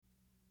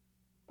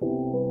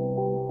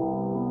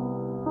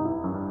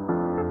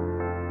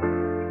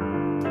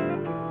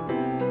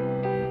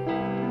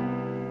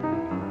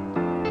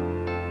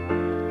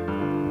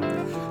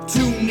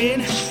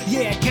in.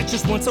 Yeah, catch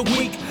us once a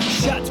week.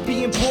 Shots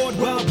being poured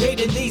while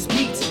raiding these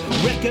beats.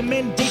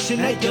 Recommendation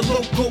at your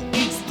local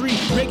eats. 3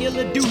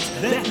 regular dudes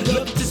that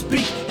love to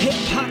speak hip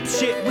hop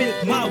shit with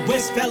my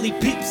West Valley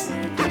peeps.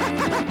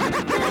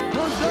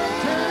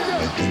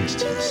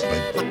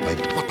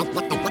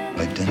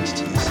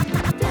 Identities.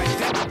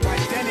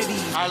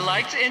 I'd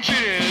like to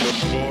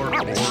introduce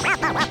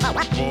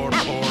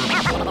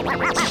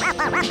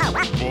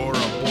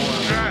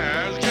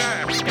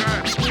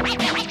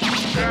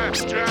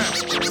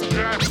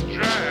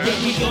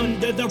Yeah, we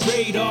under the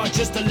radar,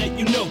 just to let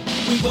you know.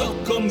 We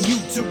welcome you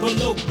to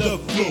Below the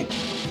Flow.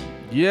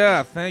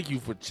 Yeah, thank you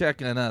for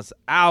checking us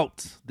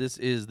out. This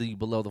is the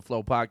Below the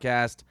Flow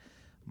podcast.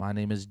 My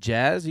name is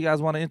Jazz. You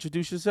guys want to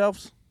introduce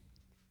yourselves?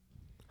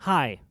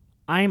 Hi,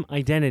 I'm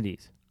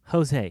Identities.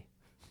 Jose.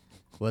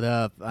 What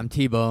up? I'm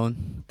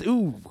T-Bone.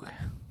 Ooh, I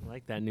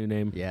like that new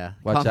name. Yeah.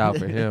 watch out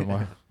for him.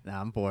 Nah,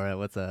 I'm Bora.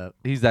 What's up?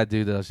 He's that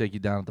dude that'll shake you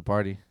down at the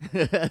party.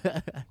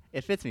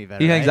 It fits me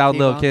better. He hangs right, out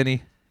with Lil T-Bone?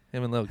 Kenny.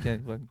 Him and Lil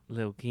Kenny.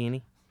 Lil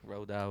Kenny.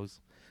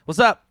 Roadhouse. What's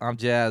up? I'm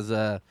Jazz.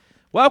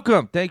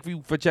 Welcome. Thank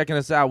you for checking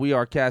us out. We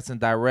are Cast and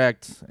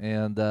Direct,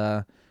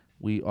 and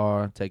we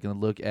are taking a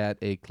look at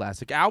a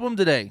classic album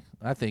today.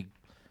 I think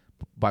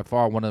by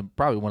far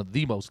probably one of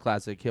the most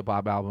classic hip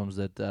hop albums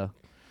that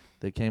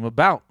came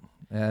about,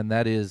 and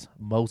that is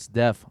Mos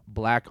Def,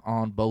 Black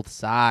on Both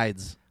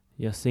Sides.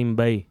 Yasin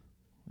Bey.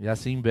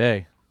 Yasin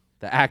Bey,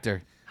 the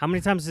actor. How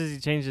many times has he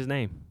changed his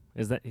name?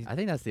 Is that I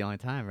think that's the only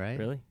time, right?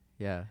 really?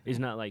 Yeah. He's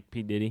not like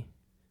P. Diddy,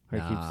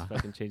 where he Nah. keeps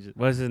fucking changing.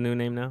 What is his new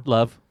name now?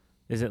 Love.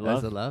 Is it That's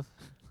Love? the love.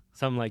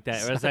 Something like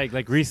that. Or it's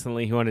like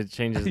recently he wanted to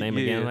change his name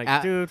again. Yeah. I'm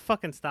like, dude,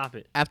 fucking stop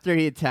it. After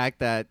he attacked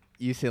that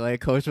UCLA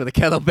coach with a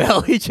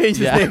kettlebell, he changed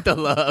his Yeah. name to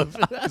Love.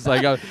 It's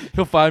like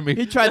he'll find me.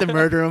 He tried to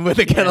murder him with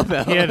a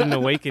kettlebell. He had an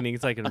awakening.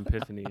 It's like an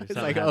epiphany. Or It's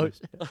something like, happened.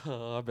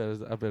 Oh, I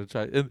better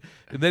try. And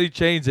then he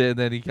changed it, and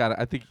then he kind of,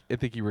 I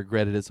think he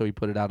regretted it, so he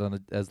put it out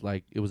on as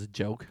like it was a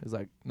joke. It's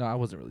like, no, I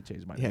wasn't really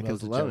changing my name. Yeah, That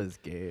was because a love joke. is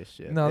gay as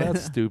shit. No,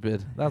 that's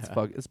stupid. That's Yeah.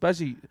 fuck.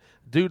 Especially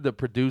dude that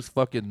produced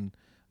fucking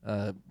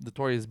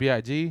Notorious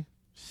B.I.G.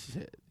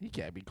 Shit, he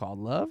can't be called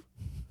Love.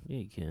 Yeah,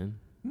 you can.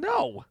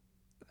 No,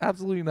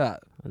 absolutely not.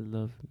 I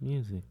love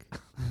music.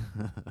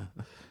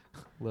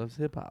 Loves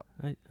hip hop.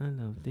 I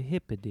love the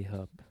hippity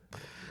hop.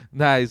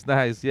 Nice.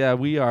 Yeah,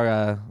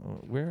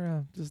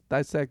 we're just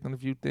dissecting a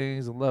few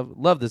things. And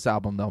love this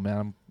album though,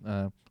 man.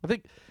 I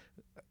think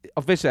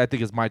officially I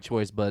think it's my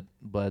choice, but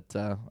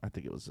I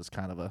think it was just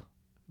kind of a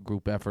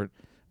group effort.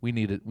 We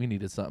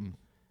needed something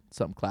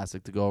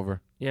classic to go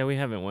over. Yeah, we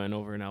haven't went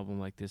over an album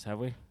like this, have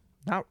we?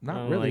 Not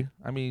No, really. like-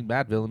 I mean,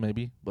 Bad Villain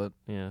maybe, but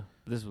Yeah.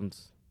 This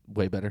one's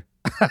way better.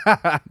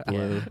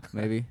 Blue,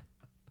 maybe.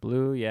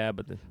 blue, yeah,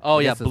 but Oh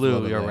I yeah, guess it's a Blue.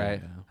 little You're bit, right.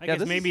 yeah. I Yeah, guess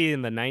this maybe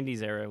in the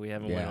 90s era we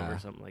haven't went Yeah. over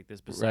something like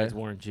this besides Right.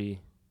 Warren G.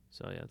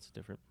 So yeah, it's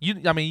different.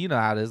 I mean, you know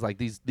how it is. Like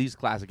these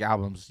classic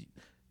albums,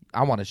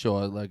 I want to show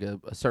like a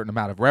certain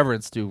amount of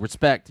reverence to,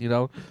 respect. You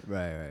know,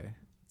 Right.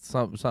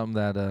 something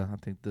that I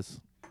think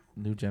this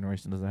new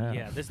generation doesn't have.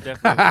 Yeah, this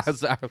definitely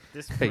Sorry.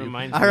 this Hey,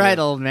 reminds All me right, of,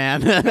 old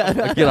man.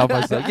 Get off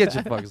myself. Get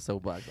your fucking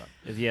soapbox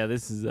on. yeah,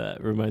 this is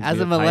reminds As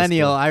me a of high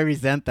millennial, I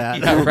resent that.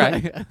 Yeah,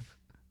 right.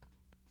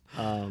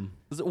 school.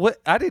 What?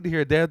 I didn't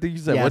hear a damn thing you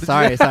said. Yeah, what did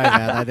sorry, you say?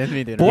 man. I didn't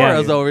mean to interrupt.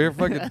 Bora's you. over here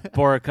fucking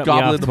Bora cut me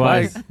gobbling off the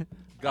twice. mic.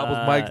 Gobbles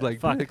mics like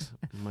fuck. dicks.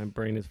 My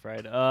brain is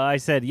fried. I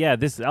said, yeah,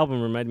 this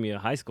album reminded me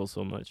of high school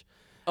so much.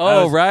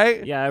 Oh, was-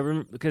 right? Yeah, I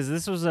remember because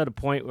this was at a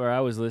point where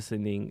I was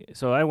listening.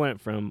 So I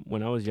went from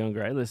when I was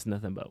younger, I listened to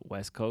nothing but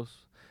West Coast,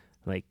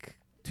 like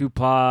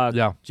Tupac,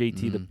 Yeah.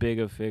 JT the Mhm.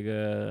 Bigger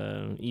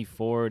Figure,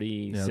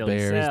 E40, Yeah, Silly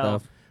Bear Cell,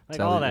 stuff. like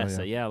Sally, all that oh, yeah.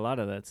 stuff. Yeah, a lot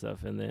of that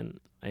stuff. And then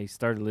I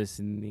started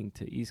listening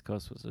to East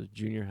Coast. Was a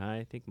junior high,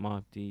 I think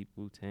Mobb Deep,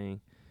 Wu Tang,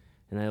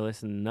 and I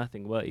listened to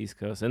nothing but East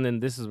Coast. And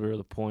then this is where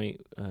the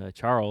point.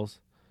 Charles,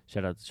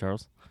 shout out to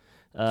Charles.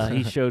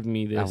 He showed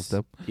me That was this.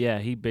 dope. Yeah,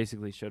 he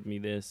basically showed me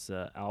this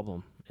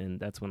album, and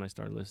that's when I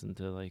started listening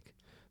to like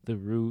the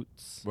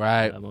Roots,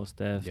 Right. Mos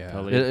Def, Yeah.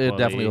 Talib It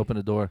definitely Kweli, opened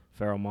the door.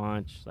 Pharoah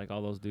Monch, like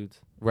all those dudes.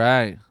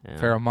 Right. Yeah.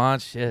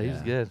 Pheromone. Shit, he's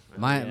Yeah. good.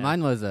 Mine, Yeah.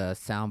 mine was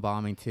sound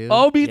bombing too.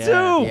 Oh, me Yeah.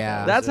 too.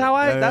 Yeah. That's how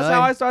I. Oh, That's really?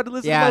 how I started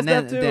listening yeah, to and Mos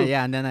then, Def too.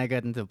 and then I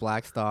got into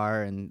Black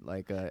Star and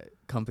like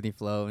Company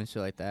Flow and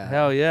shit like that.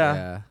 Hell yeah.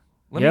 Yeah.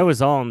 Let Yeah, me- it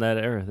was all in that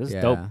era. This is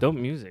Yeah. dope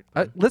music.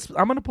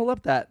 I'm gonna pull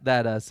up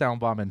that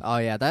sound bombing Oh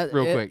yeah, that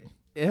real it, quick.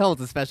 It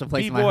holds a special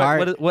place in my B-boy,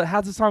 heart. what?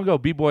 How's the song go?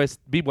 B-boy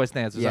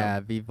stance. Or Yeah,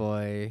 something?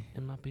 B-boy.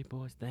 And my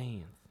B-boys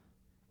dance.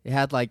 It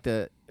had like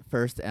the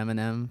first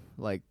Eminem,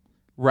 like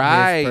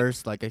Right. his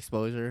first like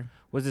exposure.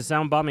 Was it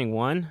Sound Bombing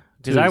 1?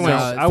 Because Dude, I went.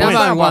 Sound I went.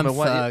 Bombing one Bombing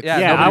one, sucks. Yeah,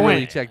 Yeah, nobody I really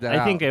went. checked that I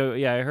out. think.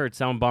 I heard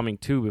Sound Bombing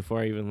 2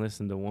 before I even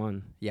listened to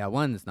 1. Yeah,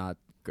 one is not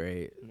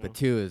great, No. but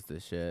two is the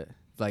shit.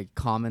 Like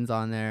Common's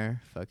on there,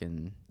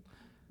 fucking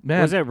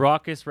Man, Was it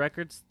Raucous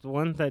Records, the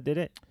one that did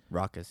it?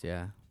 Raucous,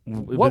 yeah.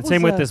 What But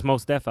same was with that? this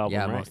Mos Def album,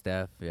 Yeah, right? Mos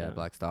Def, yeah, Yeah.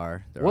 Black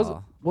Star. They're was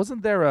all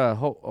wasn't there a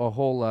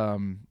whole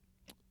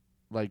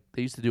like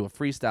they used to do a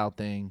freestyle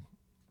thing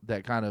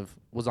that kind of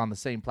was on the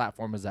same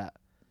platform as that?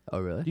 Oh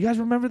really? You guys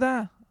remember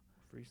that?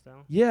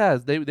 freestyle? Yeah,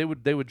 they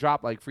would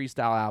drop like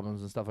freestyle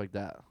albums and stuff like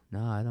that.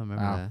 No, I don't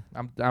remember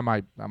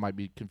that. I might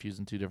be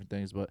confusing two different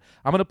things, but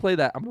I'm gonna play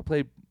that. I'm gonna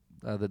play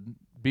the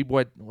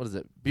B-Boy. What is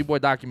it? B-Boy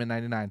Document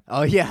 99.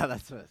 Oh yeah,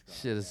 that's what it's called.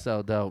 Shit is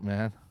so dope,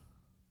 man.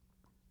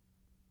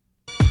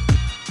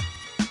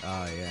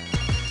 Oh yeah.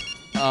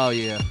 Oh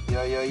yeah.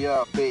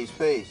 Yo, peace.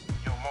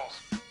 Yo,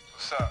 Mos,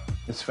 what's up?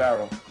 It's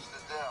Pharaoh.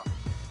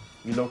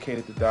 We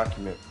located the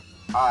document.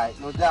 Alright,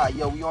 no doubt.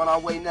 Yo, we on our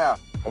way now.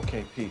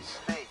 Okay, peace.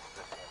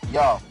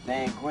 Yo,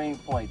 they in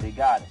Greenpoint. They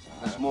got us.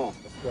 Let's move.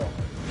 Let's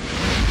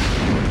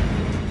go.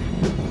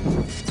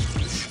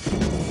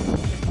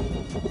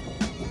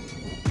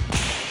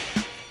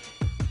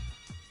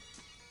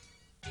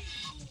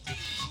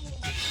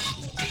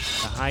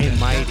 The High and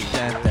Mighty.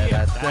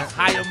 That's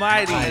High and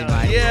Mighty.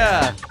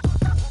 Yeah.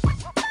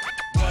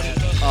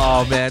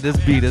 Oh man, this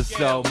beat is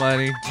so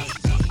money.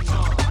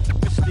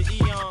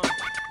 Mr. Eon,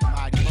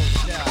 Mighty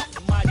Mos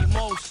Def, Mighty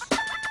Mos,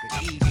 the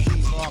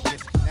Easy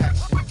Marcus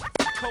Connection,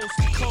 Coast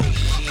to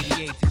Coast,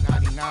 88 to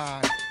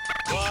 99.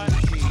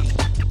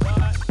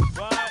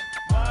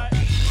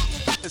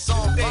 It's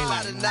on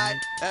fire tonight.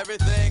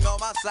 Everything on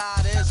my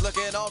side is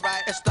looking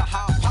alright. It's the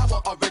high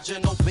power,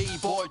 original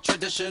B-boy,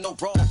 traditional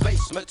raw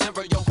bass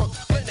material,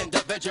 an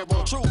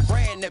individual, true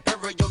brand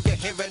imperial. You're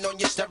hearing on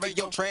your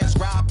stereo,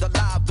 transcribed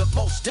alive with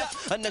Mos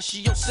Def. Unless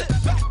you sit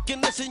back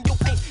and listen, you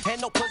ain't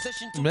in no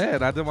position to.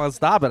 Man, I didn't want to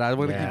stop it. I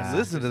want to keep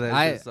listening to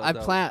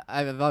that.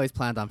 I've always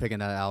planned on picking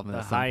that album The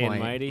at some High and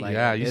point. Mighty? Like,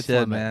 Yeah, you it's should,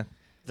 one that- man.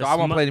 The So I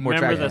won't play any more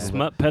Remember tracks. the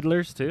Smut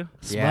Peddlers too?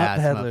 Yeah, Smut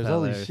Peddlers.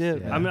 Holy Peddlers, shit,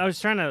 yeah. man. I mean, I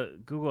was trying to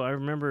Google. I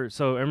remember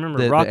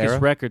The Raucous era?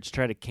 Records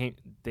try to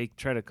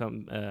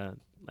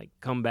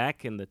come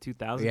back in the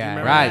 2000s. Yeah, you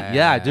remember Right, that?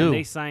 yeah, I And do. And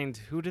they signed.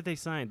 Who did they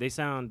sign? They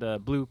signed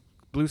Blue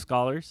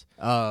Scholars,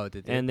 Oh,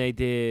 did they? and they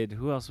did.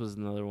 Who else was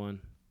another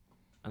one?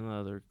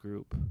 Another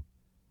group.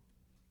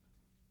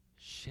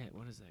 Shit,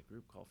 what is that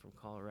group called from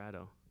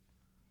Colorado?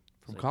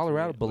 From It's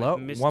Colorado, with below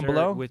Mr. one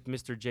below. with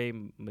Mr. J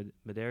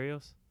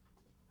Medeiros.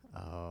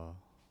 Oh.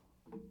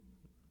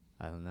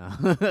 I don't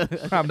know.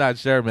 I'm not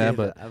sure, man, Dude,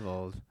 but I'm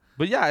old.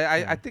 yeah, I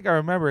Yeah. think I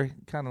remember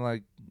kind of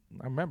like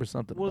I remember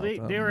something. Well, about they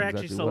that. they I were don't know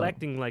actually exactly what.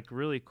 selecting like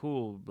really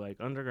cool like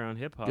underground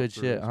hip hop. Good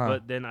shit, groups, huh?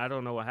 But then I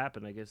don't know what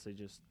happened. I guess they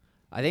just.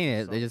 I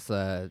think they just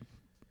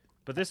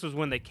But this was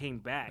when they came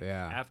back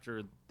Yeah.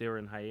 after they were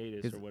in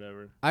hiatus It's- or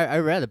whatever. I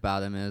read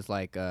about him and it's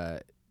like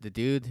the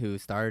dude who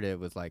started it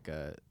was like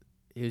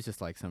he was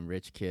just like some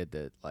rich kid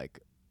that like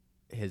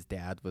his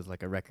dad was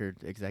like a record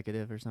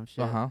executive or some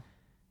shit. Uh-huh.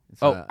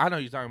 So, Oh, I know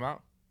who you're talking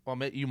about. Well,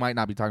 you might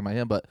not be talking about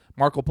him, but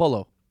Marco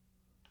Polo.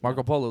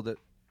 Marco Polo. That.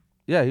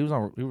 Yeah, he was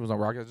on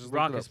Rocket. Just looked it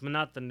up. Raucous, but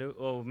not the new.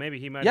 Oh, maybe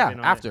he might. Yeah, have been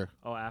on after. It.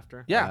 Oh,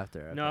 after. Yeah.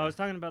 after, No, okay. I was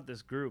talking about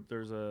this group.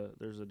 There's a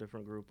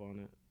different group on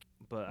it,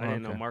 but I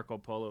didn't know okay. Marco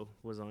Polo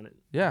was on it.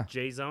 Yeah.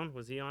 J Zone,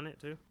 was he on it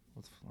too?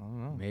 I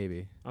don't know.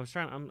 Maybe. I was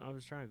trying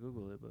to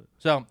Google it, but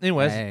So,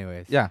 anyways,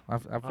 Anyways. yeah, I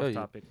off feel you.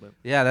 topic. But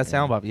Yeah, that Yeah.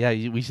 sound bop. Yeah,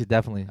 we should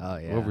definitely. Oh,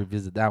 yeah. We'll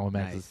revisit that one,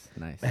 man. 'Cause,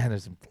 Nice. man,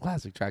 there's some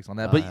classic tracks on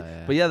that. Oh, but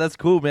yeah. but yeah, that's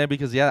cool, man.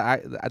 Because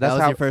that's That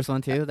was how your first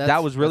one too.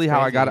 that was really that's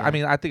how I crazy, got it. yeah. I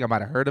mean, I think I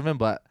might have heard of him,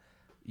 but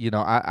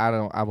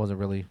I wasn't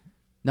really.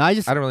 No, I I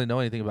don't really know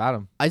anything about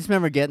him. just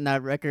remember getting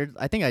that record.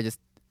 I think I just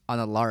on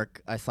a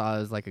lark I saw it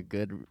was like a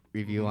good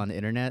review Mhm. on the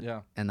internet,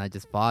 Yeah. and I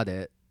just bought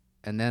it,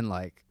 and then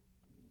like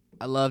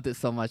I loved it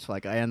so much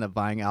like I ended up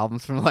buying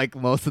albums from like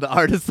most of the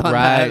artists on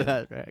Right.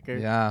 that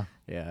record. Yeah.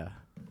 Yeah.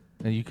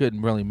 And you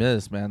couldn't really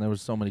miss, man. There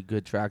was so many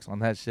good tracks on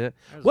that shit.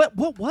 That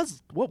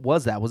was- What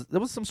was that? Was there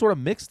was some sort of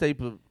mixtape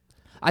of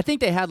I think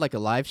they had like a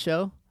live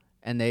show,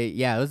 and it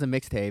was a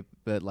mixtape,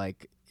 but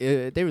like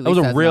they released That was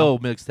as a an real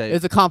album. mixtape. It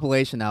was a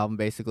compilation album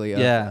basically of,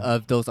 Yeah.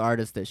 of those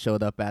artists that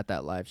showed up at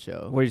that live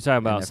show. what are you talking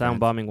and about? their Sound friends.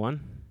 bombing one,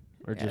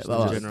 or Yeah, just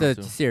well, in just general?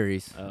 the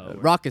series, Oh,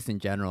 right. Raucous in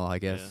general, I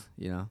guess.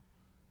 You know.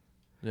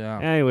 yeah.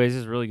 Anyways,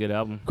 it's a really good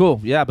album. Cool.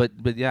 Yeah, but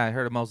yeah, I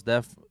heard of Mos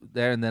Def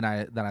there, and then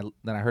I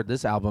heard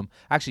this album.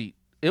 Actually,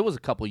 it was a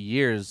couple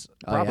years.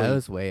 Oh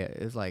Probably. yeah,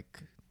 it was like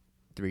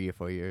 3 or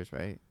 4 years,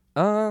 right?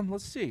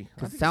 Let's see. I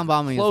Because think Sound it's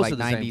Bombing is close like to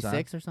the same time.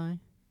 96 or something.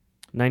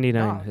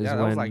 99 Oh, is yeah,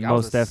 that was when like- I Mos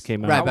was a Def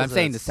came out. Right, I but I'm was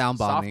saying a the Sound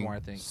Bombing. sophomore, I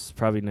think. It's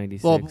probably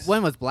 96. Well,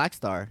 when was Black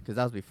Star? Because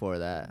that was before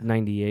that.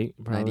 98,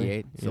 probably.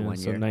 98, so Yeah, 1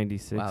 year.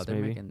 96 Wow, they're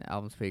maybe. making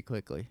albums pretty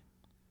quickly.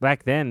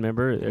 Back then,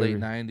 remember? Late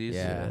 '90s.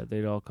 Yeah. Yeah,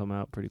 they'd all come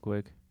out pretty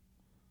quick.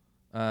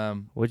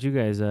 Um. What'd you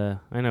guys? I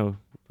know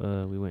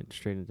we went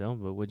straight into them,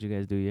 but what'd you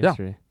guys do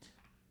yesterday?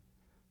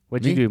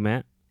 What'd you Me? do,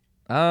 Matt?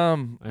 I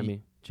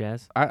mean,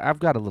 Jazz. I've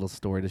got a little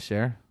story to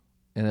share,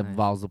 and it Nice.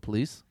 involves the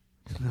police.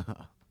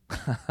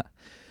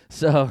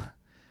 So,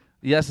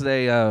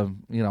 yesterday,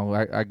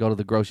 I go to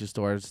the grocery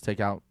store to take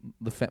out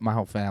my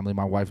whole family,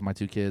 my wife and my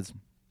 2 kids.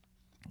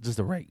 Just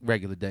a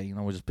regular day,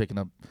 we're just picking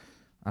up,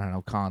 I don't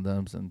know,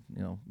 condoms and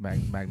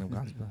Magnum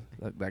condoms,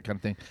 that kind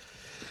of thing.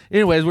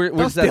 Anyways, we're Don't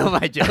just at steal the-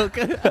 my joke.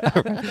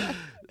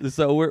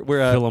 so we're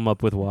Fill them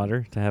up with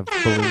water to have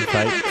balloon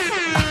fights.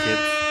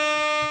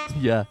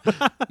 yeah,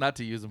 not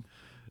to use them.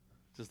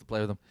 just to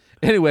play with him.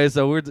 Anyway,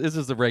 so this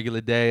is a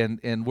regular day,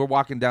 and we're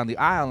walking down the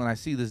aisle, and I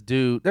see this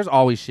dude. There's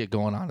always shit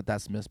going on at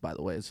that Smith's, by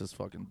the way. It's just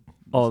fucking.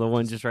 Oh, the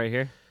one just right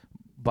here.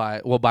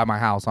 By my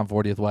house on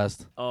 40th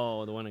West.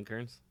 Oh, the one in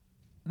Kearns.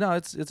 No,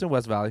 it's in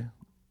West Valley.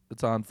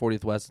 It's on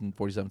 40th West and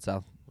 47th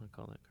South. I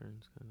call that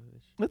Kearns kind of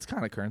ish. It's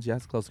kind of Kearns. Yeah,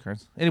 it's close to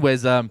Kearns.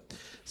 Anyways, so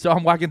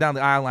I'm walking down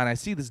the aisle, and I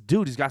see this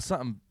dude. He's got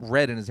something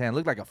red in his hand.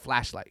 Looked like a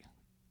flashlight.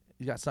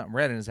 He's got something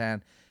red in his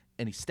hand,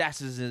 and he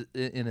stashes it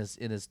in his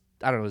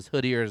I don't know, his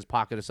hoodie or his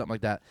pocket or something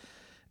like that.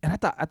 And I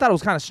thought it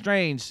was kind of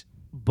strange,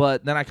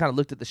 but then I kind of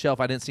looked at the shelf.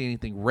 I didn't see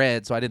anything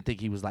red, so I didn't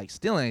think he was like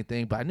stealing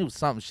anything, but I knew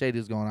something shady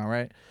was going on,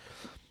 right?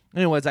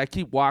 Anyways, I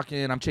keep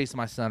walking. I'm chasing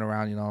my son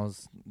around.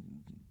 It's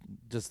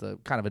just a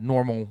kind of a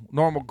normal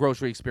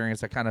grocery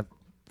experience. I kind of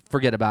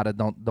forget about it.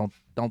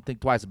 Don't think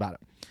twice about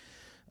it.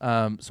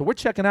 So we're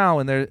checking out,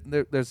 and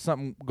there's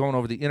something going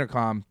over the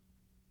intercom,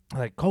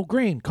 like code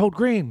green.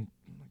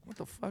 What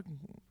the fuck?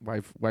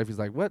 Wifey's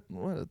like, what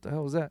the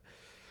hell was that?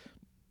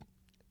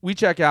 We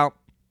check out.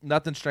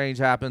 Nothing strange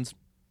happens.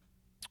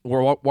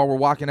 While we're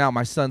walking out,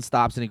 my son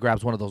stops and he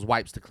grabs one of those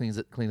wipes to clean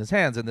his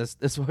hands, and this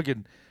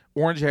fucking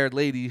orange-haired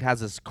lady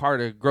has this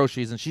cart of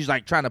groceries, and she's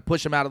like trying to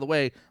push him out of the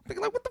way. I'm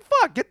thinking like, what the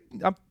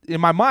fuck?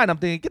 In my mind, I'm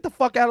thinking, get the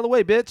fuck out of the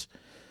way, bitch.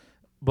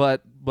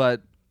 But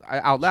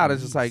out loud,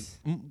 it's just like,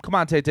 come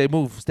on, Tay,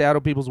 move, stay out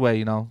of people's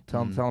way.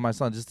 Telling my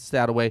son just to stay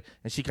out of the way,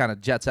 and she kind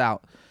of jets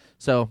out.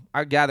 So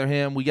I gather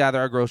him. We gather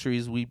our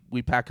groceries. We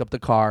pack up the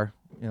car.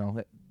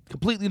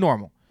 Completely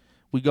normal.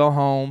 We go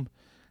home,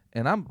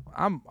 and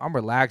I'm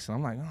relaxing.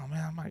 I'm like, oh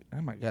man, I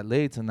might get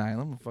laid tonight.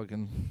 Let me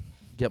fucking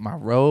get my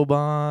robe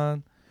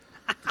on.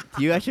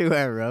 Do you actually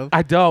wear a robe?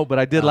 I don't, but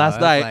I did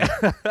last night.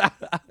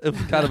 It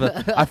was kind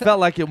of I felt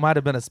like it might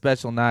have been a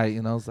special night,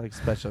 it's like a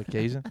special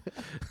occasion.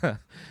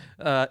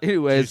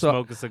 Anyway, Did you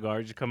smoke a cigar?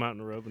 Did you come out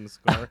in a robe and a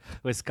cigar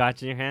with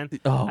scotch in your hand?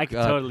 Oh, I could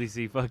God. totally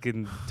see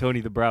fucking Tony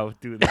the Brow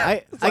doing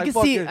that. I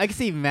can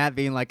see Matt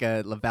being like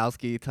a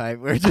Lebowski type,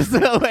 where just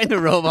wearing a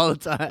robe all the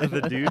time.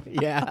 The dude?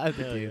 Yeah,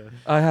 the Hell dude.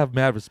 I have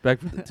mad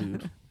respect for the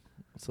dude.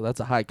 So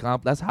that's a high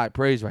comp. That's high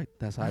praise, right?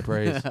 That's high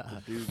praise.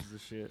 The dude's the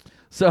shit.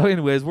 So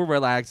anyways, we're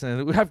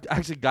relaxing. We have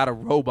actually got a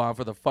robe on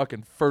for the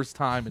fucking first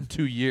time in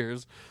 2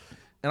 years.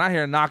 And I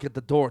hear a knock at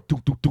the door.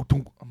 Dunk, dunk, dunk,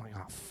 dunk. I'm like,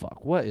 oh,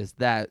 fuck. What is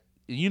that?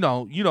 You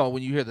know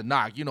when you hear the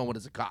knock, you know when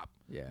it's a cop.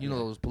 Yeah.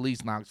 Those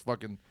police knocks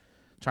fucking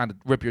trying to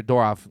rip your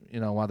door off,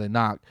 while they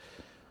knock.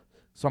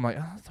 So I'm like,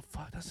 oh, what the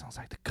fuck? That sounds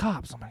like the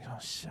cops. I'm like, oh,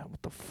 shit.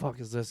 What the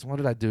fuck is this? What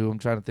did I do? I'm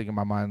trying to think in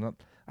my mind.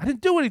 I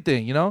didn't do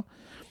anything,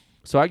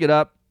 So I get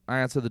up. I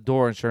answer the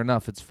door, and sure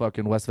enough, it's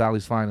fucking West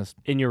Valley's finest.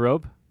 In your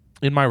robe?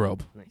 In my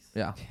robe. Nice.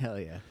 Yeah. Hell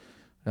yeah.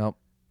 Yep.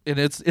 And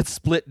it's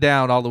split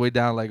down all the way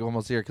down, like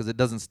almost here, because it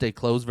doesn't stay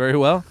closed very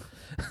well.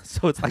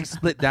 So it's like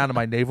split down to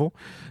my navel.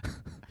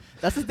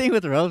 That's the thing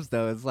with robes,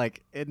 though. It's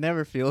like it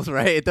never feels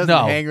right. It doesn't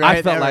No, hang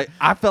right.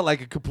 I felt like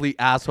a complete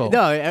asshole.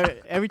 No,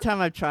 every time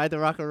I've tried to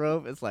rock a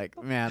robe, it's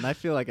like, man, I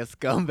feel like a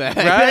scumbag.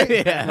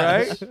 Right? Yeah.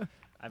 Right?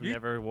 I've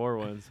never wore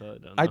one, so I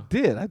don't know. I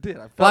did. I felt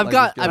Well, like it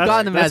was good. I've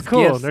gotten them That's as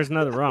cool. gifts. There's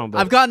nothing wrong. But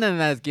I've gotten them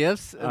as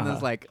gifts, and Uh-huh.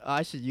 it's like, oh,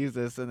 I should use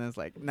this, and it's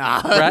like,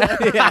 nah.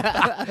 Right?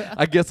 Yeah.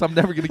 I guess I'm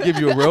never gonna give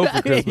you a robe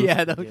for Christmas.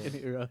 Yeah, don't give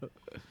me a robe.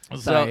 So,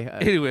 Sorry.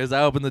 anyways,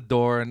 I open the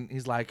door and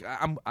he's like,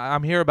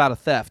 "I'm here about a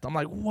theft." I'm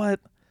like, "What?"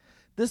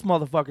 This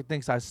motherfucker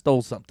thinks I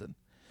stole something.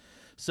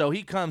 So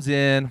he comes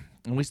in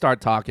and we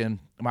start talking.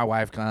 My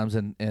wife comes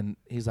and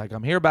he's like,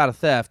 "I'm here about a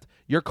theft.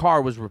 Your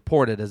car was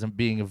reported as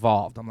being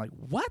involved." I'm like,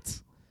 "What?"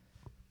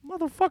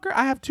 Motherfucker,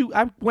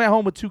 I went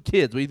home with 2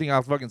 kids. What do you think I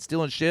was fucking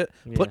stealing shit?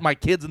 Yeah. Putting my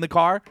kids in the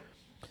car?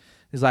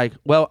 He's like,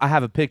 "Well, I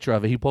have a picture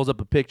of it." He pulls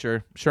up a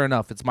picture. Sure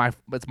enough, it's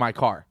my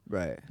car.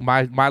 Right.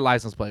 My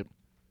license plate.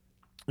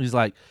 He's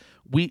like,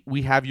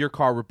 we have your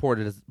car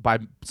reported by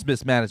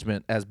Smith's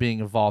management as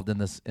being involved in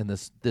this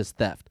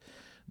theft.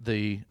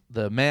 The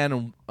man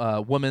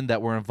and woman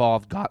that were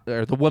involved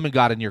the woman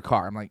got in your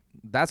car. I'm like,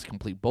 that's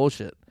complete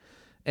bullshit.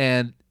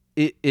 And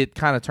it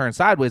kind of turned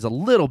sideways a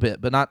little bit,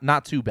 but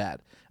not too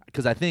bad.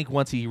 Because I think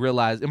once he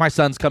realized, and my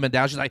son's coming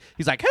down, he's like,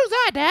 "Who's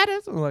that, Dad?"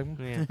 I'm like,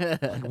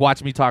 Yeah.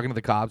 watch me talking to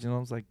the cops. I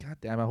was like, God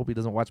damn, I hope he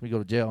doesn't watch me go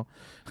to jail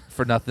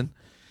for nothing.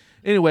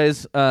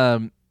 Anyways,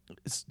 so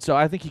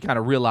I think he kind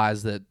of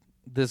realized that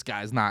this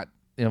guy's not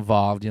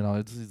involved. He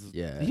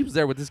was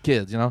there with his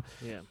kids. Yeah.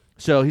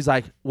 So he's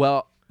like,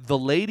 "Well, the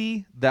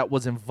lady that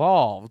was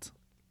involved,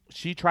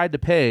 she tried to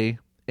pay,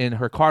 and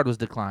her card was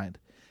declined,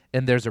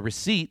 and there's a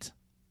receipt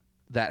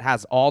that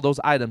has all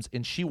those items,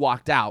 and she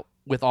walked out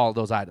with all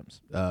those items."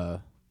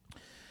 You're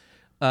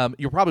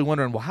probably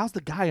wondering, well, how's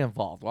the guy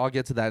involved? Well, I'll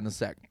get to that in a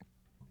sec.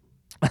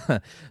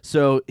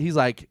 So he's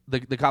like,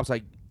 the cop's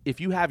like,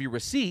 if you have your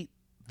receipt,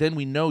 then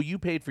we know you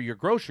paid for your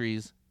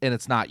groceries and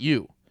it's not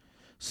you.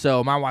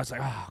 So my wife's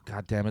like, oh,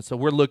 God damn it. So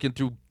we're looking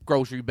through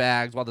grocery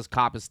bags while this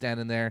cop is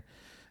standing there.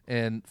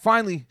 And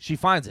finally, she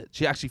finds it.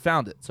 She actually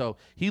found it. So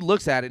he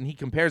looks at it and he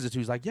compares it to,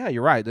 he's like, yeah,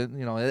 you're right.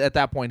 And, at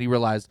that point, he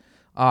realized,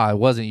 it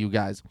wasn't you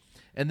guys.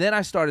 And then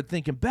I started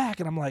thinking back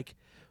and I'm like,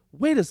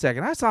 wait a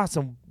second. I saw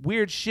some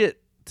weird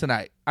shit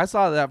tonight. I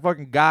saw that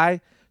fucking guy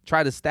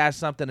tried to stash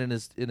something in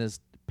his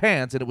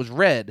pants, and it was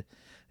red.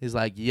 He's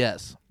like,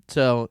 yes.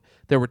 So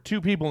there were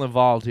 2 people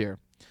involved here.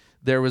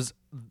 There was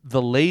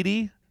the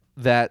lady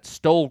that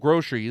stole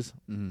groceries,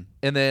 and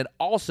then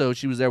also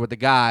she was there with the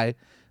guy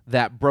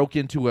that broke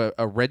into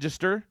a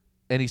register,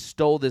 and he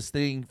stole this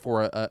thing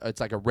for it's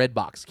like a red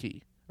box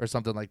key or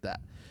something like that.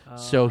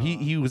 So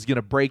he was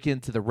gonna break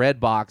into the red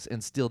box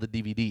and steal the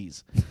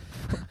DVDs.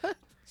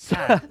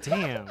 God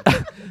damn.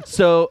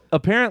 So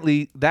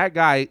apparently that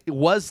guy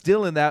was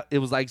still in that. It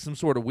was like some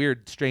sort of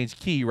weird, strange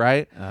key,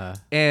 right?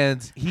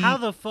 And How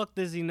the fuck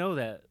does he know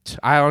that?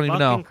 I don't even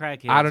know. Fucking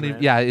crackheads, I don't even.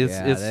 man. Yeah, it's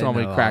Yeah, it's they so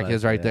many know all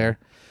crackheads that right shit. there.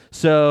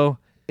 So,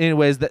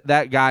 anyways,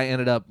 that guy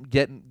ended up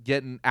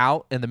getting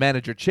out, and the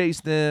manager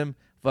chased him.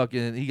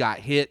 Fucking, he got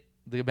hit.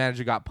 The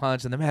manager got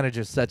punched, and the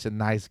manager's such a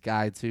nice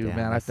guy too, Damn,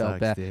 man. I that felt sucks,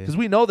 bad dude. because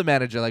we know the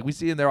manager. Like we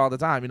see him there all the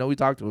time. You know, we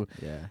talk to him.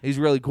 Yeah. He's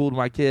really cool to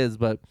my kids,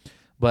 but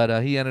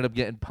he ended up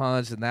getting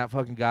punched, and that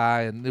fucking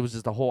guy, and it was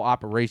just a whole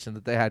operation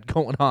that they had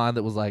going on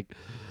that was like,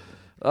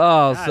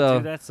 oh, God, so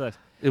dude, that sucks.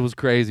 it was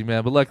crazy,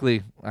 man. But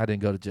luckily, I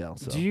didn't go to jail.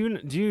 So Do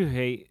you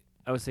hate?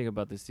 I was thinking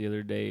about this the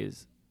other day.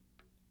 Is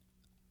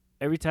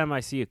every time I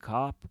see a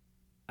cop,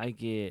 I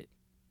get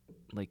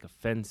like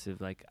offensive.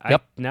 Like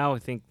Yep. I now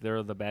think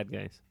they're the bad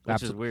guys,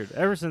 which is Absol- weird.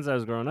 Ever since I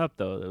was growing up,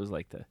 though, it was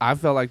like the. I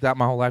felt like that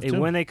my whole life And too.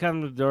 when they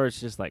come to the door, it's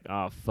just like,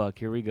 oh fuck,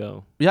 here we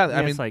go. Yeah, And I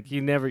mean, it's like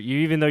you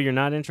even though you're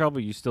not in trouble,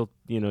 you still,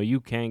 you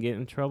can get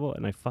in trouble,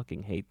 and I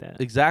fucking hate that.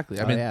 exactly.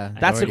 I Oh, mean, yeah.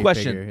 that's the Already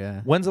question. figure,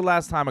 yeah. When's the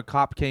last time a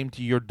cop came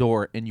to your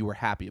door and you were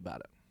happy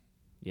about it?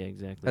 Yeah,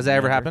 exactly. Has that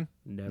ever Never. happened?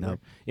 Never. Nope.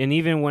 And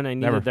even when I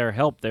needed Never. their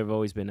help, they've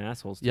always been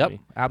assholes to Yep, me.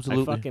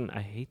 absolutely.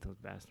 I hate those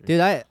bastards. Dude,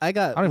 I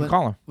got I don't even when,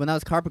 call him. when I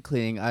was carpet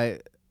cleaning, I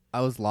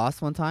was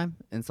lost one time,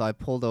 and so I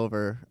pulled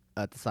over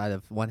at the side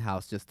of one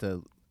house just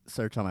to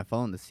search on my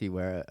phone to see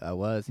where I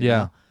was. you Yeah.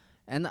 know?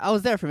 And I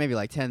was there for maybe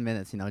like 10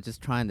 minutes,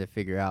 just trying to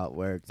figure out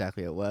where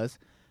exactly it was.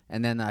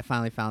 And then I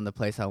finally found the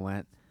place I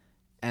went.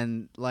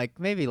 And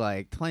like maybe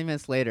like 20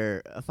 minutes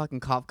later, a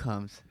fucking cop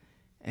comes,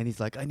 and he's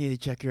like, "I need to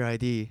check your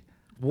ID."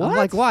 What? I'm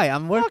like, "Why?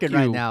 I'm working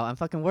right you. now. I'm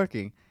fucking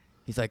working."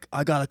 He's like,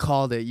 "I got a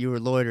call that you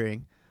were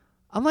loitering."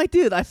 I'm like,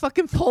 "Dude, I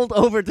fucking pulled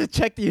over to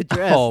check the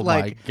address." Oh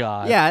like, my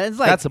god. yeah, it's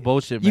like that's a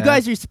bullshit, man. you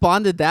guys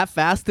responded that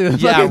fast to a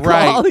Yeah, fucking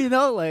right.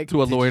 call, like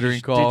to a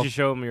loitering call. Did you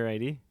show them your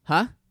ID?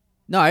 huh?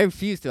 No, I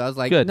refused to. I was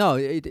like, Good. no,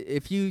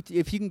 if you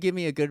can give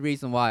me a good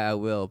reason why, I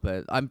will.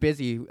 But I'm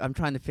busy. I'm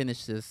trying to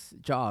finish this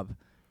job.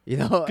 Good.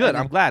 And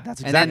I'm glad.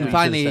 That's And exactly then what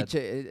finally, you should've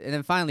said. and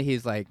then finally, he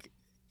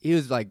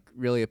was like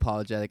really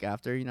apologetic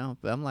after,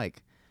 But I'm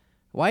like,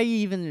 why are you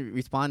even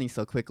responding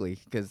so quickly?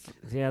 Because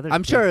Yeah,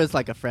 I'm sure it's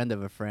like a friend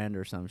of a friend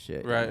or some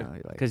shit. Right.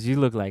 Like, because you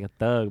look like a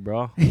thug,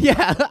 bro.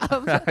 yeah.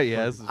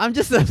 Yes. I'm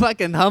just a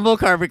fucking humble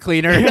carpet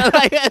cleaner.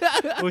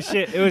 Well,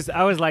 shit.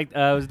 I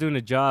was doing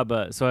a job,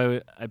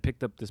 so I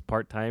picked up this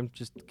part time,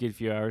 just to get a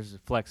few hours,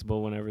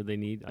 flexible whenever they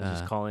need. I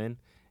just call in,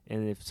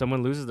 and if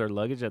someone loses their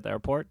luggage at the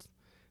airport,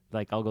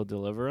 like I'll go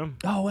deliver them.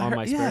 Oh, on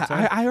my spare yeah.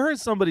 time. I heard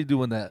somebody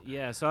doing that.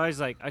 Yeah, so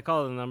I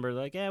call the number,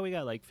 like, yeah, we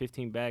got like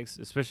 15 bags,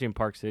 especially in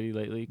Park City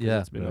lately. 'Cause Yeah.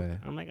 it's been Right.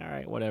 I'm like, all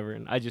right, whatever,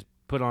 and I just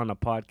put on a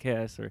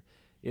podcast or,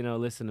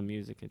 listen to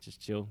music and just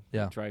chill.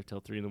 Yeah. Drive till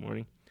 3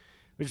 a.m,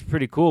 which is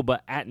pretty cool.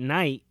 But at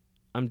night,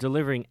 I'm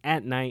delivering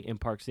at night in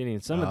Park City,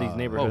 and some of these Oh,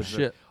 neighborhoods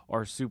shit.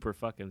 are super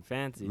fucking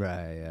fancy.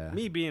 Right. Yeah.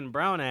 Me being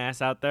brown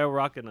ass out there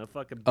rocking a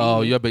fucking beanie.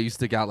 Oh, yeah, but you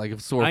stick out like a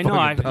sore I know.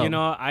 fucking thumb.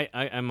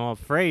 I'm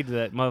afraid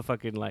that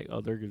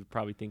motherfucking they're gonna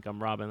probably think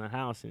I'm robbing the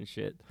house and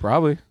shit.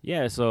 Probably.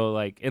 Yeah. So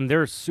and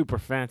they're super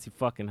fancy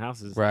fucking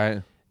houses.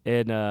 Right.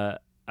 And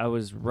I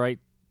was right.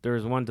 There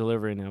was one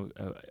delivery, and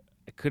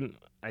I couldn't.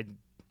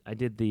 I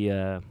did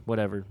the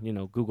whatever,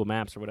 Google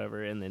Maps or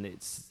whatever, and then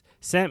it's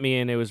sent me,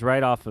 and it was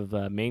right off of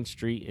Main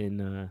Street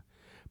in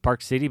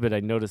Park City. But I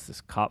noticed this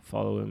cop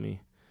following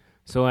me,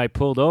 so I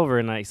pulled over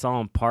and I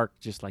saw him park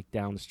just like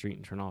down the street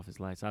and turn off his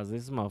lights. I was like,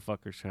 this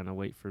motherfucker's trying to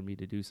wait for me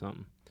to do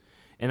something,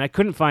 and I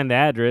couldn't find the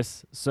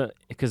address, so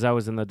because I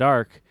was in the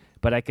dark,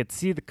 but I could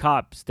see the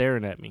cop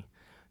staring at me.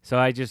 So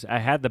I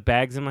had the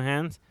bags in my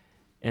hands,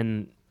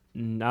 and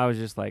I was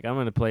just like, I'm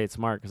going to play it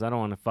smart because I don't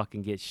want to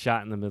fucking get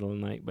shot in the middle of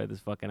the night by this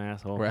fucking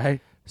asshole. Right.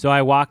 So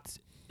I walked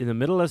in the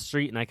middle of the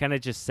street, and I kind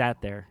of just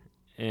sat there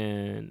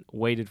and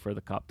waited for the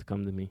cop to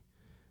come to me.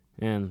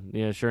 And,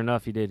 yeah, sure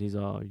enough, he did. He's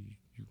all,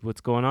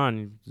 what's going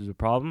on? Is there a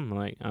problem? I'm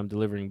like, I'm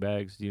delivering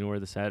bags. Do you know where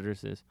this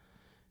address is?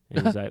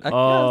 And he's like, Yeah, that's a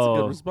oh.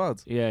 good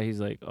response. Yeah, he's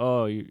like,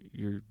 oh,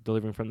 you're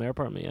delivering from their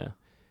apartment? Yeah.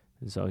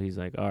 And so he's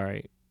like, all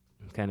right.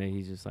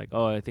 He's just like,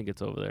 oh, I think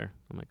it's over there.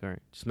 I'm like, all right,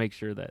 just make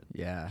sure that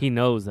Yeah. he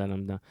knows that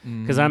I'm done.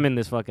 Because Mhm. I'm in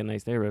this fucking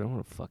nice neighborhood. I don't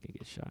want to fucking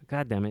get shot.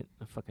 God damn it.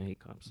 I fucking hate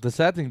cops. The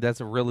sad thing,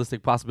 that's a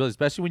realistic possibility,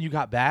 especially when you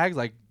got bags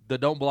like that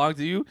don't belong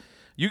to you.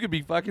 You could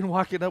be fucking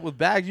walking up with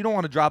bags. You don't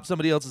want to drop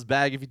somebody else's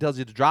bag if he tells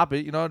you to drop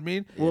it. You know what I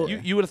mean? Well-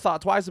 you would have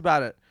thought twice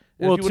about it.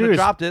 Well, If you would have serious-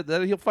 dropped it,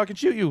 then he'll fucking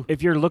shoot you.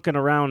 If you're looking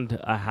around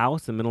a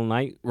house in the middle of the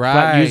night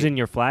Right. using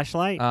your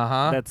flashlight,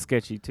 Uh-huh. that's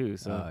sketchy too.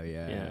 So, Oh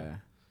yeah.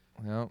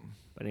 Yep.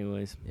 But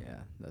anyways,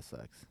 That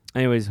sucks.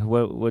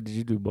 what did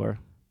you do, Bar?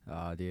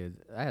 Oh, dude,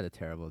 I had a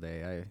terrible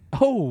day.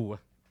 Oh.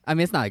 I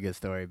mean, it's not a good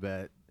story,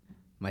 but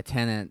my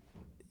tenant,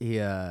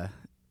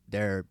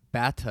 their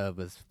bathtub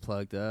was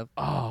plugged up.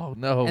 Oh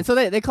no! And so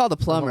they called the I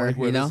don't plumber, like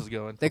where you know? this is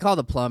going. They called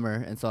the plumber,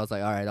 and so I was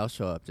like, all right, I'll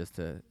show up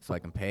so I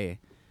can pay.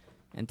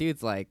 And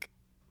dude's like,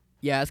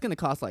 yeah, it's going to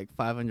cost like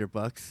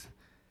 $500.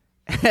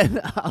 And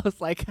I was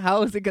like,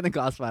 how is it going to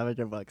cost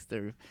 $500,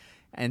 dude?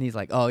 And he's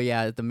like, oh,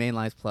 yeah, the main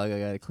line's plugged. I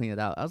got to clean it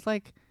out. I was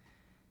like,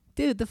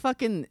 dude,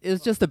 it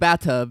was just the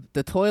bathtub.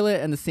 The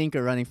toilet and the sink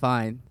are running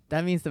fine.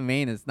 That means the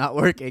main is not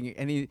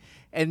working.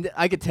 And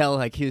I could tell,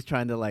 like, he was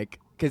trying to, like,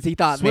 because he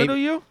thought Swindle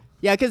maybe. you?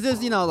 Yeah, because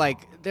there's, like,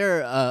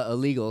 they're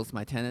illegals,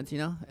 my tenants,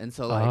 and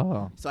so,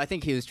 like, so I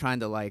think he was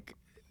trying to, like,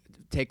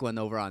 take one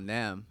over on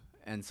them.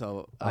 And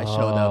so I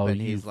showed up, and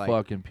he's like,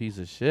 fucking piece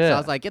of shit. so I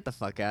was like, get the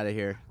fuck out of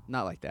here.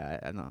 Not like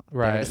that. I don't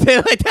Right. say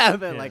it like that,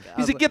 but like, I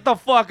He was said, like, "Get the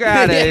fuck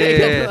out of Yeah,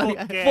 here,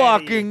 get the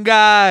fucking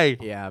guy."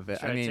 yeah, but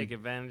Try I to mean, take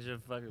advantage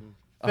of fucking.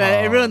 but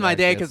it Oh, ruined my that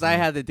day gets because I me.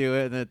 had to do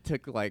it, and it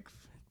took like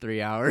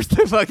 3 hours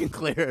to fucking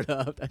clear it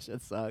up. That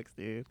shit sucks,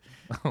 dude.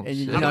 Oh, And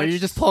you shit. know, you're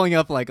just pulling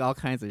up like all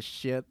kinds of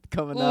shit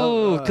coming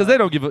Ooh, up. because they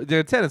don't give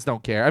their tenants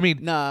don't care. I mean,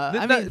 Nah,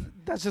 I th- mean,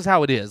 that's just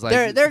how it is.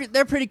 Like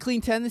they're pretty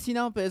clean tenants,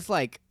 but it's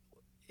like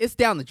it's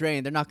down the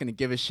drain. They're not gonna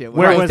give a shit.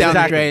 Where it was down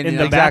it? the drain? In you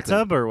the know? Exactly.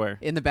 bathtub or where?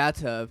 In the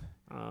bathtub.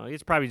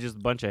 It's probably just a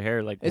bunch of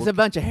hair. Like It's a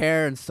bunch of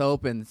hair and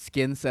soap and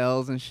skin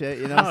cells and shit,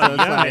 Oh, so it's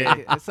yummy.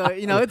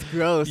 like, it's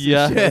gross. and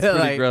yeah, shit, it's pretty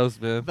like,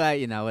 gross, man. But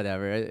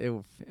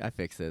whatever. I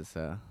fixed it.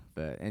 So,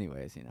 but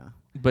anyways,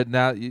 But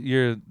now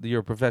you're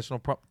a professional.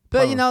 But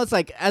plumber. it's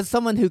like as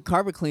someone who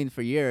carpet cleaned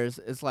for years,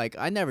 it's like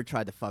I never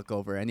tried to fuck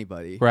over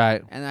anybody.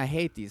 right? And I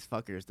hate these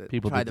fuckers that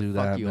People try that to do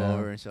fuck that, you man.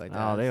 over and shit like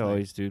that. Oh, they It's like-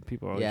 always do.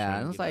 People are always yeah, trying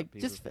and to it's get like at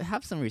people. just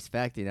have some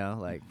respect,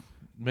 like.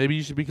 Maybe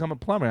you should become a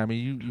plumber. I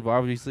mean, you've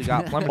obviously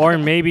got plumbing. Or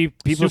maybe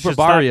people Super should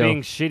start Barrio.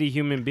 being shitty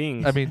human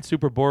beings. I mean,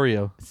 Super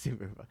Boreo.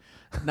 Super.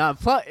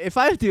 If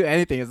I do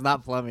anything, it's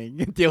not plumbing.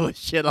 You deal with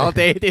shit all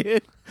day,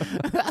 dude.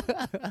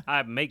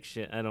 I make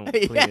shit. I don't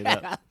clean it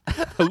up.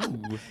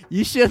 Ooh,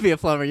 You should be a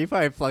plumber. You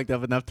probably plugged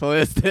up enough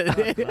toilets.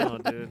 No,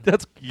 dude.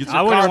 that's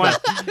I wouldn't want.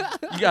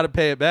 You got to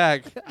pay it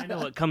back. I know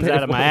what comes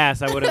out of my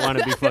ass. I wouldn't want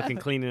to be fucking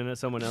cleaning up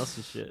someone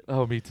else's shit.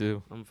 Oh, me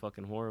too. I'm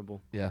fucking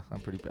horrible. Yeah, I'm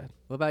pretty bad.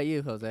 What about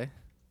you, Jose?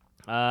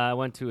 I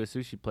went to a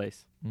sushi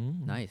place,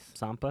 Nice.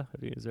 Sampa.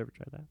 Have you guys ever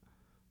tried that?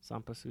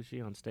 Sampa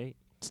sushi on State.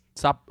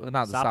 Not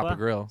the Sapa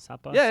Grill.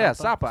 Sapa. Yeah,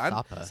 Sapa. Sapa.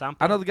 Sapa. Sampa.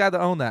 I know the guy that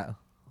owned that.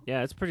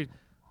 Yeah, it's pretty.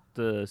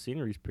 The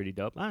scenery's pretty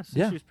dope. Sushi's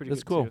Yeah, pretty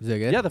that's good cool. too. Is it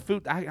good? Yeah, the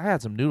food. I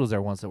had some noodles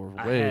there once that were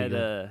I way had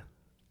good.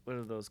 what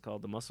are those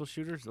called? The mussel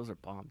shooters. Those are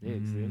bomb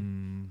eggs, dude.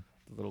 Mm,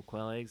 The little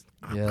quail eggs.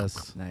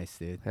 yes. Nice,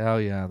 dude. Hell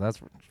yeah, that's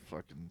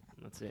fucking.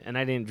 That's it. And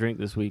I didn't drink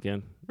this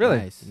weekend. Really?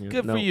 Nice. Yeah,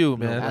 Good for no- you, no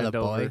man. went Attaboy.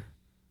 over.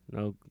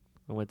 No,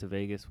 I went to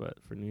Vegas.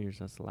 For New Year's?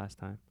 That's the last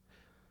time.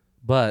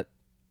 But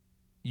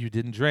you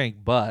didn't drink.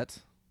 But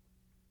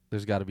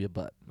there's got to be a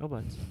but. No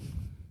buts.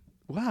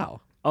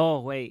 Wow. Oh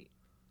wait.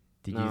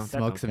 Did No, you that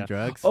smoke don't some count.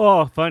 drugs?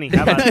 Oh, funny.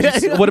 How about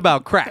this? What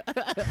about crack?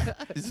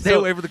 Stay So-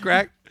 away from the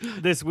crack.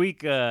 This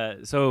week?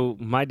 So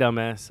my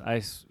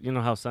dumbass, you know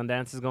how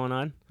Sundance is going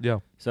on. Yeah.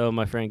 So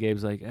my friend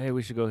Gabe's like, hey,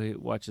 we should go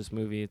watch this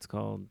movie. It's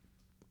called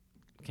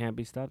Can't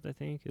Be Stopped, I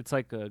think. It's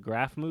like a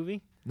graph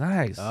movie.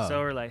 Nice. Oh. So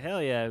we're like,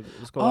 hell yeah,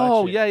 let's go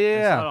Oh, watch it. yeah, yeah, I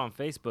yeah. saw it on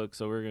Facebook,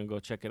 so we're going to go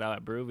check it out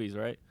at Broovies,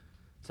 right?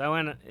 So I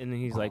went, and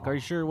he's like, are you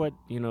sure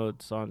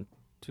it's on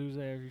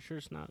Tuesday? Are you sure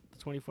it's not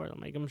the 24th?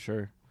 I'm like, I'm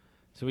sure.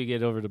 So we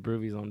get over to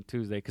Broovies on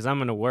Tuesday, because I'm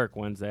going to work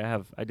Wednesday.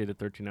 I did a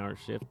 13-hour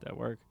shift at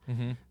work.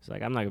 Mm-hmm. It's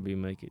like, I'm not going to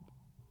make it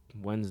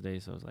Wednesday.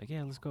 So I was like,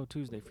 yeah, let's go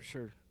Tuesday for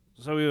sure.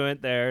 So we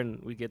went there,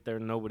 and we get there,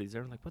 and nobody's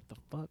there. I'm like, what the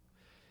fuck?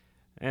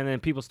 And then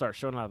people start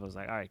showing up. I was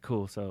like, all right,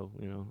 cool. So,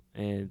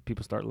 and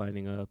people start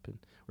lining up. And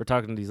we're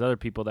talking to these other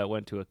people that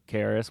went to a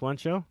KRS-One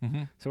show.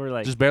 Mm-hmm. So we're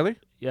like, Just barely.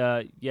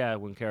 yeah,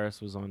 when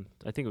KRS was on,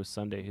 I think it was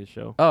Sunday, his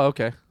show. Oh,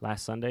 okay.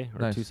 Last Sunday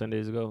or Nice. 2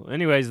 Sundays ago.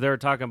 Anyways, they were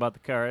talking about the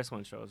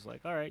KRS-One show. I was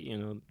like, all right,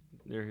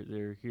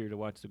 they're here to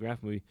watch the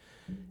graph movie.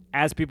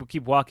 As people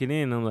keep walking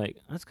in, I'm like,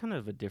 that's kind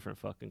of a different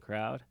fucking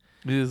crowd.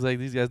 It's like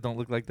these guys don't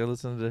look like they're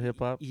listening to hip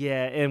hop.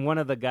 Yeah, and one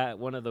of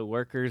the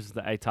workers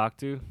that I talked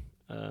to,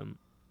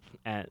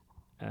 at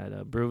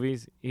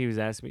Broovies, he was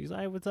asking me, he's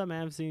like, hey, what's up,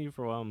 man? I've seen you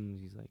for a while.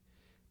 And he's like,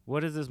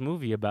 what is this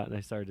movie about? And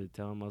I started to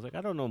tell him, I was like,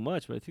 I don't know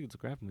much, but I think it's a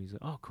graph movie. He's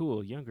like, oh,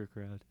 cool, younger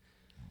crowd.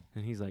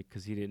 And he's like,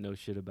 because he didn't know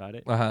shit about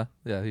it.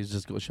 Yeah, he's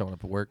just showing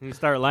up at work. And we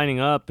start lining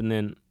up, and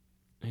then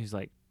he's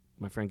like,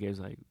 my friend Gabe's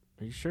like,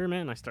 are you sure,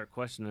 man? And I start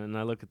questioning, and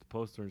I look at the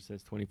poster and it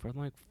says 24th. I'm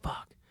like,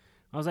 fuck.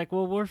 I was like,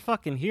 well, we're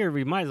fucking here.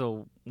 We might as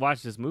well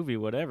watch this movie,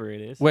 whatever it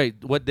is.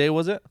 Wait, what day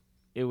was it?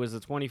 It was the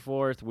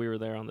 24th. We were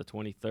there on the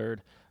 23rd.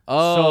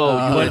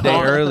 Oh, you went a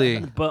day early.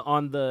 But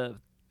on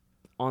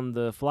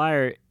the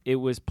flyer, it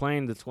was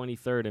playing the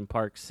 23rd in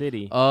Park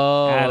City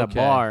Oh, at a okay.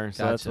 bar.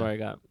 So that's Gotcha. where I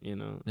got,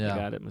 I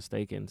got it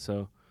mistaken.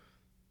 So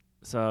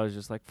I was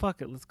just like,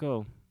 fuck it, let's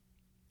go.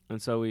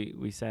 And so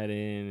we sat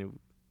in.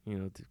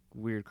 The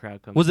weird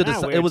crowd comes. Was it?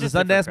 Not It weird, was a just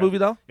different Sundance crowd. movie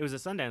though. It was a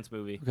Sundance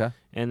movie. Okay.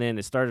 And then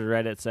it started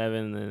right at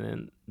 7, and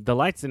then the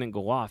lights didn't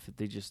go off.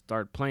 They just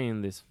started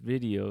playing this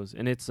videos,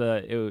 and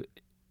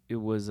it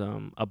it was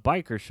a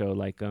biker show,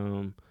 like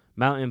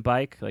mountain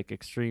bike, like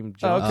extreme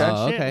jumps. okay. and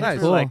Oh, shit. okay. And we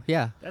were Cool. like,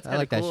 Yeah. that's I kinda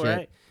like that cool, shit.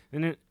 right?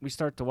 And then we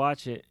start to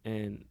watch it,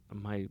 and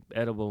my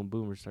edible and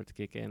boomers start to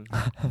kick in.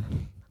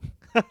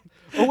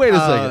 Oh, wait a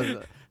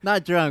second.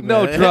 Not drunk.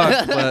 No but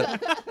drunk,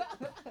 but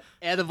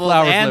edibles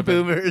Flower and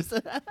flipping. boomers. I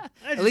At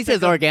just least took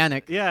it's a-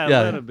 organic. Yeah,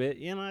 Yeah. a little bit.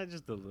 You know,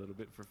 just a little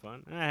bit for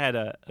fun. I had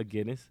a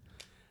Guinness,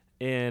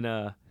 and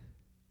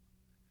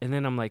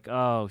then I'm like,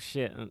 oh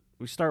shit. And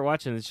we start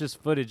watching. It's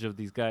just footage of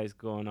these guys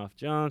going off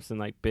jumps and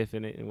like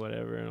biffing it and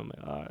whatever. And I'm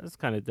like, oh, that's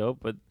kind of dope.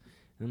 But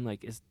I'm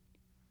like,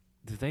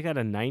 do they got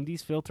a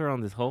 '90s filter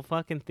on this whole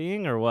fucking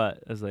thing or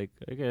what? I was like,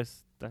 I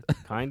guess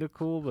that's kind of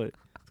cool, but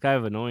it's kind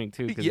of annoying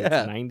too because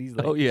Yeah. it's '90s.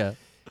 Like, oh yeah.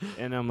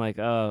 and I'm like,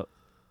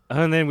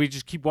 and then we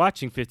just keep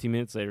watching. 15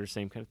 minutes later,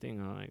 same kind of thing.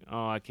 I'm like,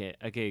 oh,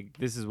 okay,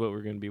 this is what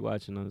we're gonna be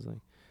watching. I was like,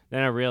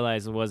 then I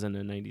realized it wasn't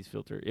a '90s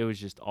filter. It was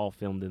just all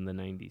filmed in the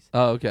 '90s,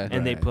 Oh okay.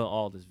 and they Right. put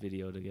all this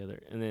video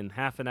together. And then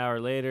half an hour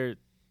later,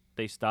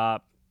 they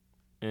stop,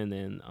 and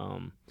then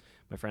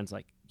my friend's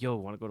like, yo,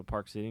 want to go to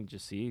Park City and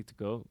just see to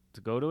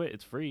go to it?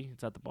 It's free.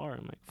 It's at the bar.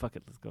 I'm like, fuck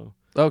it, let's go.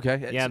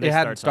 Okay. Yeah, It they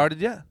hadn't start started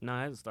yet. No, it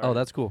hasn't started. Oh,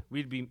 that's cool.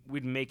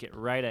 We'd make it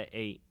right at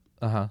 8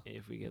 Uh-huh.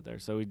 if we get there.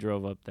 So we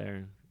drove up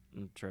there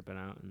and tripping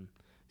out. And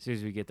as soon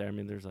as we get there, I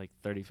mean, there's like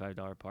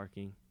 $35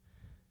 parking.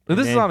 And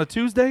this is then- on a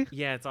Tuesday?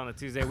 Yeah, it's on a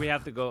Tuesday. We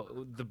have to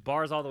go. The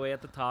bar's all the way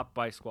at the top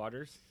by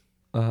squatters.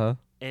 Uh-huh.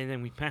 And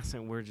then we pass it,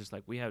 and we're just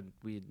like, we had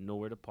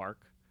nowhere to park.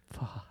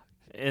 Fuck.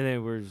 And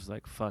then we're just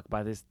like, fuck,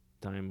 by this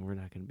time, we're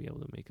not going to be able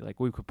to make it. Like,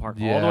 we could park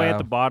all the way Yeah. at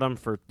the bottom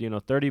for,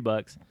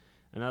 $30.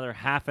 Another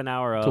half an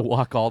hour up. To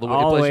walk all the way,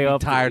 all the plus way you'd be up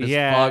to- tired as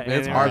yeah, fuck. Man. and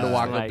It's it hard to was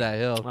walk up like, that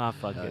hill. Ah,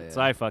 fuck Oh, it. yeah.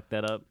 So I fucked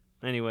that up.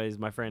 Anyways,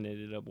 my friend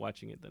ended up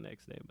watching it the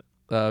next day. But,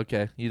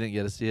 Okay. You didn't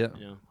get to see it.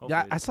 yeah. Yeah,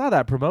 hopefully I saw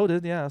that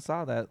promoted. Yeah, I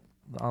saw that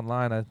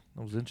online. I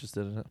was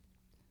interested in it.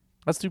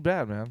 That's too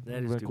bad, man. that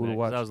Would've is been too cool bad, to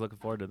 'cause watch. I was looking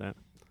forward to that.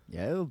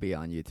 Yeah, it will be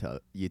on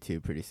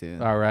YouTube pretty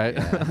soon. All right.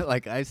 Yeah.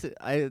 Like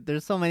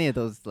there's so many of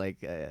those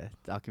like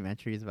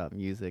documentaries about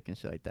music and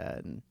shit like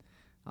that, and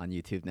on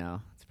YouTube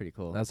now. It's pretty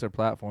cool. That's their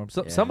platform.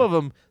 So, Yeah. some of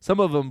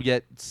them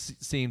get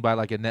seen by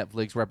like a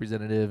Netflix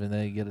representative, and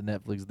they get a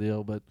Netflix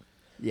deal. But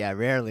yeah,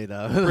 rarely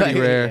though. Pretty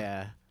rare.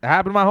 Yeah. it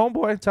happened to my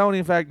homeboy Tony.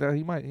 In fact,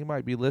 he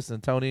might be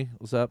listening. Tony,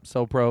 what's up?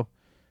 So Pro.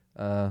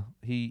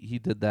 He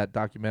did that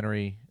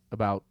documentary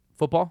about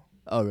football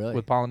Oh really?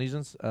 with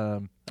Polynesians.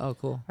 Oh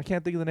cool. I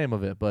can't think of the name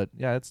of it, but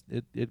yeah,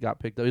 it got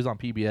picked up. He was on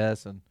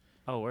PBS, and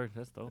Oh, word.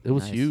 That's dope. it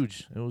was Nice.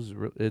 huge. It was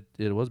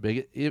it was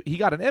big. He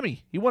got an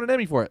Emmy. He won an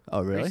Emmy for it. Oh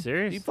Are you really?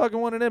 serious? He fucking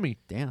won an Emmy.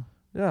 Damn.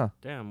 Yeah.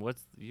 Damn,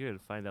 you gotta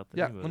find out the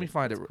Yeah, name of let me it.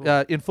 find That's it.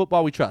 cool. In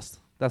Football We Trust.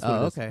 That's what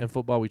Oh, it is. okay. In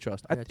Football We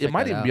Trust. Yeah, It check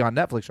might that even be out. on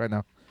Netflix right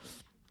now.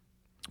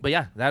 But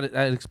yeah, that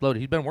exploded.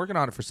 He'd been working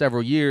on it for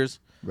several years,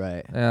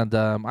 Right. and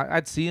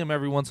I'd see him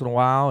every once in a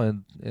while,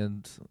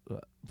 and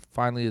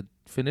finally it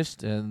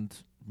finished, and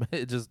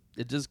it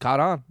just caught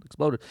on,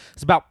 exploded.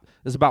 It's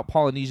about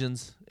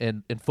Polynesians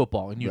and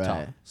football in Utah,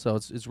 Right. so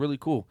it's really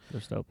cool.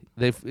 That's dope.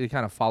 They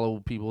kind of follow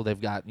people. They've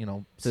got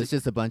So it's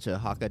just a bunch of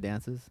haka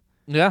dances.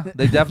 yeah,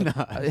 they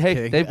definitely No, I'm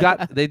hey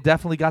kidding. they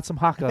definitely got some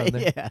haka in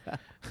there. yeah.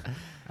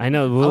 I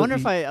know. I well, wonder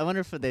if you- I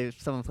wonder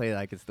if someone played it,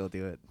 I could still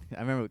do it. I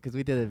remember because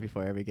we did it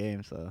before every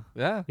game, so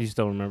Yeah, You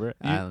still remember it?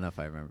 I don't know if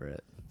I remember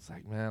it. it's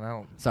like man, I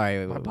don't.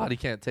 Sorry, My body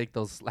can't take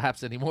those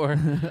slaps anymore.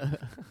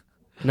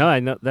 No, I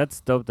know.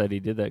 That's dope that he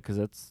did that because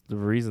that's the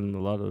reason.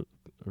 A lot of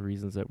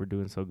reasons that we're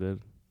doing so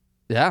good.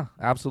 Yeah,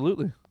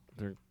 absolutely.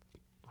 The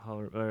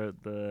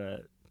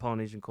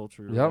Polynesian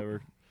culture, or Yep.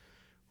 whatever.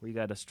 We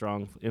got a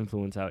strong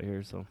influence out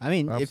here. So I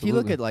mean, if you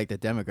look Absolutely. at like the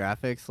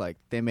demographics, like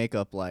they make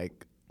up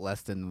like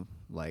less than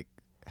like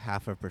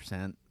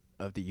 0.5%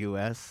 of the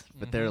U.S.,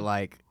 but they're Mhm.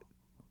 like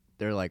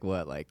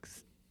what, like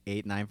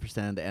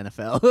 8-9% of the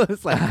NFL.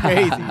 It's like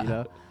crazy, you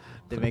know.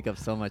 They make up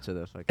so much of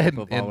the fucking And-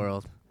 football and-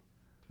 world.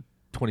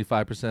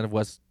 25% of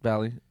West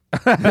Valley.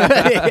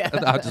 Yeah.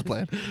 No, I'm just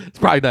playing. It's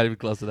probably not even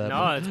close to that.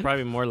 no, it's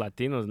probably more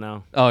Latinos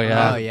now. Oh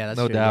yeah. Oh yeah, that's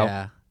no true. doubt.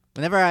 Yeah.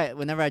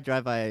 Whenever I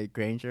drive by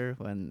Granger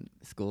when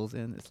school's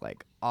in, it's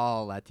like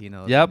all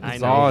Latinos. Yep. I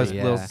It's know. all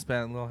Yeah.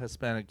 little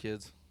Hispanic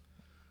kids.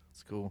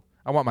 It's cool.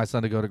 I want my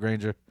son to go to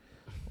Granger.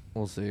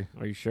 We'll see.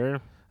 Are you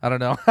sure? I don't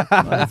know.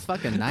 Well, it's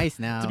fucking nice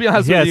now. To be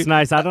honest Yeah, with it's you,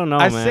 nice. I don't know,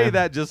 I man. say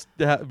that just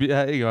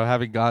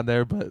having gone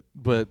there, but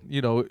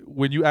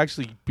when you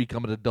actually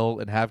become an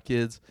adult and have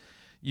kids,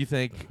 you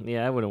think,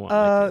 Yeah, I wouldn't want.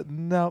 my kid.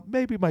 no,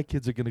 maybe my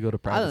kids are gonna go to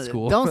private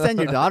school. Don't send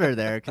your daughter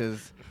there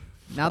because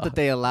now that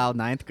they allow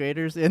 9th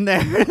graders in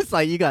there, it's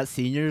like you got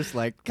seniors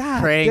like God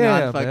preying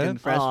damn, on fucking man.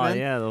 freshmen. Oh,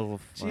 yeah, those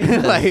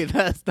Like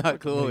that's not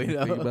cool, Think you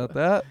know. about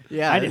that.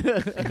 Yeah, I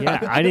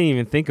didn't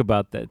even think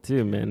about that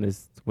too, man.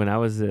 When I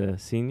was a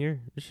senior,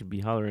 I should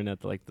be hollering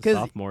at the 'Cause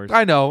sophomores.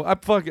 I know. I'm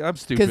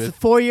because stupid.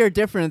 4-year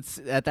difference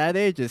at that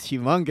age is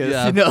humongous.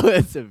 Yeah. You know,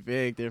 it's a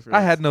big difference.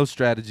 I had no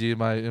strategy in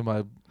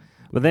my.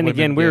 But then women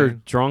again, we were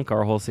gang. drunk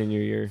our whole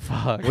senior year.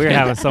 Fuck. We were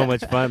having so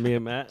much fun, me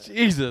and Matt.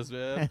 Jesus,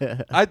 man.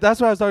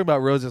 That's what I was talking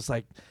about, Rose. It's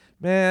like,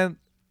 man,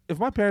 if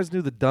my parents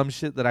knew the dumb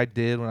shit that I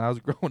did when I was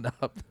growing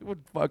up, they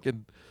would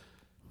fucking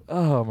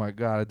Oh my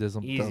god, I did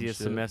some dumb Easiest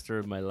shit. semester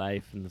of my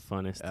life and the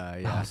funnest. Oh,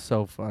 Yeah.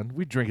 so fun.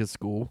 We drink at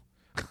school.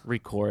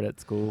 Record at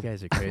You school.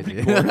 guys are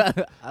crazy.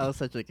 I was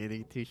such a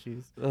goody two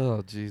shoes.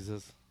 Oh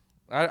Jesus.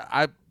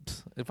 I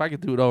if I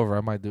could do it over,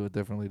 I might do it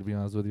differently. To be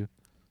honest with you,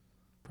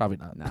 probably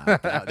not. Nah, I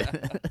doubt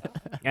it.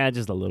 Yeah,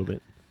 just a little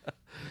bit.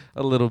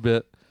 A little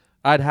bit.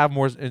 I'd have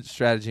more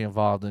strategy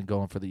involved in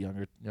going for the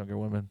younger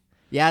women.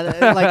 Yeah,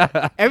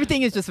 like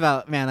everything is just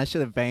about, man, I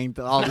should have banged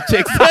all the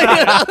chicks.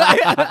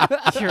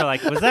 You're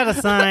like, was that a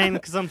sign?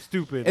 Because I'm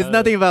stupid. It's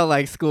nothing about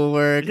like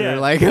schoolwork Yeah. or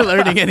like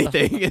learning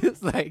anything.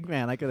 It's like,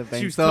 man, I could have She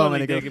banged was so totally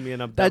many girls. digging me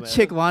and I'm That dumbass.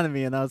 chick wanted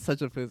me, and I was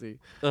such a pussy.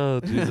 Oh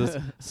Jesus.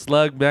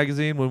 Slug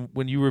magazine.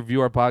 When you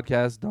review our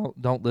podcast,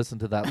 don't listen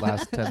to that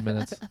last 10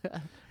 minutes.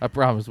 I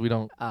promise we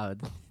don't. Oh,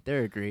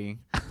 they're agreeing.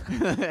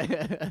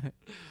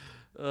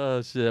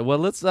 Oh shit. Well,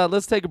 let's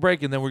take a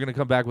break and then we're gonna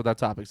come back with our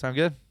topic. Sound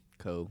good?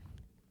 Cool.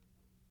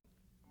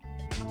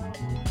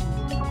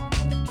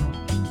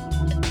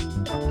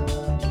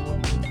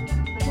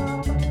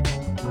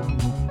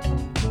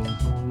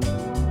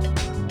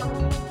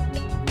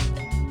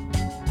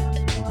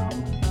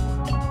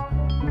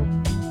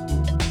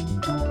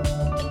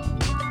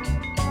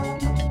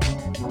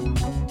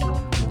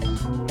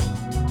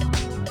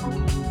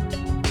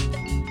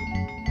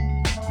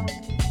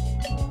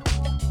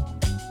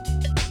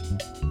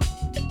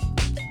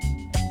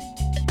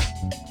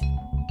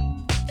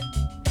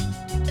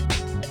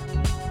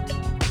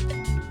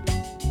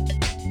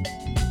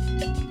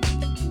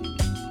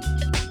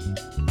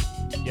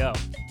 Yo,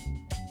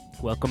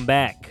 welcome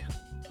back.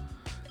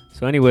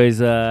 So, anyways,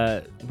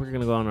 we're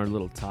gonna go on our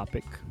little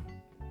topic.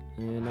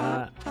 And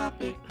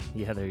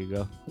yeah, there you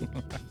go.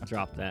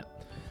 Drop that.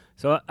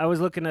 So I was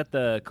looking at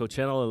the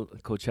Coachella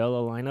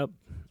lineup.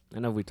 I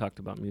know we talked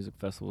about music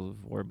festivals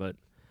before, but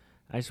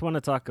I just want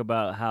to talk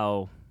about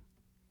how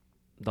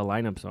the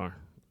lineups are.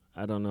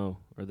 I don't know.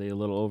 Are they a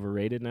little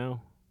overrated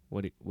now?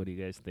 What do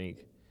you guys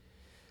think?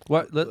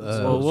 What?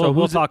 We'll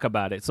who's talk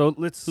about it. So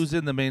let's. who's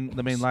in the main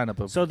lineup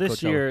of So this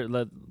Coachella? year,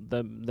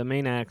 the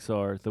main acts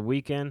are The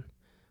Weeknd,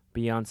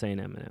 Beyonce, and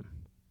Eminem.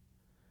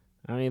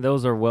 I mean,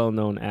 those are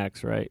well-known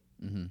acts, right?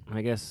 Mm-hmm.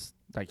 I guess.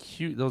 Like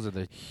huge. Those are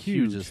the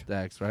Huge. hugest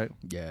acts, right?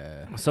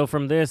 Yeah. So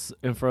from this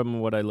and from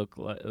what I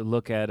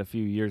look at a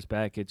few years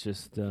back, it's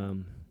just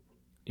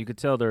you could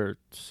tell they're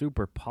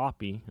super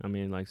poppy. I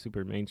mean, like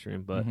super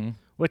mainstream, but Mhm.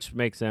 which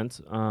makes sense.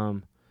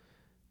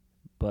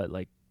 But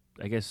like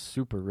I guess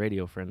super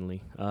radio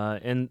friendly.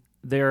 And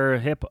they're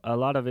hip. A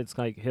lot of it's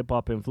like hip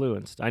hop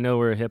influenced. I know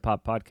we're a hip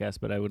hop podcast,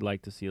 but I would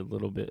like to see a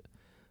little bit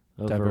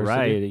of Diversity?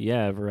 variety.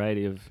 Yeah,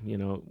 variety of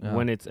Yeah.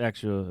 when it's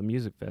actually a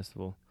music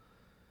festival.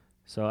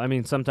 So I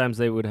mean, sometimes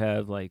they would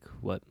have like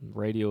what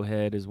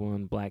Radiohead is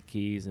one, Black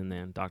Keys, and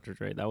then Dr.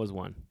 Dre. That was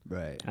one.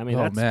 Right. I mean,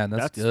 Oh, man,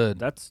 that's good.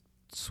 That's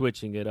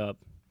switching it up.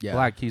 Yeah.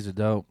 Black Keys are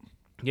dope.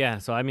 Yeah,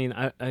 so I mean,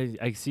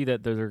 I see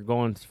that they're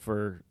going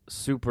for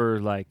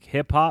super like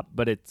hip hop,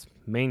 but it's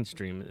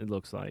mainstream. It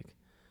looks like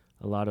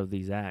a lot of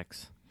these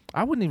acts.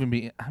 I wouldn't even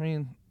be. I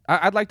mean,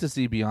 I'd like to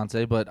see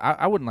Beyonce, but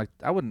I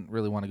wouldn't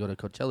really want to go to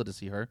Coachella to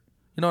see her.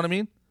 You know what I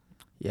mean?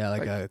 Yeah, like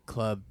Like- a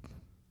club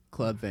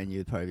venue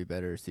would probably be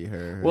better to see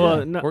her. Well,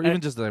 Yeah. no, or even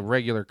just a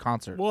regular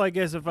concert. Well, I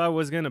guess if I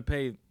was gonna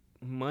pay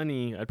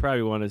money, I'd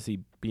probably want to see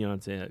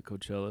Beyonce at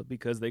Coachella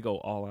because they go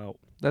all out.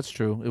 That's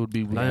true. It would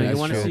be. Yeah, really you nice.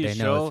 wanna true. see a They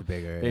know show, it's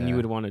bigger. Then yeah. you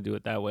would want to do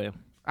it that way.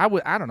 I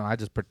would. I don't know. I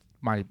just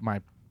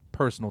my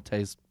personal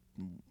taste.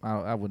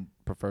 I wouldn't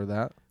prefer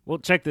that. Well,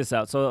 check this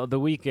out. So The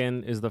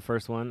Weeknd is the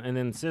first one, and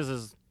then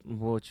SZA's,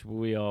 which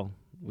we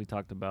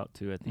talked about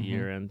too at the Mhm.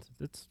 year end.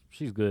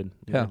 She's good.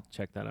 You Yeah. gotta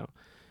check that out.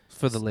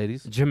 For the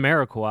ladies.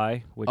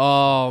 Jamiroquai, which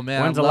Oh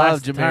man, when's I the love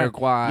last time-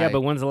 Jamiroquai. Yeah, but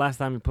when's the last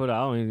time you put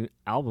out an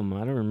album? I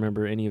don't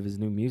remember any of his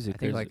new music. I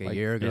think There's- like a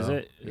year ago. Is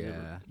it?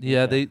 Yeah.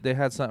 yeah, they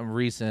had something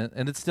recent,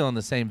 and it's still in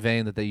the same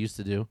vein that they used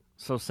to do.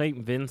 So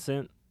St.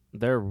 Vincent,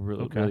 they're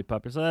really, Okay. really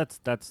popular. So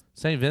that's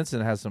St.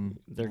 Vincent has some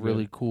They're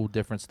really good. cool,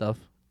 different stuff.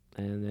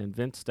 and then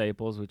Vince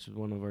Staples, which is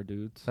one of our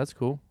dudes. That's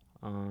cool.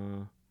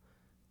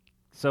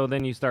 So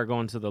then you start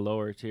going to the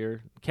lower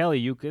tier.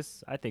 Kelly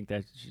Ukis, I think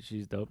that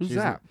she's dope. Who's she's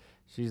that?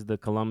 She's the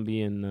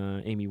Colombian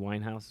Amy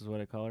Winehouse is what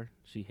I call her.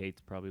 She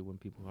hates probably when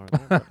people are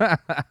there.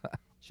 but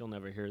she'll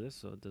never hear this,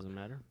 so it doesn't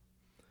matter.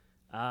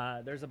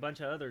 There's a bunch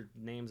of other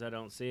names I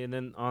don't see. And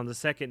then on the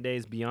second day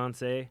is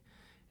Beyonce.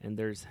 And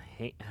there's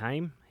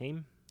Haim.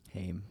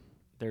 Haim.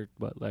 They're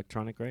what,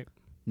 electronic, right?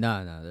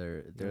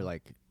 No, they're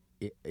like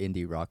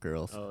indie rock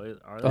girls. Oh,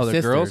 are Oh, they?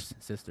 they're girls?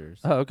 Sisters.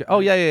 Oh, okay. Oh,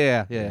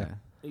 yeah.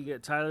 You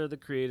get Tyler, the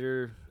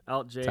Creator,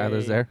 Alt J.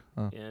 Tyler's there.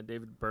 Oh. Yeah,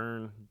 David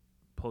Byrne,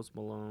 Post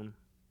Malone,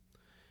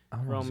 I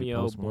wanna see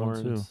Romeo Post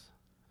Malone, too. Borns.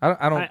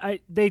 I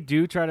don't. They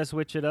do try to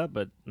switch it up,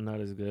 but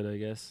not as good, I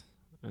guess.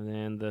 And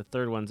then the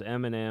third one's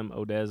Eminem,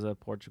 Odessa,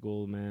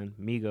 Portugal, man,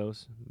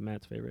 Migos,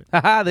 Matt's favorite.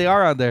 Haha, they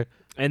are on there.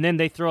 And then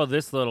they throw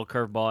this little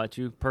curveball at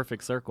you,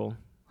 Perfect Circle.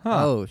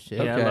 Huh. Oh shit.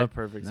 Yeah, Okay. I love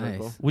Perfect Nice.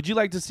 Circle. Would you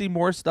like to see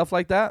more stuff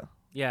like that?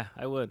 Yeah,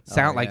 I would.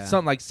 Sound like yeah.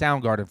 something like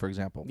Soundgarden, for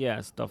example.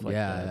 Yeah, stuff like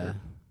that. Yeah.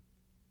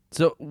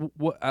 So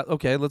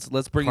okay, let's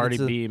bring Cardi it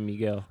to B and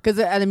Miguel. Because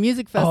at a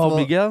music festival,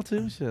 Miguel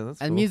too. Shit,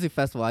 that's at a cool. music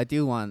festival, I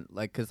do want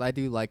because I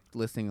do like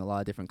listening to a lot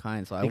of different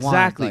kinds. So I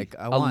Exactly. want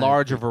I A want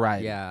larger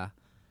variety. Yeah,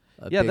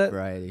 Yeah, big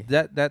variety.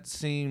 That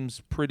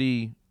seems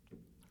pretty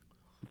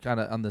kind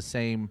of on the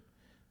same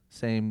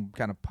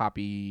kind of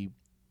poppy.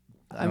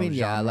 I mean,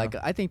 yeah, genre. like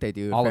I think they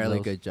do All a of fairly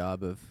those. good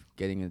job of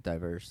getting a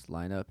diverse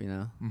lineup. You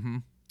know. Mm-hmm.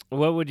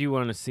 What would you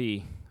want to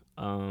see?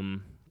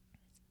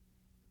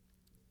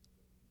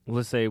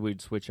 Let's say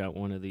we'd switch out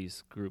one of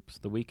these groups.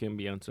 The Weeknd,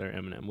 Beyonce, or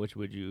Eminem. Which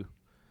would you?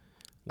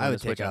 I wanna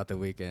would switch take out the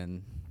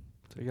Weeknd.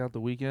 Take out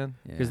the Weeknd.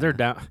 because they're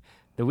down.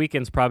 The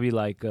Weeknd's probably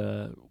like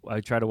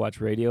I try to watch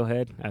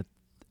Radiohead.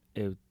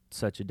 It was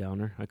such a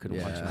downer. I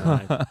couldn't watch them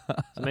live.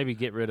 So maybe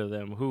get rid of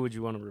them. Who would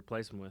you want to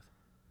replace them with?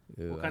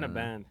 Ooh, What kind of I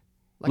don't know. band?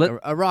 Like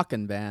a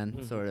rockin' band,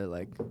 Mhm. sort of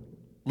like.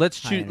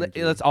 Let's High choose.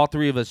 energy. Let's all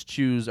three of us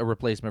choose a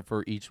replacement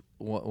for each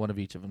one of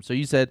each of them. So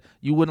you said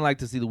you wouldn't like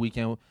to see the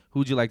Weeknd.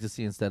 Who'd you like to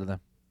see instead of them?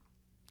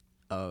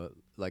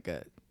 Like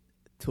a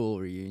Tool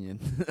reunion.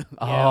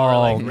 Yeah, or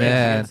like Rage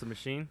man. Against the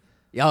Machine.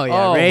 Oh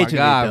yeah, Oh, Rage my would be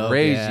God, dope,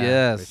 Rage, yeah,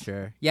 yes. for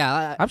sure.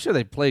 Yeah, I'm sure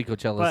they played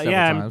Coachella But several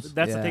yeah, times.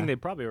 that's the Yeah. thing. They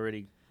probably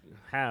already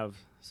have.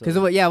 because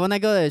So. when I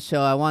go to a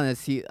show, I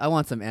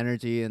want some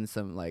energy and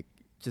some like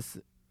just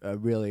a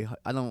really.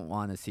 I don't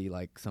want to see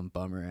like some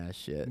bummer ass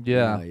shit. you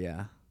Yeah. know,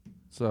 yeah,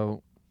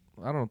 So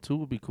I don't know. 2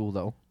 would be cool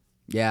though.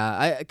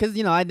 yeah. Because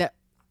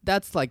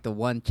that's like the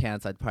one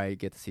chance I'd probably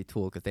get to see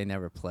Tool because they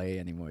never play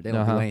anymore. They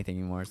don't Uh-huh. do anything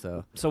anymore.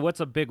 So So what's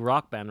a big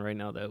rock band right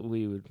now that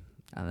we would?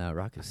 I don't know.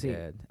 Rock is See,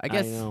 dead. I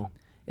guess know.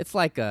 it's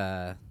like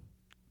the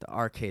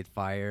Arcade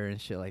Fire and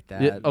shit like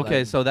that. Yeah, okay,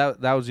 like- so that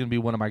was gonna be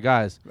one of my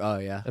guys. Oh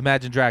yeah.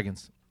 Imagine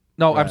Dragons.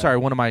 No, I'm Right. sorry.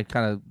 One of my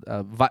kind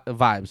of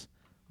vibes.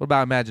 What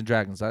about Imagine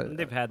Dragons?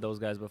 They've had those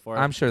guys before.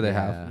 I'm sure they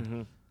Yeah. have,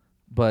 hmm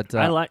but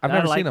I've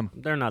never seen them.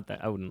 They're not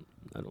that. I wouldn't.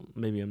 I don't.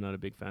 Maybe I'm not a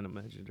big fan of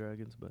Imagine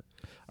Dragons, but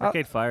Uh,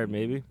 Arcade Fire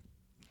maybe.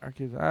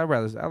 Arcade. I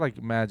like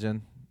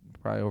Imagine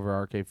probably over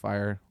Arcade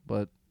Fire,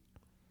 but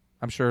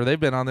I'm sure they've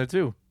been on there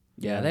too.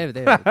 Yeah, they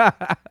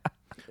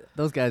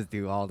those guys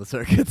do all the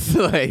circuits.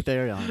 Like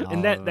they're on all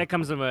And of them. that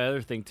comes to my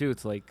other thing too.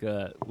 It's like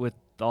with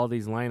all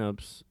these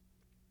lineups,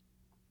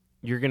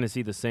 you're gonna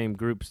see the same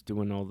groups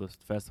doing all the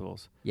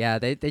festivals, Yeah,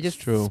 they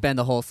just true. spend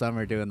the whole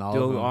summer doing all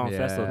Do of them. all yeah.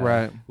 festivals.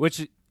 Right.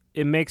 which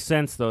it makes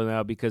sense though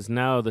now because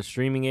now the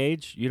streaming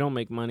age, you don't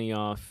make money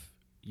off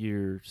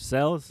your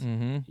sales.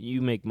 Mm-hmm.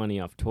 You make money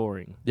off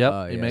touring. Yep.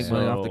 Oh, you yeah, make yeah.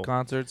 money off the So-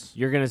 concerts.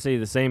 You're gonna see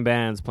the same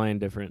bands playing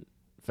different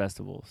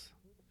festivals,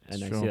 and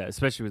It's I true. see that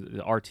especially with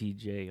the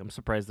RTJ. I'm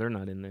surprised they're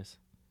not in this.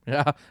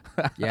 Yeah.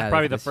 Yeah,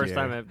 Probably the this first year.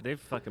 time they've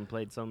fucking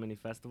played so many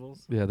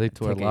festivals. Yeah, they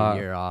tour Took a lot. a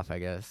year off, I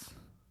guess.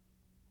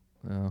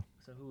 Yeah.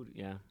 So who?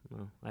 Yeah,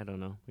 well, I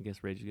don't know. I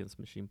guess Rage Against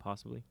the Machine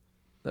possibly.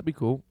 That'd be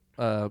cool.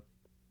 I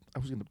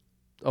was gonna.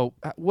 Oh,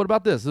 what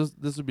about this?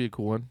 This would be a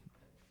cool one.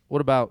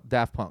 What about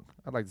Daft Punk?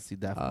 I'd like to see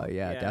Daft Oh Punk.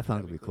 yeah, Yeah, Daft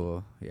Punk that'd would be be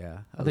cool. Yeah,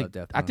 I think love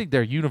Daft I Punk. think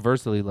they're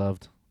universally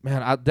loved.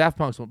 Man, Daft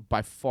Punk's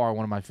by far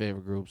one of my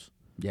favorite groups.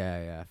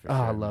 Yeah, for Oh,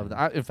 sure. I love man.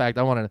 that. In fact,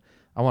 I want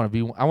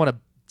to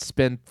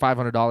spend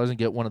 $500 and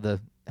get one of the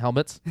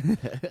helmets and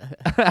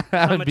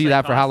much be they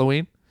that for cost?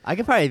 Halloween. I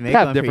could probably make They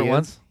have one different for you.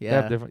 ones. Yeah. They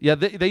have different. Yeah,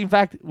 they in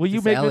fact, will you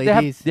Just make me?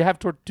 They have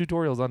LEDs.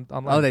 tutorials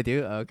online. Oh, they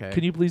do. Okay.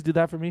 Can you please do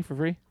that for me for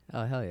free?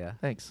 Oh hell yeah.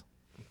 Thanks,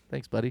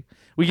 buddy.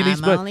 We can I'm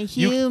each. But only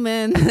you,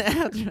 human.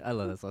 I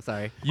love this one.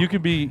 Sorry. you'll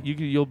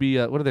be.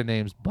 What are their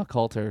names?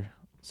 Buckhalter,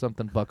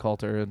 something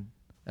Buckhalter,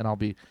 and I'll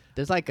be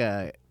There's like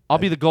a.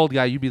 the gold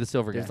guy. You be the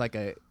silver There's guy. like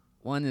a.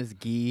 One is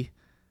Guy.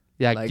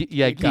 Yeah, Like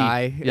Guy.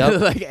 guy.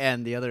 Yep. like,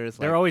 and the other is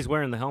like. They're always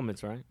wearing the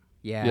helmets, right?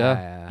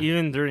 Yeah.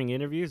 Even during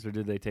interviews, or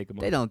did they take them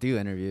off? They don't do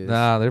interviews.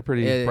 Nah, they're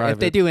pretty private. If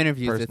they do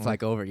interviews, it's personal.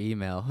 like over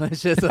email.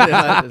 It's just like,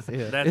 yeah.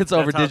 It's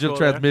over that's how digital cool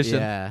they are? transmission.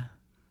 Yeah.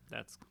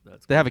 That's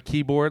They have a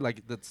keyboard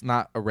that's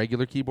not a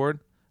regular keyboard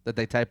that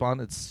they type on.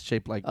 It's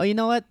shaped like Oh, you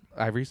know what?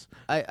 ivories.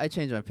 I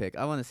changed my pick.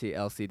 I want to see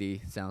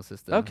LCD sound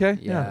system. Okay,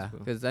 yeah. Yeah. That's cool.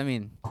 Because I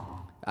mean,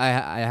 I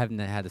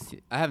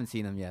haven't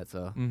seen them yet,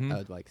 so Mhm. I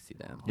would like to see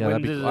them. Yeah,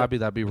 When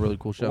that'd be a really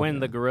cool show. when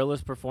the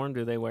Gorillas perform,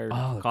 do they wear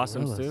the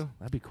costumes Gorillas. too?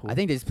 That'd be cool. I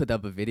think they just put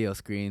up a video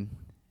screen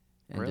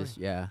and Really?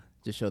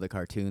 just show the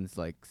cartoons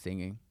like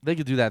singing. they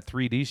could do that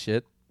 3D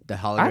shit. The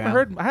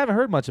hologram. I haven't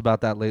heard much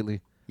about that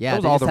lately. Yeah, that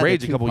was they all just the had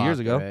rage a couple Tupac, years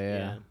ago. right,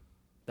 yeah.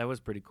 That was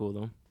pretty cool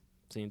though.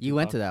 Seeing You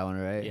went to Tupac. that one,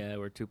 right? Yeah,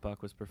 where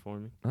Tupac was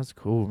performing, That's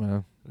cool,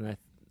 man. and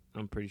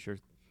I'm pretty sure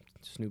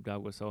Snoop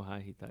Dogg was so high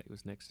he thought he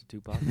was next to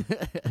Tupac.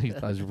 He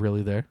thought he was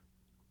really there.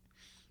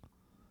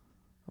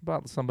 How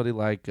about somebody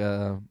like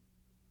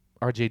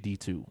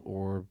RJD2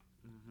 or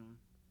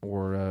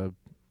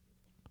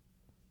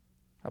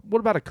what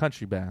about a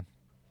country band?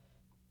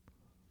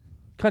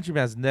 Country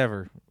bands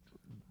never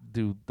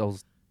do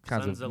those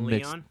kinds Sons of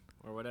mixed. Leon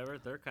or whatever.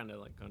 They're kind of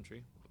like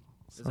country.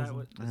 Is Sons that of-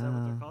 what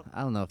they're called?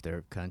 I don't know if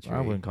they're country.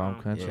 I wouldn't call them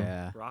Oh, country.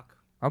 Yeah. Rock.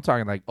 I'm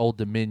talking like Old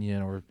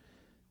Dominion or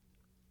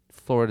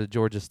Florida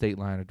Georgia State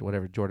Line or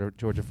whatever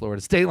Georgia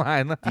Florida State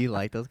Line. Do you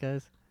like those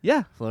guys?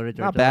 Yeah, Florida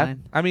Georgia not bad.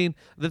 Line? I mean,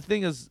 the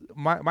thing is,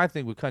 my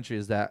thing with country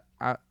is that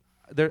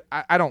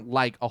I don't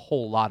like a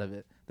whole lot of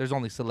it. there's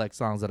only select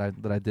songs that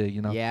I dig.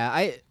 You know.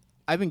 Yeah,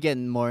 I've been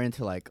getting more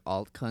into like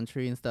alt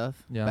country and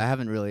stuff. Yeah. But I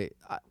haven't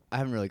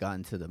really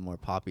gotten to the more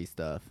poppy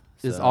stuff.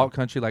 Is so- alt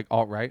country like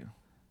alt right?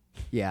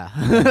 Yeah.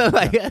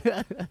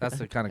 That's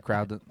the kind of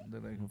crowd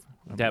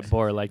That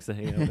Bora likes to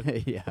hang out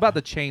with. Yeah. About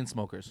the chain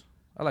smokers.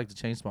 I like the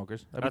chain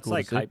smokers. That'd That's be cool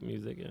like to see. hype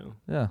music,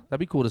 Yeah, that'd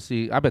be cool to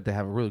see. I bet they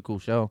have a really cool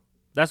show.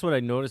 That's what I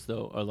noticed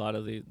though. A lot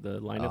of the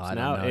lineups I don't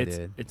now, know,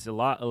 dude. it's a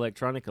lot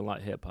electronic, a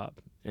lot hip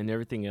hop, and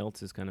everything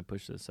else is kind of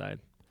pushed to the side.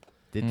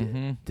 The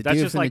Mhm. the That's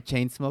dude just from like- the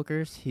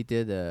Chainsmokers, he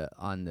did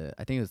on the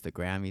I think it was the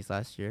Grammys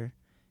last year.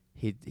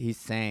 He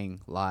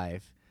sang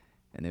live,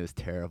 and it was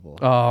terrible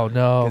Oh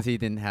no! because he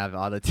didn't have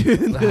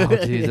autotune.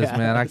 Oh Jesus, Yeah,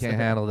 man, I so- can't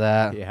handle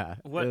that. Yeah.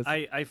 it What was-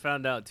 I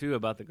found out too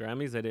about the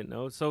Grammys, I didn't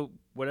know. So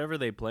whatever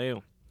they play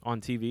on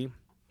TV,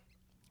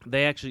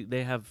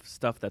 they have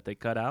stuff that they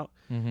cut out,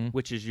 Mm-hmm.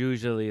 which is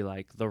usually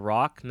like The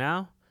Rock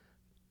now,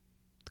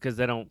 because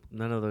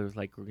none of those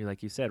like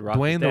you said, Rock.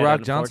 is Dwayne The dead,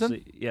 Rock Johnson?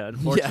 unfortunately. Yeah,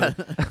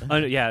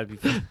 unfortunately. Yeah,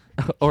 it'd be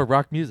Or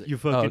rock music. you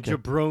fucking Oh, okay.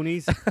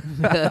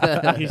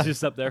 jabronis. He's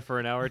just up there for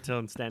an hour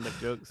telling stand-up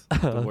jokes.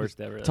 The worst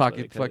ever. That's why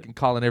Talking, they cut it. fucking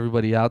calling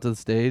everybody out to the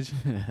stage.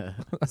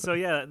 So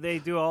yeah, they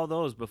do all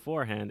those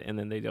beforehand, and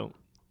then they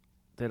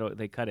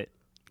cut it,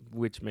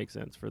 which makes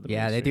sense for the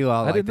Yeah, they mainstream. do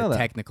all I like didn't know the that.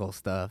 technical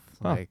stuff,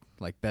 Huh.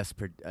 like best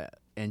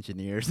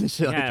engineers and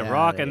shit. Yeah, like that.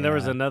 rock, and there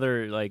was yeah.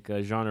 another like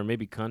genre,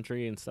 maybe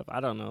country and stuff. I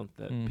don't know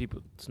that Mm.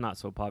 people. It's not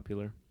so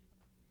popular.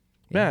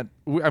 Man,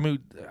 I mean,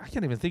 I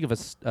can't even think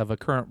of a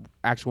current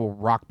actual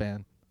rock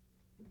band.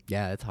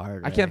 Yeah, it's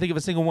hard. I can't think of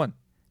a single one.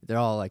 They're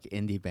all like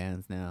indie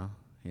bands now.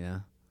 Yeah.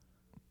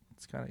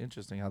 It's kind of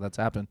interesting how that's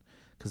happened.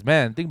 Because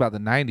man, think about the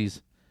 '90s.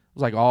 It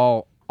was like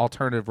all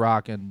alternative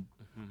rock and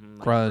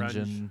Like Grunge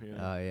and-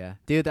 Oh yeah,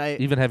 dude.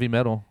 even heavy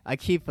metal. I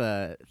keep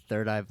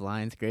Third Eye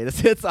Blind's greatest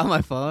hits on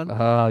my phone.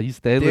 You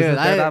stay listening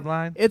to Third Eye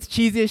Blind? It's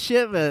cheesy as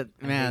shit, but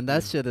man,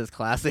 that shit is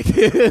classic.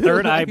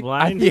 Third Eye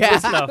Blind. Yeah.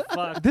 What the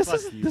fuck? This Fuck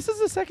is you. this is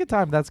the second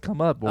time that's come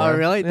up, boy. Oh,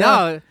 really? Yeah.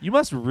 No. You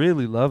must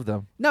really love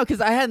them. No,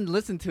 because I hadn't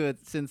listened to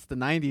it since the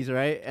 '90s,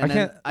 right? And I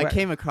then can't- I wha-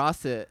 came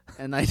across it,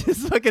 and I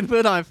just fucking put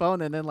it on my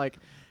phone, and then like,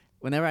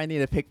 whenever I need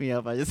to pick me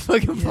up, I just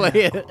fucking play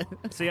it.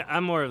 See,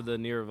 I'm more of the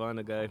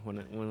Nirvana guy when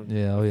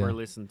Yeah, oh, yeah. we're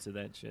listening to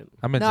that shit.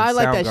 I mentioned No, I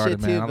like that Soundgarden, shit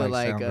too, man. I but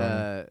like,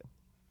 Soundgarden.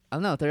 I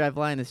don't know. Third Eye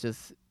Blind is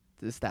just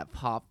that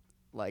pop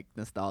like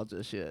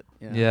nostalgia shit.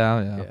 You know?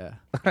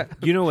 Yeah.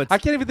 You know what's I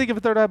can't even think of a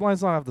Third Eye Blind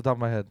song off the top of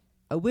my head.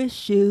 I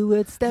wish you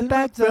would step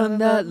back from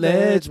that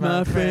ledge,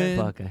 my friend.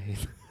 fuck I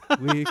hate.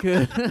 We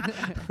could.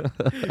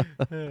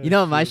 You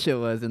know what my shit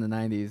was in the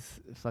 '90s?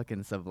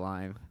 Fucking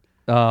Sublime.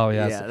 Oh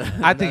yeah, Yeah, so- that-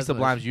 I think that's what-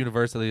 Sublime's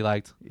universally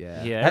liked.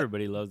 Yeah. Yeah,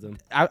 everybody loves them.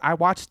 I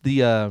watched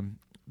the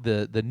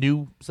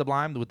new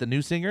Sublime with the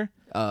new singer.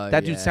 That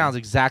dude yeah. sounds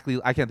exactly.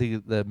 I can't think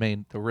of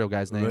the real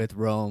guy's name. with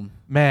Rome.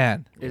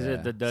 Man, Is Yeah.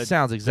 it the Dutch?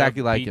 sounds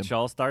exactly like him. Beach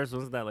All Stars.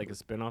 Wasn't that like a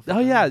spinoff? Oh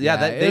yeah, yeah.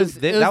 That, it they, was-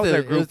 they, it was that was the-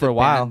 their it group was for the a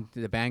while. band-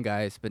 the band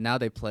guys, but now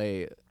they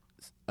play.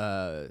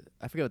 I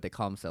forget what they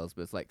call themselves,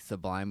 but it's like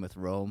Sublime with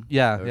Rome.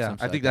 Yeah, or yeah. some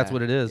I shit think like that's that.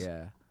 what it is.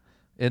 Yeah.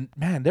 And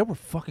man, they were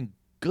fucking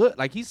good.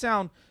 Like he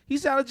sounded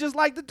just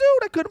like the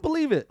dude. I couldn't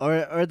believe it.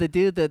 Or the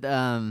dude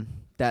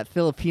that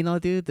Filipino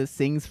dude that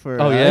sings for.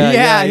 Oh,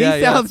 yeah, he yeah.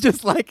 sounds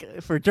just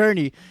like for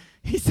Journey.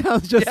 He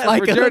sounds just Yeah,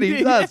 like for him. Journey,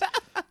 he does.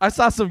 I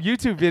saw some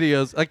YouTube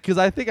videos because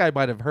I think I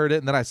might have heard it,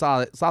 and then I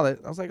saw it. I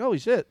was like, holy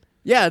shit.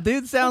 Yeah,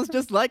 dude sounds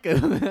just like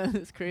him.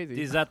 It's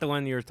crazy. Is that the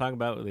one you were talking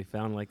about? Where they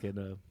found like at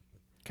a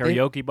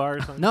karaoke bar or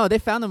something? No, they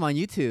found him on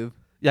YouTube.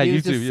 Yeah, he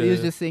was YouTube. Just, yeah, he was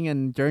yeah. just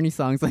singing Journey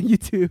songs on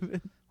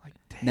YouTube.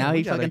 Damn, now we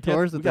he gotta fucking get-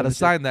 tours We with gotta them and shit.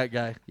 sign that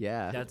guy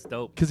Yeah. That's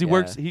dope. because he Yeah.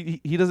 works.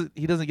 He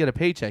doesn't get a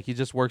paycheck. He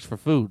just works for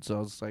food.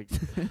 So it's like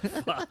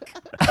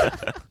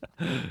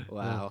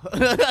Wow.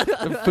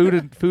 food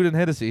and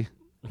Hennessy.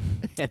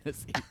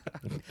 Hennessy.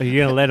 Are you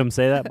gonna let him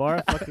say that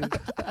bar? Fucking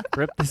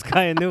rip this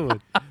guy a new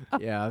one.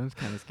 Yeah, I'm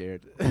kind of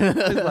scared.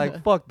 It's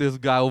like fuck this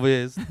guy over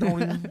here. It's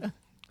Tony.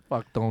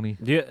 Fuck Tony.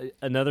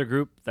 Another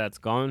group that's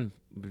gone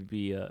would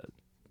be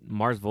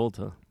Mars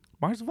Volta.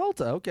 Mars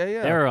Volta. Okay,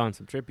 yeah. They were on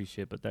some trippy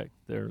shit, but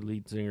their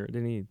lead singer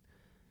didn't he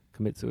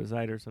commit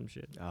suicide or some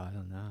shit? Oh, I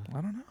don't know. I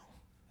don't know.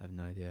 I have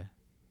no idea.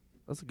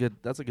 That's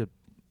a good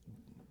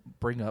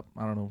bring up.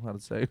 I don't know how to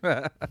say.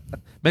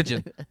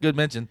 Mention. Good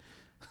mention.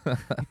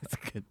 It's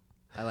good.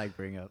 I like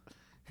bring up.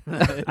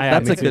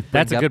 That's a good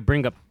That's bring a up. good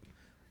bring up.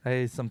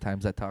 Hey,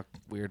 sometimes I talk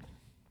weird.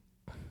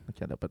 I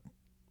can't help it.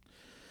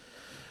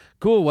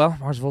 Cool. Well,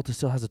 Mars Volta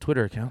still has a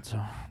Twitter account, so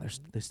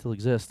they still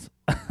exist.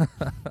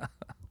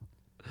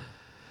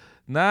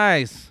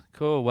 Nice.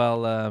 Cool.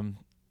 Well,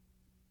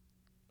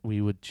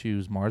 we would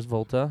choose Mars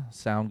Volta,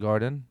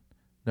 Soundgarden,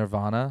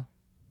 Nirvana,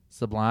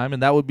 Sublime,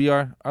 and that would be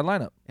our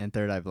lineup. And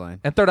Third Eye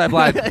Blind. And Third Eye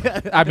Blind.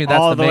 I mean, that's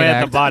All the the main way at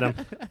act. the bottom.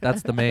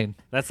 That's the main.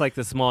 That's like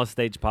the smallest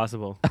stage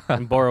possible.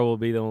 And Bora will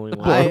be the only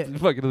one.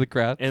 Fucking to the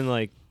crowd. And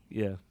like,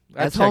 yeah.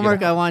 As Check it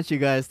homework, out. I want you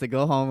guys to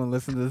go home and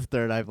listen to this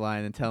Third Eye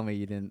Blind and tell me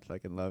you didn't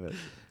fucking love it.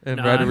 And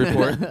No, write a I'm-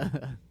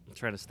 report.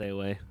 Try to stay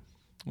away.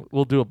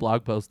 We'll do a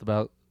blog post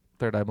about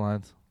Third Eye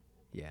Blinds.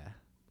 Yeah.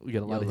 We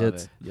get a lot You'll of love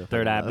hits. it. You'll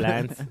Third fucking Eye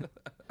love it.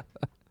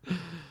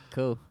 Blinds.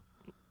 Cool.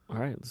 All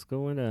right, let's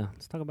go into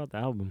let's talk about the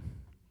album.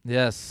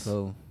 Yes.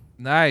 Cool.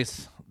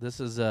 Nice. This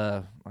is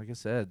like I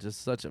said,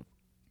 just such a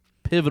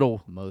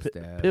pivotal Mos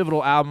Def.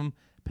 pivotal album,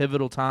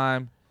 pivotal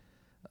time.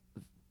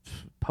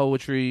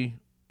 Poetry,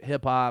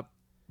 hip hop,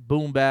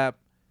 boom bap,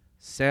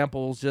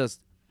 samples,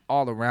 just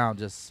all around,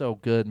 just so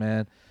good,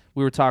 man.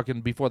 We were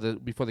talking before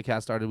the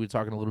cast started. We were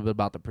talking a little bit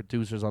about the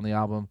producers on the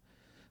album.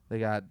 They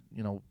got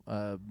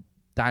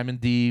Diamond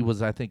D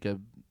was I think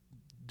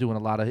doing a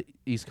lot of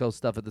East Coast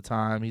stuff at the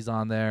time. He's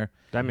on there.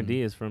 Diamond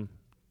D is from.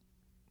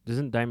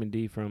 Isn't Diamond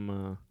D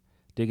from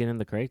Digging in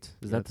the Crates?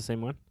 Is that the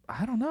same one?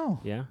 I don't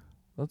know. Yeah.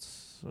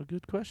 That's a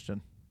good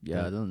question.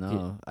 Yeah, I don't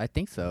know. I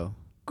think so.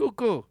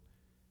 Cuckoo.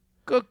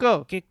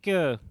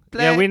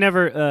 Yeah, we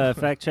never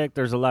fact checked.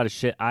 There's a lot of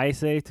shit I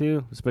say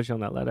too,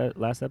 especially on that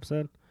last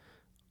episode.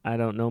 I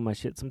don't know my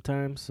shit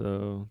sometimes,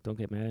 so don't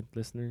get mad,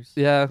 listeners.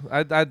 Yeah,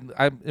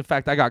 I in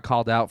fact I got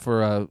called out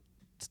for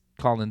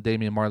calling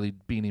Damian Marley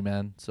Beanie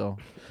Man. So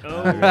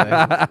Oh,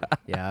 really?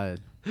 Yeah,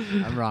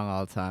 I'm wrong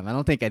all the time. I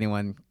don't think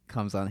anyone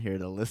comes on here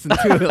to listen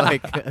to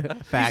like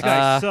facts.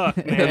 guys suck,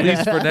 man. At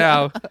least for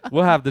now,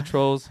 we'll have the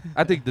trolls.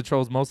 I think the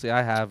trolls mostly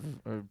I have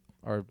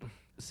are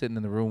sitting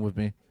in the room with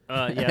me.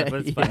 Yeah,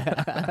 but it's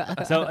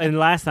fine. So, and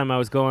last time I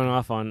was going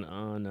off on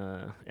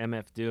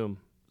MF Doom.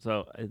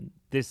 So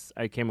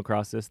I came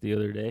across this the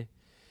other day,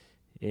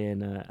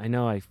 and I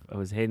know I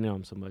was hating on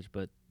him so much,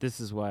 but this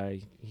is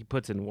why he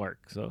puts in work.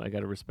 So I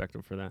gotta respect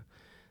him for that.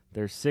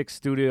 There's 6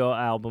 studio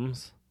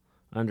albums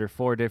under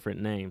 4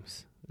 different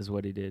names is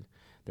what he did.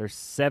 There's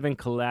 7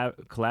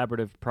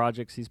 collaborative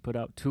projects he's put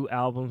out, 2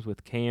 albums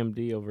with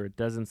KMD, over a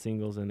dozen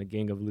singles, and a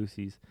gang of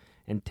Lucy's,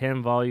 and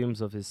 10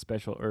 volumes of his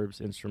Special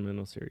Herbs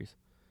instrumental series.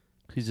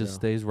 He just So,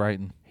 stays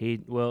writing.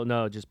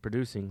 Just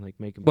producing, like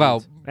making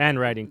Well, beats. And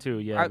writing too,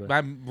 yeah. but-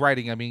 I'm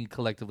writing. I mean,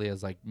 collectively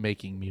as like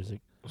making music.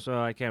 so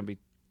I can't be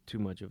too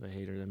much of a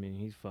hater. I mean,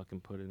 he's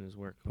fucking put in his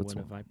work. What's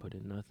What if I put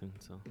in nothing?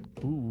 So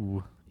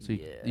Ooh. So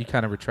you Yeah.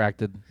 kind of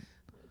retracted.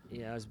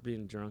 yeah, I was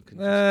being drunk.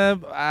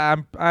 And I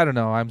don't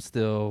know. I'm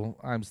still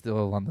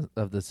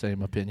of the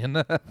same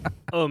opinion.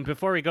 and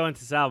before we go into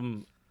this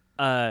album,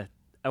 I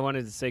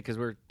wanted to say, because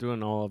we're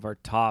doing all of our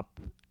top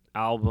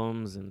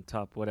albums and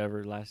top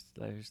whatever last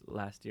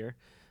year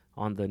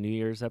on the New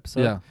Year's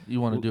episode. Yeah.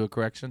 You want to do a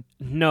correction?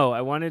 No,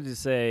 I wanted to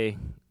say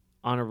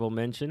honorable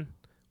mention.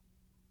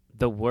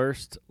 The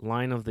worst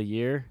line of the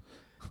year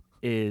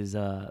is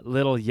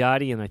Lil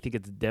Yachty, and I think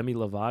it's Demi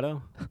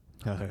Lovato.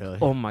 Oh, really?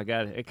 Oh my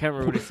God, I can't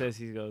remember what he says.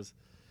 He goes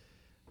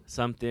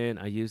something.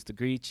 I used to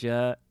greet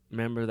ya.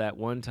 Remember that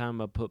one time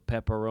I put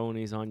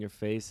pepperonis on your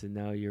face, and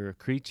now you're a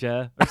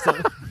creature. Or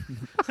something.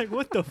 Like,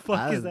 what the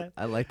fuck is that?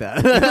 I like that.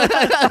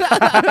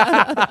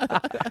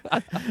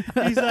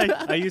 He's like,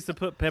 I used to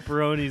put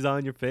pepperonis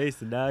on your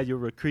face, and now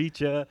you're a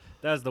creature.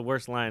 That was the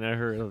worst line I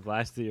heard of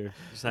last year.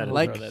 Just had to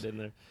Like- throw that in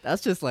there.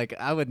 That's just like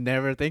I would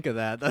never think of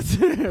that. That's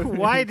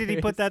Why did he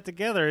put that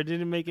together? It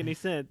didn't make any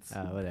sense.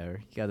 Whatever.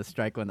 You got to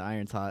strike when the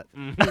iron's hot.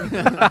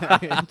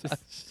 Mhm.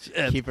 Just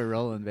keep it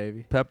rolling,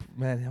 baby.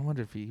 Man, I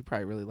wonder if he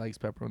probably really likes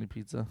pepperoni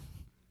pizza.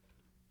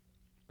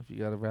 If you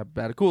got to rap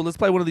about it. Cool, let's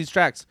play one of these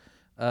tracks.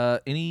 You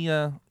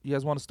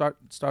guys want to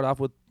start off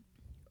with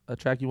a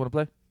track you want to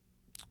play?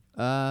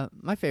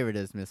 My favorite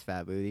is Miss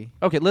Fat Booty.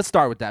 Okay, let's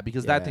start with that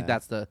because I think Yeah.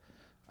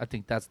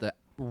 that's the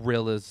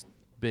realest,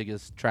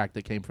 biggest track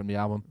that came from the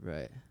album.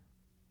 Right.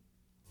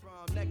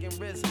 From neck and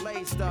wrist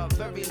laced up,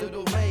 very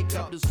little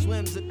makeup. The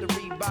swims at the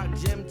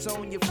Reebok gym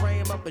tone your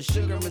frame up. A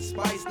sugar and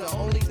spice, the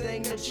only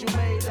thing that you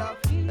made up.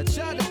 I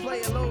tried to play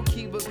it low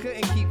key, but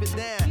couldn't keep it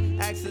down.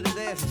 Asked her to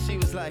dance, and she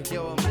was like,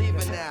 yo, I'm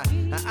leaving now.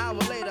 An hour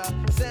later,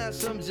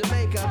 Sam's from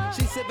Jamaica.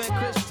 She sipping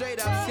Chris straight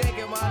up,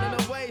 skanking while in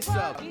her waist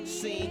up.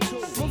 Scene 2.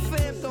 My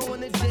fam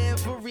throwing the jam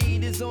for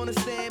Reed is on the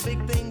stand.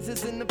 Big things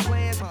is in the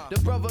plans. The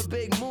brother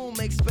Big Moon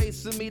makes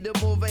space for me to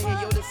move in here.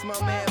 Yo, this my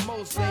man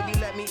Mos, baby,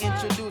 let me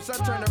introduce. I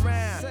turn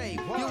around.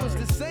 You was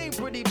the same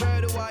pretty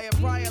bird who I had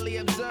priorly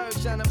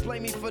observed, trying to play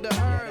me for the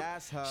herd.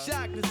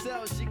 Shocked to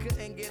sell, she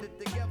couldn't get it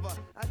together.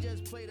 I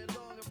just played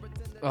along and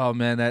pretended. Oh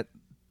man, that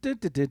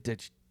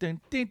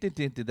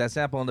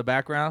sample in the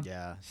background.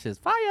 Yeah. Shit's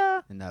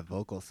fire. And that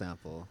vocal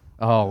sample.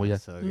 Oh yeah.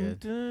 So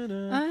good.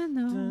 I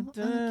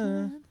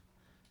know.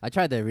 I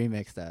tried to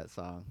remix that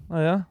song. Oh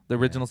yeah, the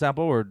original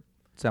sample or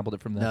sampled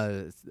it from this? No,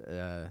 it's,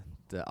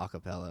 the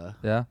acapella.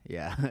 Yeah.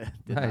 Yeah.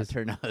 Did Nice. not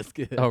turn out as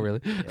good. Oh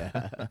really?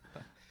 Yeah.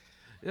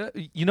 Yeah,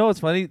 you know what's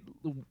funny?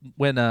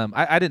 When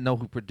I didn't know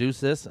who produced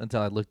this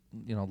until I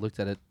looked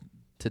at it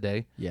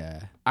today.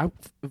 Yeah.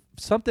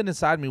 Something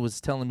inside me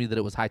was telling me that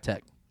it was high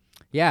tech.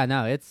 Yeah,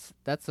 no, it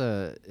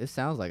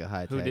sounds like a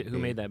high Who tech.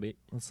 made that beat?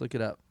 Let's look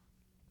it up.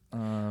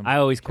 I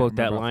always can't quote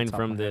that remember off the line top of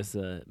from my head.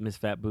 this Miss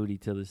Fat Booty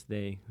till this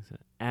day.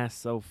 Ass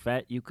so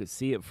fat you could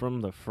see it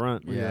from the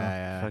front.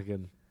 Yeah.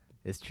 Fucking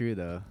It's true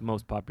though.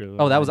 most popular.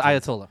 Oh, that was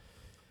lines. Ayatollah.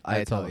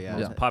 Ayatollah, yeah.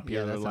 Most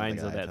popular that sounds lines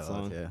like of that Ayatollah,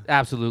 song. too.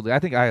 Absolutely, I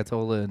think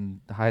Ayatollah and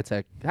high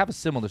tech have a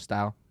similar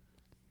style,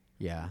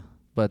 Yeah.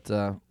 but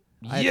yeah,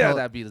 Ayatollah-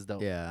 that beat is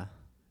dope. Yeah.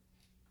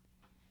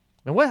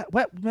 And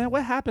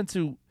what happened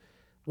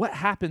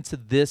to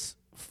this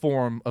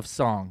form of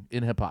song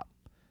in hip hop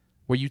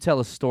where you tell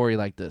a story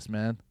like this,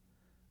 man,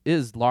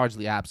 is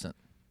largely absent.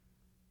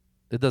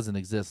 It doesn't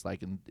exist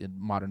like in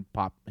modern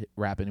pop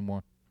rap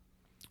anymore.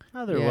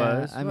 Oh, there Yeah,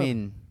 was. I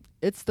mean,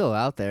 it's still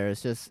out there.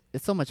 It's just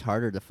it's so much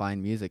harder to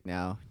find music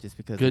now, just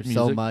because Good there's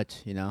so music.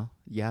 much. You know,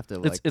 you have to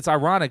like. It's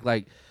ironic,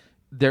 like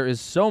there is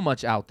so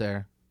much out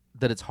there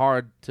that it's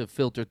hard to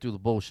filter through the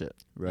bullshit.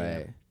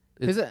 Right.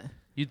 It's- 'Cause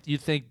You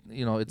think, it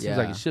seems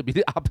like Yeah. it should be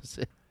the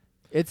opposite.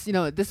 it's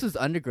this was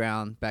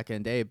underground back in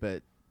the day,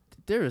 but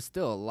there is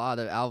still a lot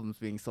of albums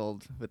being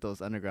sold with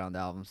those underground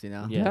albums.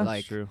 yeah, Yeah. like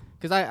that's true.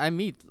 because I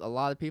meet a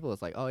lot of people.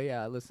 It's like, oh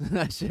yeah, I listen to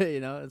that shit.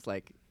 It's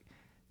like,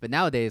 but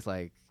nowadays,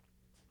 like,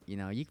 you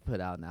can put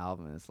out an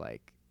album and it's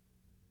like,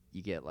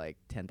 you get like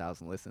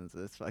 10,000 listens.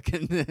 It's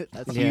fucking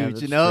that's Yeah,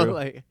 huge. that's true.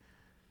 Like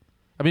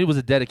I mean, it was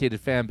a dedicated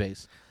fan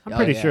base. I'm Oh,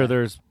 pretty yeah. sure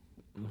there's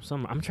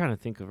some. I'm trying to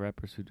think of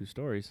rappers who do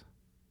stories.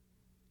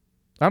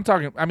 I'm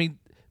talking. I mean,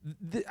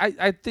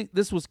 I think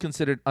this was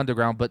considered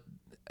underground, but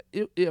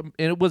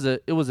it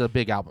was a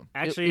big album.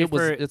 Actually, it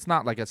was. for- It's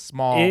not like a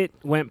small. It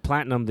went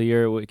platinum the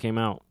year it came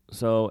out.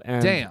 So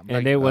Damn, and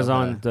like, it was okay.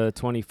 on the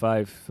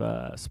 25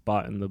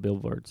 spot in the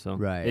Billboard. So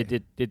Right. it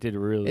did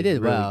really it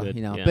did really well, good.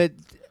 Yeah. But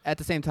at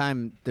the same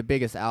time, the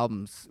biggest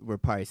albums were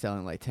probably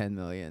selling like 10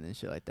 million and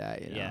shit like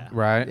that. Yeah.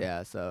 right.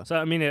 Yeah. So So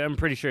I mean, I'm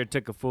pretty sure it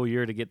took a full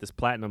year to get this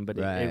platinum, but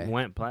it Right.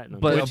 went platinum,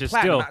 But which is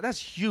platinum, still that's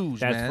huge,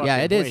 that's man. fucking yeah,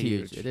 it is way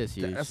huge. huge. It is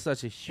huge. That's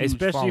such a huge,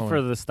 especially for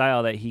following. the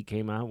style that he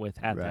came out with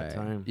at that Right.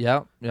 time.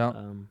 Yeah.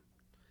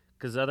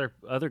 Because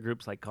other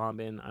groups like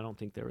Common, I don't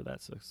think they were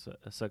that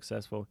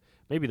successful.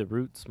 Maybe the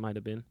Roots might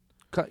have been.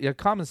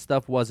 Common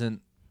stuff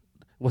wasn't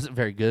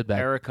very good back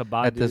Erica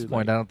Badu, at this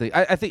point. I don't think.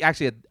 I think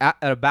actually at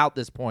about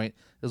this point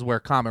is where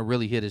Common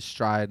really hit his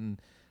stride,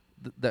 and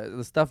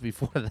the stuff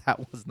before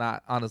that was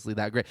not honestly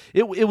that great.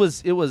 It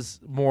was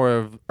more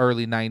of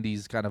early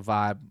 '90s kind of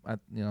vibe,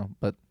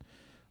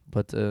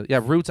 But yeah,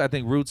 Roots. I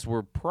think Roots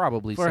were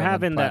probably For selling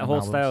having that platinum whole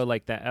albums. style,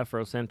 like that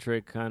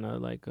Afrocentric kind of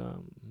like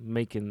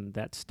making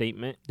that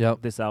statement.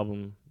 Yep. This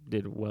album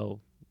did well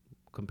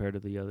compared to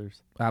the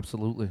others.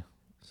 Absolutely.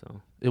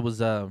 So It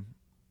was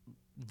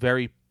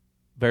very,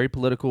 very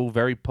political,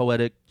 very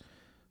poetic,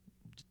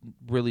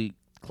 really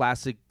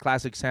classic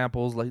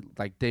samples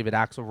like David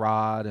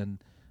Axelrod, and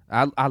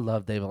I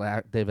love David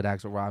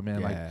Axelrod,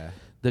 man.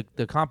 Like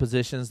the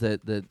compositions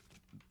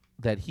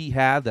that he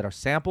had that are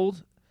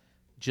sampled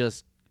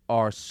just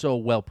are so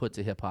well put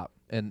to hip hop,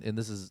 and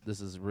this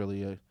is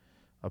really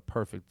a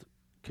perfect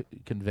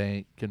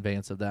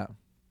conveyance of that.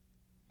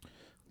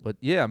 But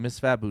yeah, Miss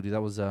Fat Booty,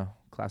 that was a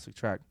classic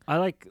track. I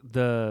like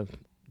the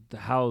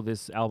how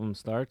this album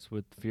starts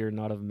with "Fear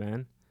Not of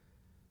Man."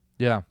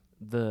 Yeah.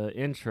 The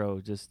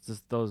intro, just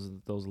those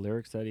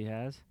lyrics that he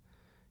has.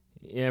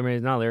 Yeah, I mean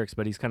it's not lyrics,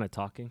 but he's kind of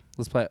talking.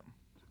 Let's play it.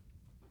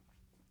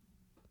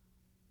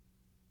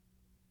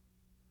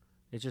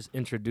 It just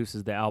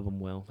introduces the album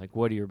well, like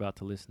what you're about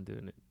to listen to,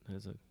 and it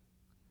has a.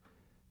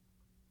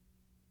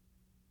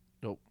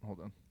 Oh, hold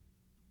on.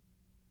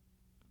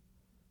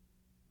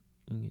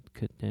 You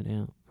could cut that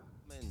out.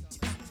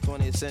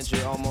 20th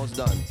century almost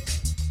done.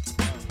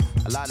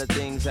 A lot of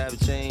things have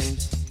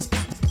changed.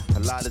 A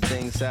lot of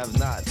things have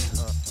not.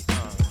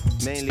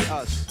 Mainly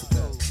us.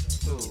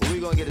 But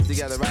we gonna get it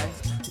together, right?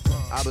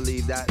 I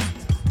believe that.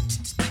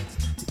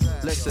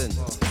 Listen.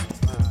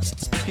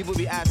 People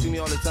be asking me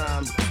all the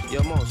time,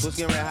 yo, Mos, what's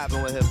going to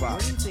happen with hip-hop?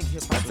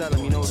 I tell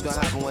them, you know what's going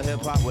to happen with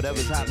hip-hop?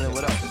 Whatever's happening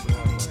with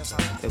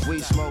us. If we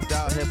smoked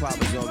out,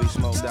 hip-hop is going to be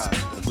smoked out.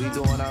 If we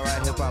doing all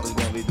right, hip-hop is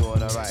going to be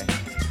doing all right.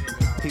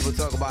 People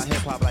talk about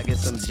hip-hop like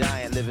it's some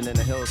giant living in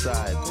the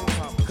hillside,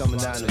 coming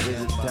down to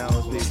visit the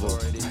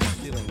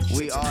townspeople.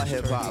 We are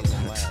hip-hop.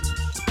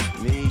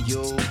 Me,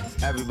 you,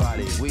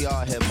 everybody. We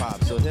are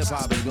hip-hop. So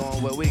hip-hop is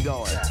going where we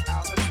going.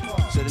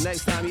 So the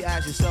next time you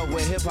ask yourself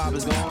where hip-hop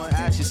is going,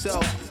 ask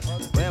yourself,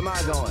 where am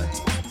I going?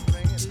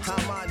 How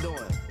am I doing?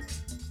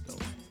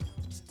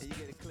 And you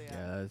get it clear.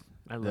 Yeah,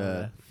 I love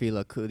the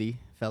Fela Kuti.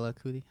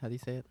 How do you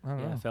say it? I don't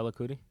that. Yeah, know. Fela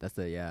Kuti.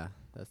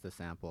 That's the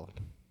sample.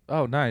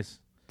 Oh, nice.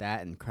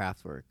 That and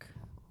Kraftwerk.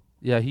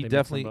 Yeah, he They mix them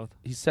definitely both.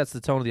 he sets the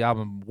tone of the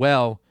album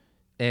well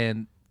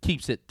and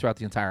keeps it throughout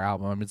the entire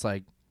album. I mean, it's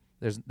like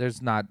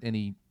there's not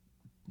any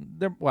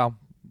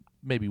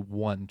maybe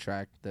one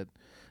track that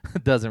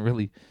doesn't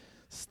really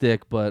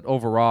stick, but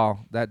overall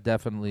that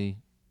definitely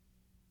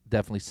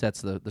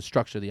sets the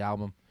structure of the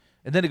album.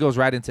 And then it goes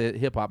right into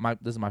hip hop.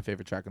 This is my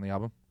favorite track on the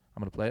album.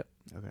 I'm gonna play it.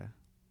 Okay.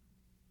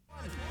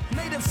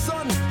 Native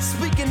son,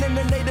 speaking in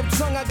the native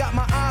tongue, I got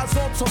my eyes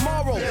on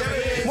tomorrow.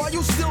 While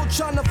you still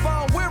trying to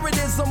find where it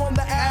is, I'm on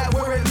the ad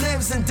where it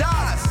lives and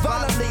dies.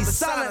 Violently,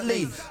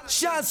 silently,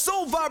 shine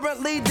so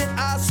vibrantly that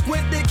I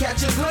squint to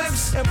catch a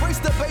glimpse. Embrace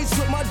the bass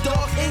with my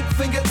dog ink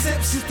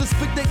fingertips. Used to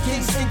speak the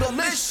king's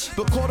English,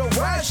 but caught a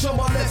rash on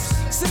my lips.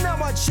 So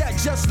now I chat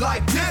just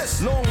like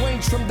this. Long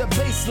range from the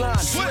baseline.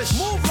 Swish.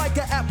 Move like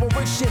an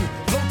apparition.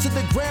 Low to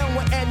the ground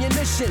with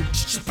ammunition.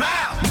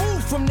 Bow.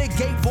 Move from the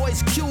gate,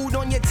 voice cued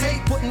on your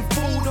tape, putting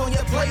food on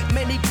your plate.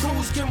 Many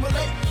crews can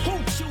relate. Who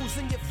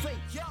choosing your fate?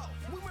 Yo,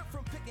 we went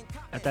from picking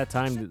cotton. At that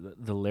time,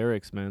 the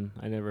lyrics, man,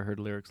 I never heard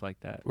lyrics like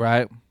that.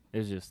 Right?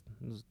 It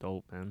was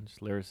dope, man.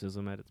 Just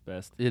lyricism at its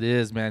best. It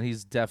is, man.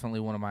 He's definitely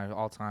one of my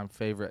all-time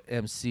favorite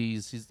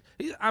MCs.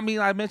 I mean,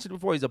 I mentioned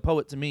before, he's a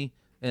poet to me,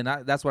 and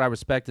that's what I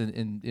respect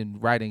in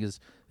writing is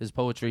his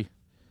poetry.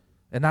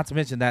 And not to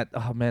mention that,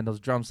 oh man, those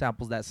drum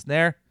samples, that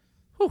snare,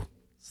 whew,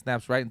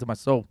 snaps right into my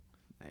soul.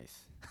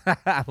 Nice.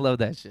 I love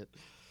that shit.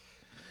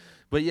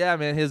 But yeah,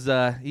 man, his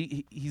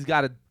he's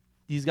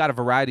got a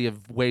variety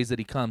of ways that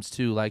he comes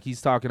to. Like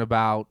he's talking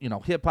about,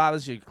 hip hop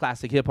is your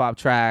classic hip hop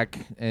track,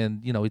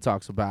 and he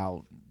talks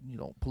about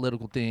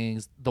political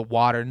things, the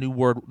water, new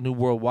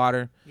world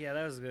water. Yeah,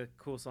 that was a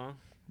cool song.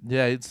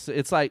 Yeah,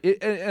 it's like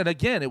and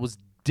again, it was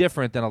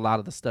different than a lot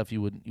of the stuff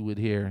you would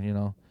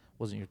hear.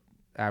 Wasn't your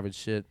average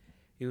shit.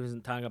 He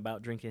wasn't talking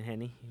about drinking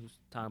Henny. He was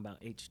talking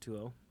about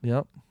H2O.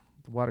 Yep,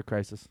 the water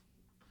crisis.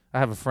 I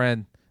have a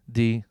friend,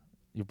 D.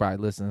 You're probably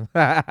listening.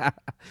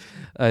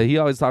 He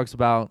always talks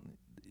about,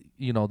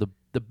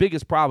 the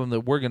biggest problem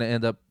that we're gonna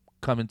end up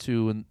coming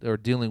to or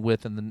dealing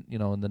with in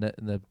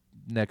the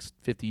next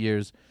 50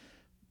 years.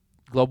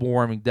 Global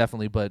warming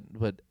definitely, but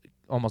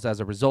almost as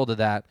a result of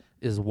that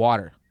is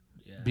water.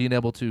 Yeah. Being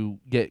able to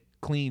get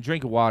clean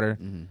drinking water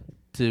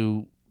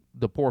to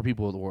the poor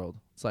people of the world.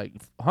 It's like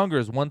hunger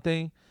is one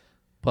thing,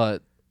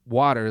 but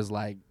water is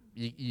like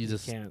you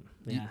just can't.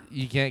 Yeah.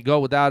 You can't go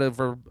without it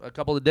for a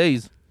couple of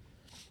days.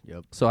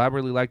 Yep. So I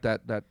really like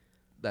that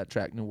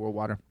track, New World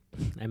Water.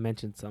 I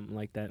mentioned something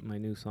like that in my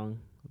new song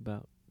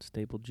about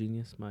Stable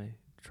Genius, my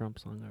Trump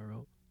song I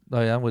wrote.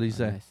 Oh yeah, what did he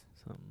say? Nice.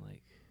 Something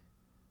like,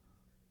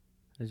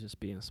 it's just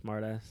being a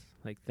smartass.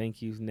 Like,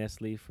 thank you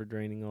Nestle for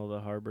draining all the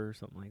harbor, or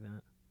something like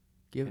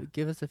that.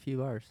 Give us a few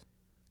bars.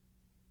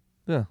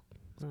 Yeah.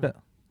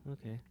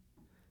 Okay.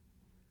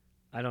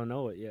 I don't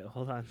know it yet.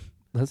 Hold on.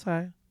 That's all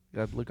right. You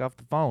got to look off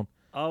the phone.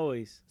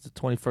 Always. It's a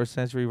 21st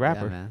century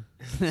rapper. Yeah,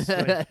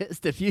 man. It's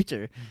the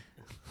future.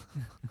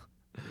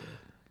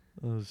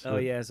 Oh,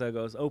 yeah, so it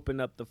goes,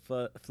 open up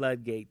the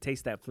floodgate,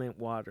 taste that Flint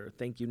water.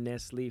 Thank you,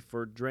 Nestle,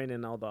 for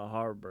draining all the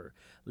harbor.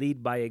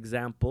 Lead by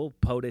example,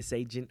 POTUS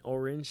Agent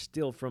Orange,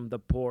 steal from the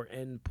poor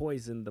and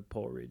poison the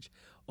porridge.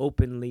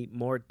 Openly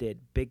more dead,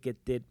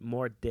 bigoted,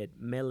 more dead,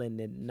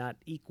 melanin not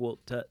equal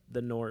to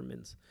the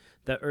Normans.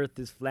 The earth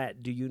is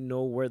flat, do you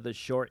know where the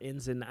shore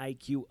ends? An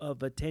IQ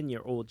of a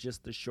 10-year-old,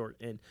 just the short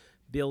end.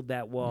 Build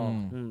that wall,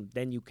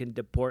 then you can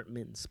deport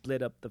men,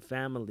 split up the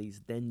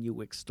families, then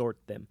you extort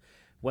them.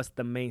 What's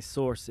the main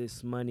source?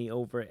 It's money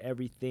over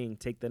everything.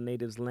 Take the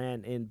natives'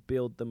 land and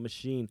build the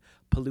machine.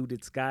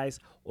 Polluted skies,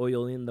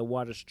 oil in the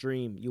water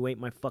stream. You ain't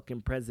my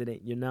fucking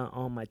president. You're not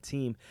on my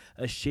team.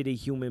 A shitty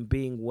human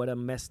being. What a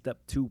messed up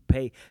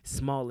toupee.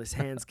 Smallest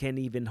hands can't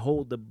even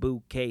hold a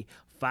bouquet.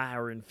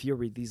 Fire and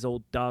fury. These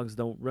old dogs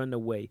don't run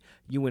away.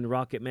 You and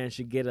Rocket Man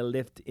should get a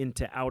lift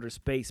into outer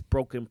space.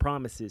 Broken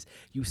promises.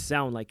 You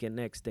sound like an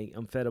X date.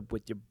 I'm fed up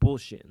with your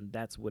bullshit, and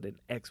that's what an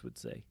X would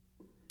say.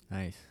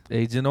 Nice.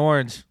 Agent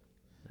Orange.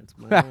 That's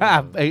my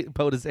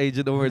POTUS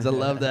Agent Orange. I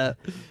love that.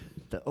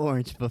 The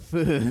orange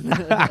buffoon.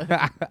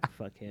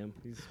 Fuck him.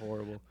 He's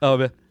horrible. Oh,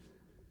 man.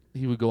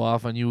 He would go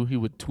off on you. He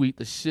would tweet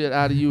the shit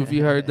out of you if he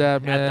heard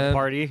that, man. At the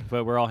party,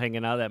 but we're all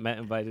hanging out that Matt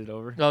invited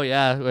over. Oh,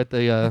 yeah. At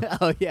the,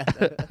 oh, yeah.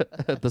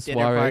 at the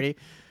Dinner soiree. party.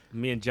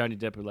 Me and Johnny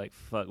Depp were like,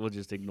 fuck, we'll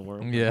just ignore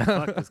him. Yeah.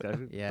 Fuck this guy.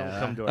 Yeah. Don't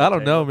come to our I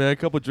don't know, table. man. A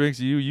couple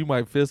drinks, you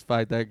might fist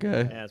fight that guy.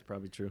 Yeah, that's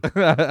probably true.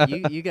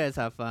 you guys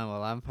have fun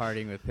while I'm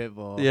partying with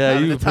Pitbull. Yeah,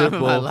 Having you the time Pitbull.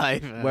 of my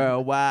life. Man.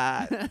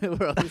 Worldwide.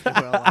 Worldwide.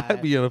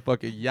 I'd be on a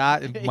fucking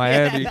yacht in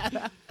Miami.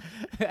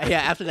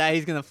 Yeah, after that,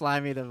 he's going to fly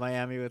me to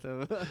Miami with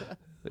him.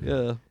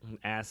 Yeah.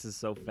 Ass is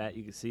so fat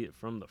you can see it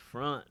from the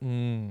front.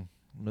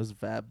 This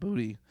fat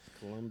booty.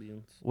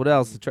 Colombians. What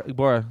else?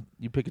 Bora,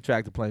 you pick a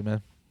track to play,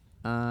 man.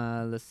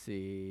 Let's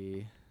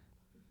see.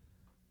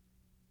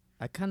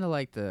 I kind of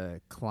like the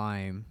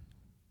Climb.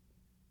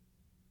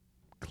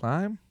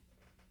 Climb?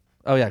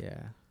 Oh, yeah.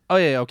 Yeah. Oh,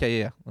 yeah. Okay,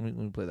 yeah. Let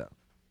me play that.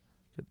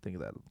 Couldn't think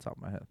of that on the top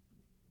of my head.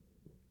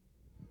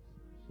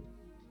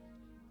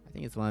 I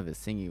think it's one of his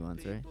singy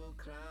ones, right?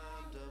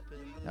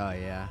 Oh,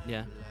 yeah.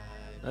 Yeah.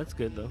 That's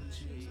good, though.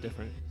 It's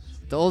different.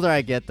 The older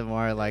I get, the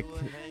more, like...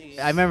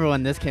 I remember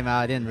when this came out,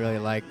 I didn't really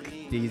like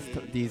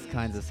these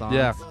kinds of songs.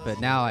 Yeah. But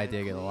now I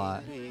dig it a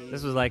lot.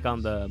 This was like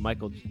on the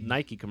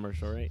Nike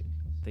commercial, right?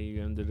 They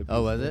under the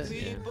Oh, was it?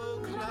 Yeah.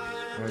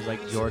 Or it was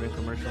like Jordan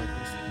commercial.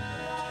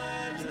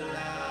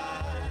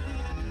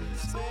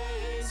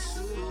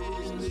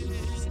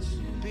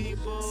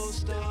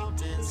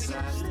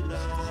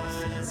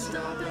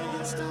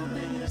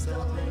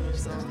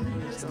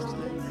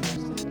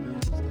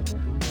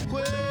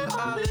 Where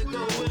are they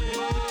going?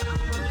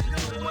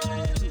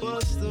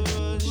 What's the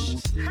rush?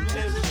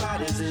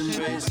 Everybody's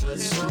embraced, but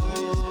so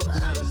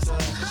out of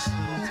touch.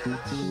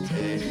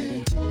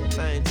 Hey,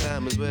 same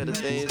time is where the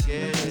things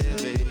get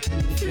heavy.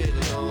 You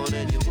feel alone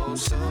and you want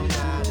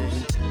somebody.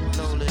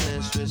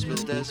 Loneliness,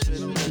 but desperate,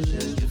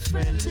 your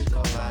friend to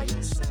go by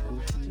yourself.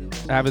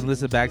 I haven't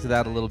listened back to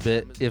that a little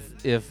bit.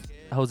 If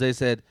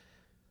Jose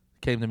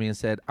came to me and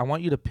said, I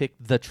want you to pick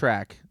the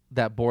track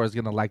that Bora's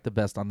going to like the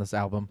best on this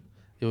album,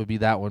 it would be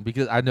that one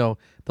because I know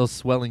those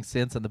swelling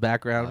synths in the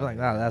background. I'm like,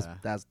 no, yeah.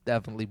 that's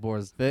definitely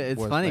Boris. But it's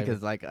Boris funny flavor.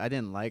 because like I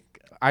didn't like.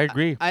 I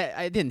agree.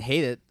 I didn't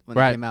hate it when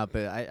Right. it came out,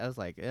 but I was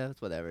like, yeah,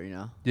 it's whatever, you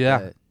know. Yeah.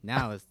 But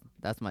now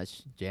that's my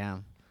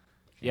jam.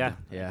 Yeah.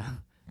 Yeah.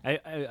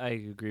 I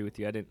agree with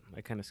you.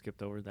 I kind of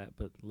skipped over that,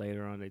 but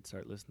later on I'd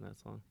start listening to that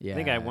song. I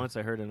think Yeah. once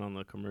I heard it on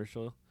the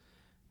commercial,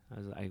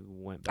 I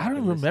went back. I don't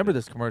and even listened remember to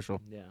this commercial.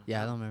 it. Yeah.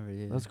 Yeah, I don't remember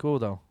it either. That's cool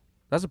though.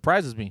 That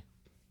surprises me.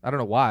 I don't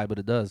know why, but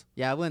it does.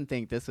 Yeah, I wouldn't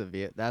think this would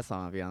be that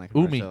song would be on the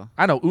Umi. commercial.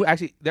 I know.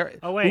 Actually, there.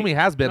 Oh wait. Umi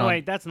has been no, on.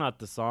 wait, that's not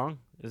the song.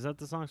 Is that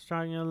the song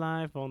 "Starting Your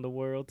Life on the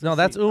World"? to No,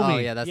 that's See? Umi. Oh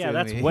yeah, that's yeah,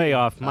 that's Umi. way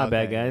off. My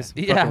bad, Okay, guys.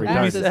 Yeah. Fucking Umi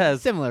retarded. It's a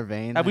Says. similar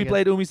vein. Have I we guess.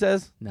 played Umi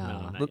Says? No.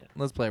 No, not yet.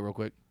 Let's play it real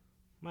quick.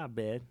 My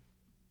bad.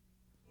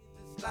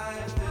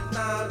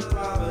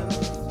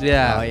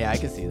 Yeah. Oh yeah, I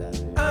can see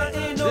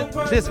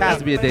that. This has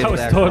to be a David That was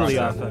Ackroyd totally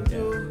song. off.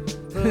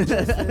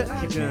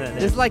 Keep doing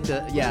that. It's like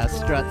the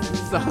strut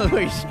song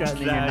where you're strutting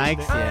in your Yeah,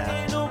 Nikes.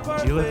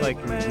 Yeah. You look like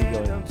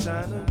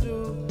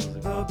Rigo.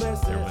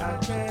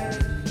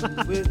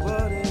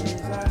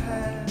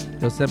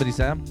 Yosemite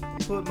Sam.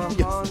 Put my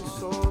heart and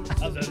soul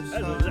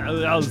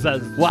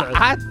What?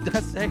 I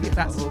say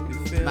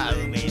it. My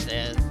Umi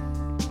says.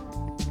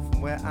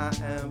 from where I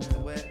am to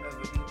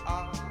wherever you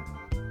are.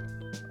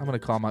 I'm gonna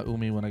call my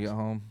Umi when I get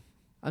home.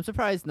 I'm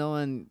surprised no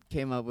one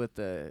came up with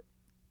the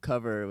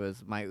cover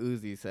was My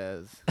Uzi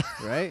Says,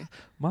 right?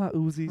 My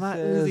Uzi My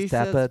says. Uzi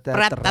 "Tappa,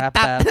 says. tappa,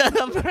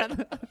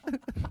 rappa."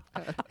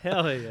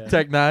 Hell yeah.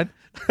 Tech 9.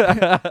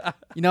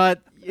 You know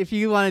what? If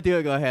you want to do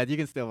it, go ahead. You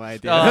can steal my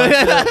idea.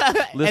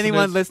 Listeners-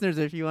 Anyone, listeners,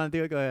 if you want to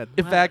do it, go ahead.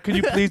 In fact, could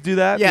you please do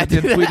that? Yeah, and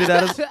tweet it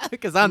at us.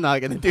 Because I'm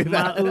not gonna do My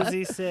that.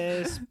 Uzi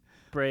says,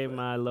 "Spray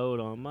my load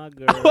on my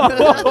girl."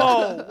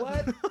 Oh,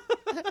 what?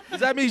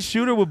 Does that mean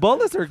shooter with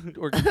bullets or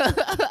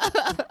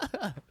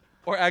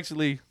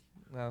actually?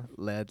 No.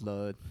 Lead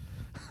load.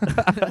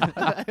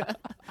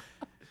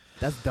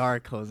 That's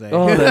dark, Jose.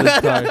 Oh, that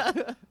is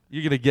dark.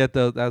 You're gonna get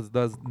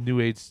those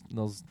new age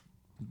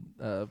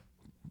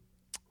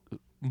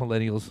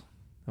millennials.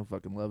 I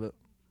fucking love it.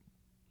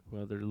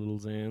 Well, they're little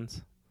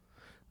Zans,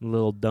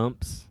 little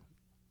dumps.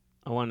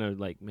 I want to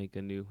like make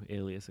a new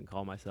alias and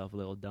call myself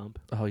Little Dump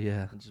Oh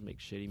yeah. and just make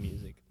shitty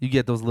music. You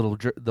get those little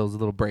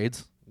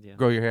braids. Yeah.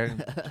 Grow your hair,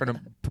 and turn them,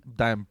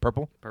 dye them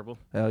purple. Purple.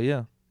 Hell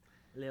yeah.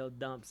 Little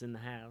dumps in the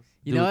house.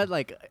 You know Dude. what?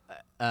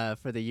 Like,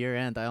 for the year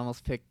end, I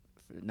almost picked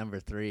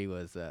number 3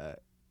 was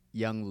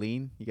Young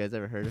Lean. You guys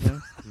ever heard of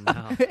him?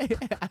 No.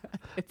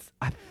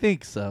 I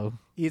think so.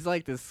 He's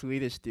like this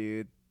Swedish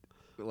dude,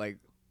 like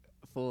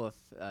full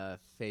of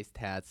face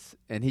tats,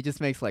 and he just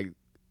makes like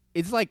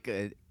it's like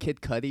a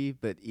Kid Cudi,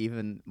 but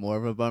even more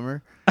of a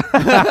bummer.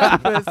 For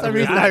some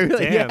reason, I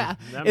really Damn. yeah.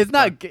 That It's was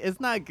not fun. it's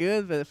not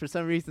good, but for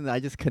some reason I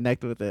just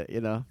connect with it,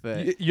 you know.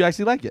 But You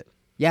actually like it.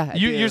 yeah, I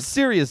do. You're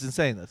serious in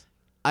saying this.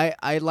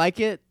 I like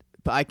it,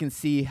 but I can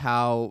see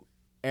how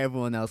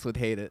everyone else would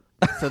hate it.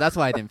 So that's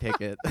why I didn't pick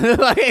it.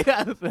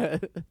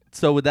 Like,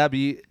 So would that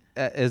be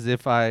as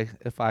if I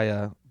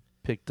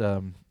picked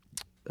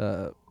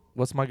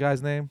what's my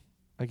guy's name?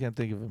 I can't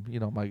think of him. You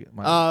know my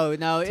oh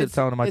no, it's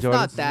Tiptoeing to my it's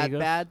not Jordans. that Migos?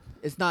 bad.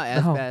 It's not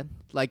as No. bad.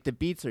 Like the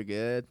beats are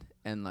good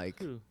and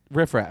like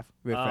Riff Raff.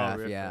 Riff Raff,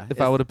 Riff yeah. Raff.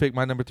 If I would have picked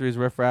my number 3 as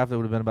Riff Raff, it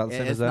would have been about the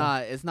same It's as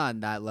that. it's not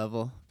in that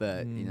level,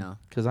 but you know.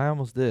 Because I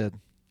almost did.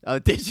 Oh,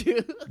 did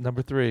you?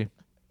 Number 3.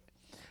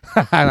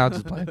 I'm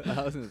just playing.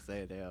 I was gonna say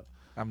it. Yeah.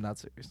 I'm not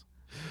serious.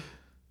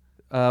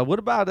 What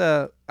about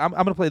I'm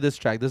gonna play this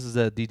track. This is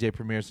a DJ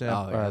Premier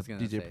sample. Oh, yeah, I was gonna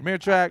DJ say. Premier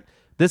track.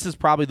 This is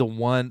probably the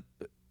one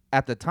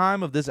at the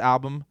time of this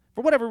album.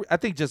 For whatever, I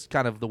think just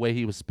kind of the way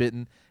he was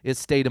spitting, it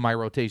stayed in my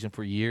rotation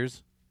for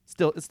years.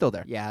 It's still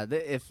there. Yeah.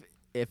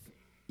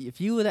 If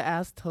you would have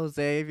asked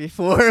Jose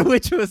before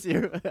which was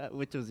your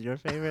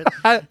favorite,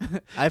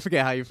 I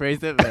forget how you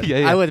phrased it, but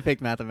Yeah. I would have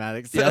picked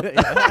mathematics.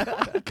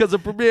 Yep. Because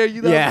of Premier,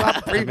 you know, Yeah.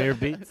 Premier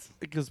beats.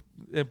 because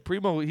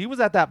Primo, he was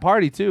at that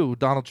party too.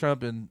 Donald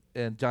Trump and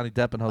Johnny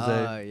Depp and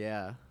Jose.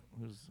 Yeah.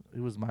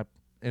 It was my.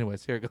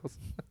 Anyways, here it goes.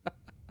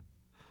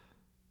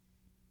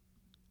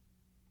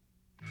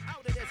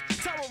 Out of this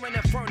terror and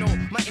inferno,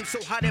 my ink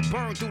so hot it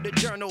burned through the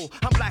journal.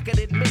 I'm blacker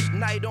than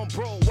midnight on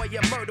Broadway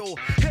and Myrtle.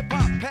 Hip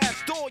hop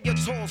passed all your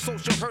tall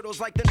social hurdles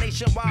like the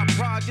nationwide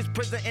projects,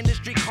 prison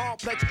industry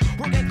complex.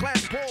 Working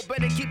class poor,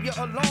 better keep your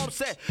alarm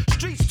set.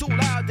 Streets too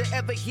loud to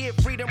ever hear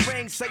freedom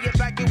ring. Say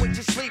evacuate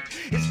your sleep.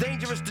 It's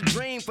dangerous to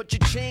dream, but your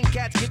chain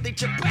cats get they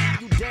chip.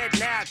 You dead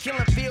now.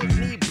 Killing fields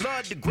need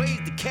blood to graze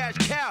the cash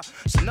cow.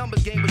 It's a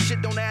numbers game, but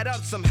shit don't add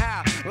up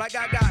somehow. Like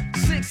I got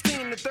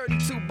 16 to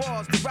 32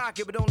 bars to rock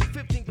it, but only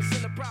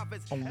 15% of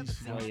profits.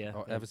 Oh yeah.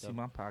 Oh, ever see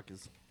my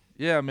pockets?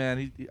 Yeah,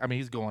 man.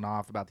 He's going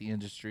off about the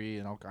industry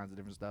and all kinds of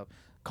different stuff.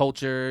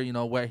 Culture, you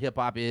know, where hip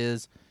hop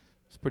is.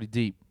 It's pretty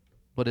deep,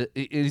 but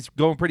he's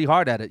going pretty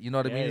hard at it. You know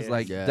what I mean? It's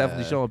like Yeah.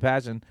 definitely showing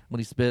passion when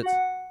he spits.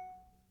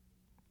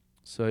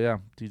 So yeah,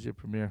 DJ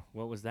Premier.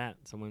 What was that?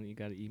 Someone you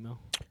got an email?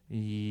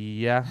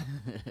 Yeah.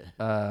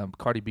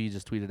 Cardi B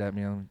just tweeted at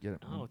me. I'm get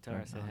it. Oh, tell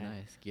her I said Oh, hey.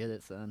 nice. Get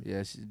it, son.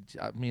 Yeah,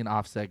 me and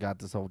Offset got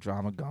this whole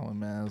drama going,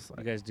 man. It's You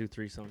like, guys do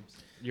threesomes.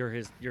 You're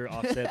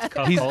Offset's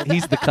cuck.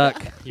 he's the cuck.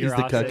 He's You're the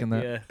cuck Offset, in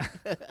that.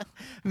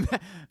 Yeah.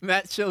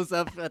 Matt shows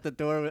up at the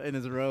door in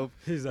his robe.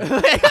 He's like,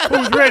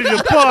 who's ready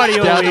to party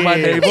over Down to my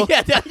here? navel.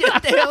 Yeah, down your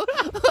nail.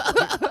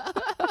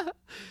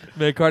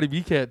 Man, Cardi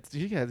B can't.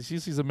 She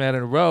sees a man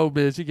in a robe,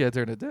 man. She can't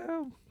turn it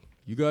down.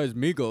 You guys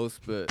Migos,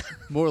 but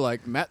more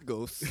like Matt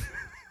Ghost.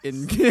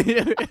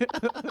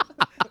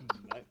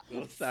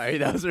 Sorry,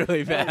 that was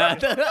really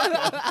bad.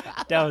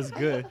 That was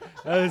good.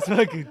 That was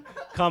fucking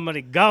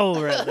comedy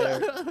gold right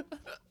there.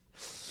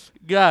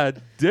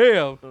 God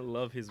damn. I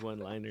love his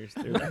one-liners.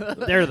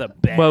 They're the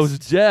best. Mos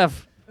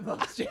Def.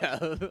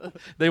 Yeah.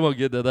 They won't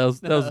get that. That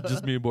was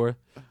just me, boy.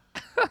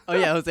 Oh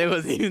yeah, Jose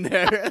wasn't even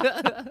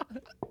there.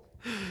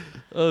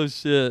 Oh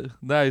shit.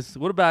 Nice.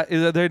 What about?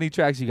 Are there any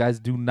tracks you guys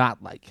do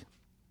not like?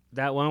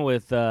 That one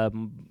with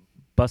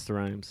Busta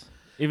Rhymes.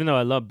 Even though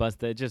I love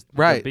Busta, it just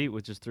Right. the beat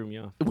would just threw me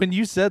off. When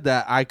you said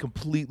that, I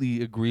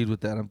completely agreed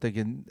with that. I'm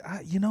thinking,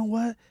 you know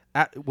what?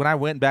 When I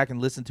went back and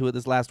listened to it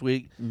this last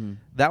week,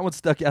 that one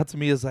stuck out to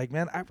me as like,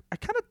 man, I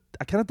kind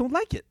of don't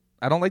like it.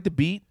 I don't like the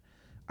beat.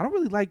 I don't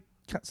really like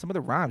some of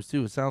the rhymes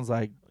too. It sounds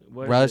like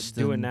What is rushed. it?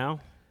 Do it now.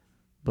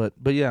 But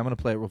yeah, I'm gonna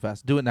play it real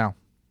fast. Do it now,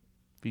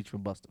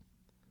 featuring Busta.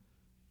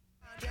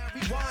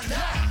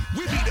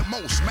 We be the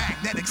most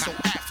magnetic, so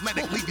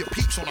athletic. Leave your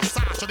peeps on the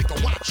side so they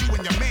can watch you and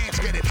your mans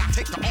get it.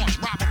 Take the arch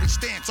rivalry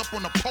stance up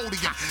on the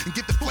podium and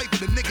get the flavor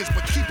the niggas,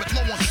 but keep it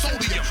low on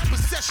sodium.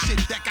 Possess shit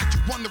that got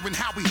you wondering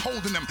how we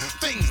holding them.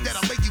 Things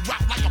that'll lay you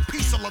out like a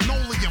piece of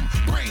linoleum.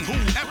 Bring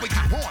whoever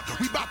you want.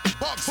 We bout to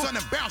bug, son,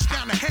 and bounce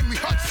down to Henry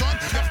Hudson.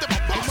 After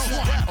my boss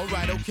one.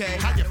 Alright, okay.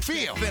 How you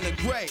feel? Feeling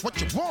great. What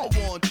you want?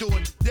 I want to do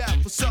it to death.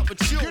 What's up with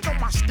you? You know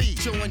my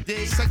steed. Chewing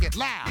D. Say it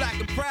loud. Black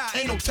and proud.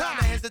 Ain't no time.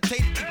 to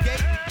hesitate at the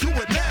gate. Do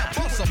it now.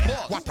 Bust a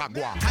boss. What I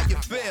want. How you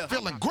feel?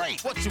 Feeling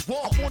great. What you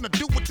want? I wanna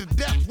do it to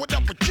death. What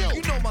up with you?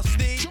 You know my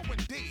Steve. Chewing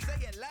D. Say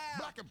it loud.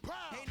 Black and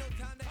proud. Ain't no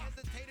time to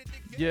hesitate at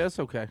the gate. Yeah, it's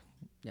okay.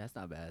 Yeah, it's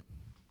not bad.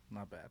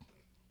 Not bad.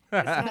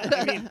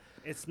 I mean,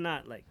 it's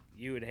not like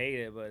you would hate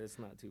it, but it's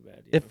not too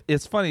bad. If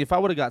it's funny, if I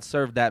would have got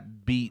served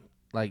that beat,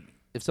 like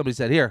if somebody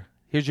said,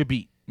 here's your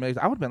beat, I would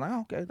have been like,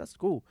 oh, okay, that's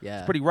cool. Yeah.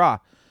 It's pretty raw.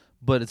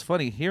 But it's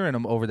funny hearing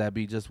them over that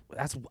beat. Just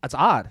that's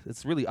odd.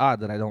 It's really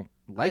odd that I don't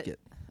like it.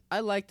 I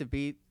like the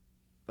beat,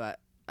 but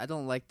I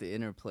don't like the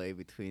interplay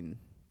between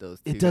those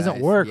two. It doesn't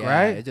guys. work, Yeah,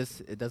 right?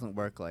 It doesn't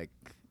work like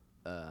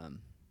I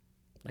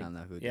don't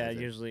know who yeah, does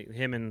it. usually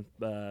him and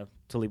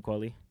Talib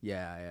Kweli.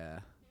 Yeah.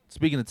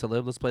 Speaking of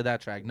Talib, let's play that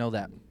track. Know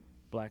that.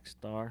 Black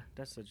Star.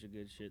 That's such a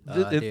good shit.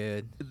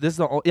 Dude. This is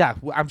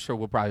the I'm sure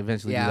we'll probably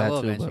eventually do Yeah, that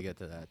we'll too. eventually But get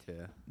to that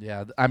too.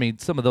 yeah, I mean,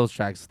 some of those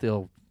tracks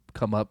still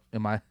come up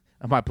in my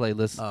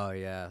playlist. Oh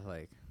yeah,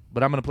 like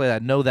But I'm gonna play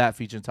that. Know that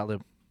featuring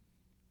Talib.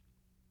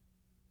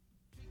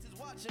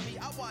 Watching me,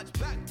 I watch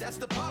back, that's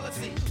the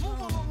policy. Move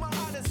along my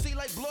odyssey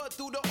like blood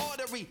through the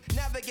artery.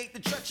 Navigate the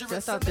treacherous. I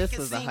thought this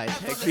was a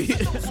high-tech beat.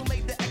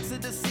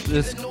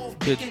 This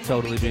could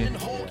totally be.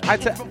 High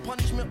Tech.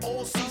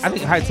 I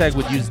think High Tech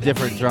would use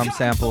different drum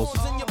samples.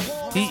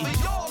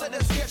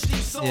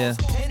 Yeah.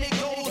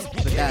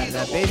 but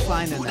that bass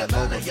line and that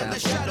vocal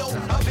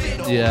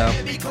sample. Yeah.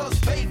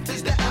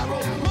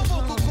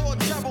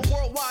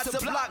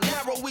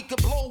 We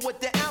could blow with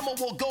the ammo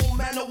or go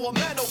mano or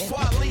mano.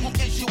 Quality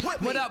is you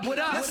with me. What up?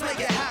 Let's make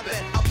it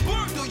happen. I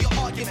burn through your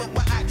argument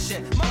with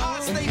action. My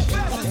eyes stay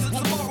fast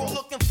until tomorrow,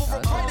 looking for a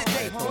brighter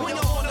day. We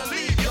don't wanna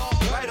leave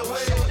y'all right away.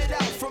 Shout it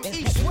out from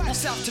east,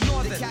 west, south to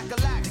northern.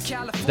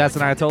 That's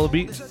an Ayatollah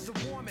beat.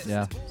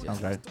 Yeah,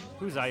 sounds right.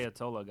 Who's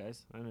Ayatollah,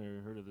 guys? I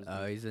never heard of this.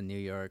 Oh, he's a New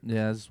York.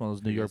 Yeah, this is one of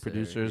those New York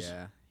producer, producers.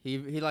 Yeah,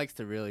 he likes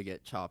to really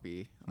get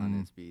choppy on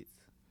his beats.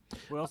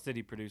 What else did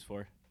he produce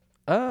for?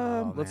 Let's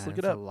Man, look it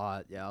it's up. A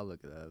lot. Yeah, I'll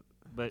look it up.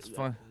 But It's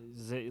fun.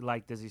 is it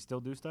like, does he still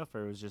do stuff,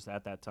 or it was just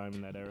at that time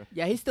in that era?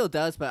 Yeah, he still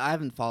does, but I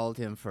haven't followed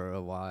him for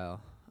a while.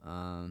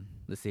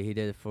 Let's see, he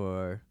did it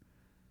for.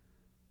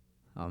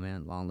 Oh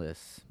man, long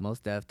list. Mos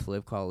Def,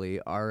 Talib Kweli,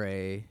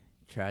 R.A.,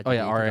 Tragedy, Oh,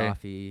 yeah, R.A..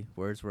 Gaddafi,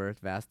 Wordsworth,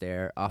 Vast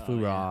Air, Afu Oh,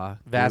 yeah. Ra,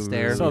 Vast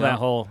Guru, Air. So Yeah. that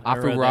whole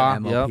Afu era Ra.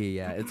 that- MOP,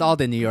 yeah, it's all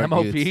the New York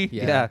MOP, dudes.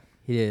 yeah.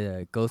 He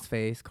did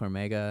Ghostface,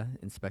 Cormega,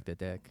 Inspector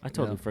Dick. I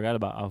totally forgot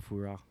about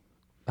Alfura.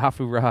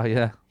 Hafu Ra,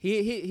 yeah.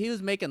 He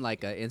was making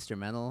like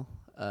instrumental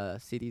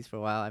CDs for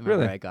a while. I remember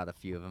Really? I got a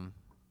few of them,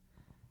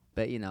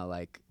 but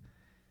like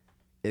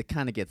it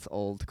kind of gets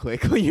old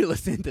quick when you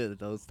listen to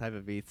those type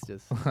of beats,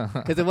 just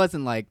because it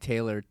wasn't like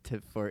tailored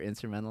for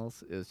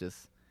instrumentals. It was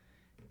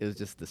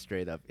just the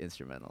straight up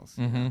instrumentals.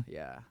 you know? Mhm.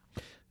 Yeah.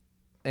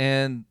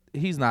 And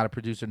he's not a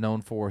producer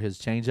known for his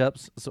change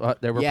ups, so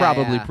they were Yeah,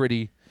 probably yeah.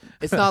 pretty.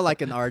 It's not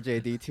like an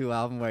RJD2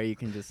 album where you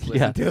can just listen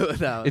Yeah. to it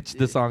without. It's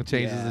the song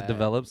changes, it yeah,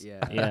 develops.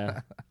 Yeah.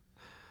 Yeah.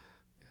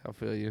 I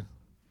feel you.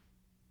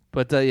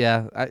 But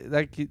yeah,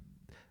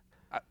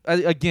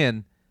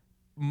 again,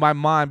 my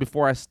mind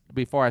before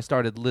I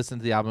started listening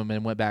to the album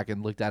and went back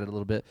and looked at it a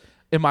little bit.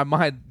 In my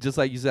mind, just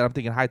like you said, I'm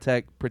thinking High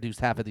Tech produced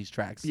half of these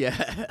tracks.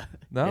 Yeah.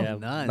 No, Yeah,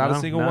 none. not a No,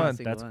 single not a one.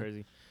 single That's one.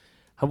 crazy.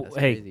 That's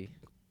Hey, crazy.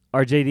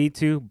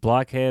 RJD2,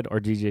 Blockhead, or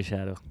DJ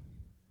Shadow?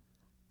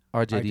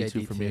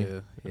 RJD2 for me.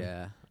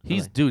 Yeah.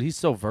 He's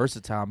so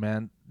versatile,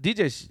 man.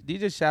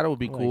 DJ Shadow would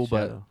be I like cool,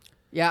 but Shadow.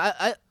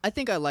 Yeah, I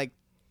think I like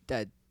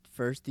that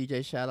first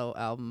DJ Shadow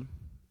album.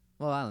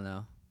 Well, I don't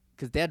know.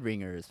 Because Dead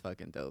Ringer is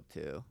fucking dope,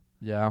 too.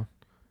 yeah.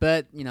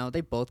 But,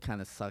 they both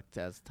kind of sucked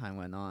as time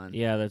went on.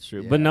 Yeah, that's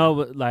true. Yeah. But no,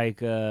 like,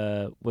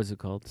 what's it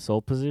called?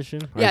 Soul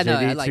Position? Yeah, no,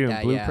 I RJD2 like and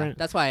that, Blueprint? yeah.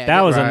 That's why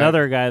That was Right.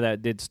 another guy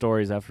that did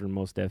stories after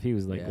Mos Def. He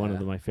was like one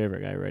of Yeah. my favorite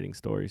guy writing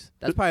stories.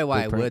 That's probably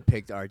why Blueprint. I would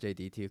pick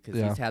RJD2, because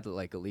Yeah. he's had,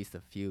 like, at least a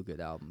few good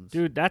albums.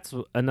 Dude, that's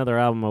another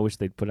album I wish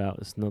they'd put out.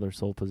 It's another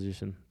Soul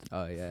Position.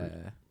 Oh,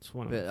 yeah. It's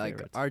one of But, my like,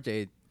 favorites.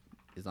 RJ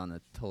is on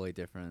a totally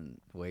different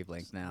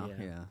wavelength now.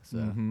 Yeah. Yeah, so.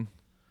 Mm-hmm. He's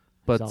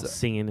But all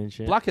singing and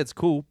shit. Blockhead's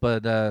cool,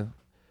 but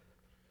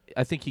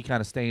I think he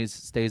kind of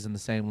stays in the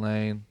same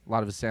lane. A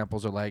lot of his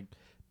samples are like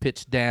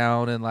pitched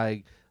down and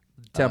like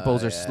tempos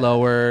are yeah.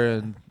 slower,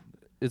 and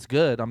it's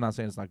good. I'm not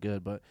saying it's not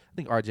good, but I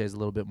think RJ is a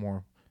little bit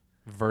more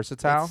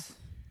versatile.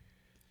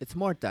 It's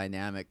more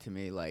dynamic to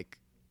me, like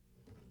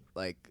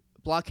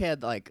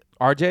Blockhead, like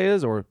RJ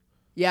is, or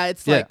yeah,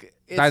 it's Yeah, like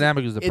it's,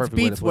 dynamic is the it's perfect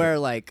way to beats put where it.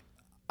 like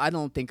I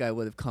don't think I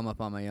would have come up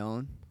on my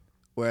own,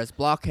 whereas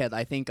Blockhead,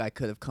 I think I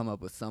could have come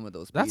up with some of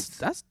those beats.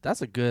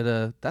 That's a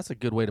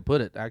good way to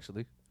put it,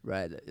 actually.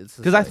 Right, it's just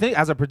Because I like- think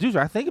as a producer,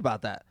 I think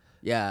about that.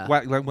 yeah,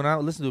 Like when I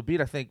listen to a beat,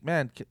 I think,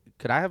 man,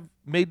 could I have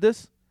made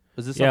this?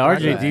 Was this Yeah, something I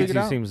could have RJD2 figured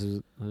out?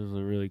 seems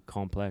really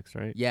complex,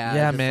 right? yeah,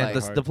 Yeah, just man.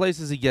 like, The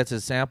places he gets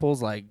his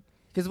samples, like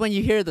because when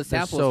you hear the they're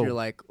samples, so- you're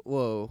like,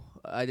 whoa,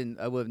 I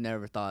would have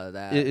never thought of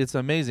that. it's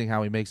amazing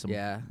how he makes them.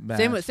 yeah, match.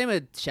 same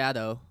with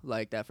Shadow,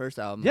 like that first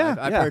album. Yeah,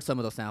 I've yeah. heard some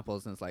of those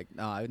samples, and it's like,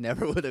 no, I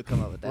never would have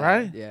come up with that.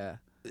 Right? Yeah,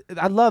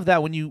 I love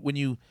that when you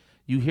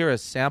hear a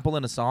sample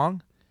in a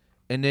song,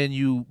 and then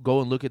you go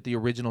and look at the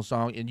original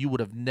song, and you would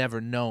have never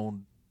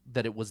known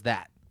that it was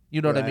that. You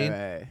know what I Right, mean?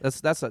 right.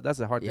 That's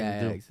a hard thing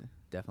yeah, to do.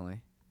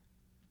 definitely.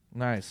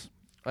 Nice.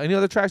 Any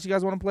other tracks you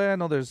guys want to play? I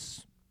know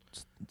there's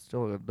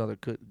still another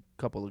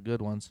couple of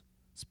good ones.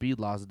 Speed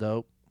Law's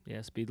dope.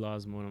 Yeah, Speed Law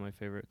is one of my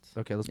favorites.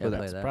 Okay, let's Yeah, play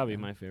play that. that. Probably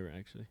my favorite,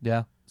 actually.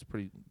 Yeah, it's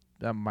pretty.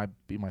 That might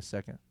be my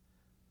second.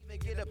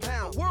 Get a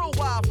pound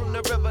worldwide from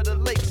the river to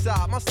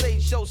lakeside. My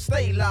stage show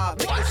stay live,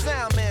 make the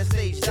sound man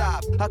stay shy.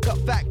 I cut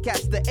fat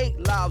cats to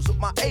 8 lives with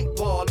my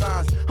 8-ball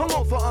lines. I'm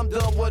over, I'm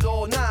done with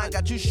all 9.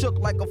 Got you shook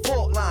like a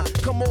fault line.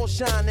 Come on,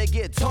 shine and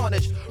get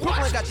tarnished.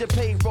 Brooklyn got your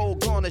payroll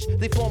garnished.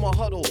 They form a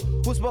huddle,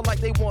 whisper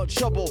like they want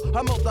trouble.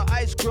 I melt the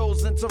ice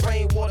grills into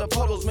rainwater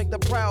puddles. Make the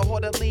proud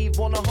hearted leave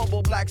on a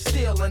humble black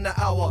steel in the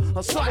hour.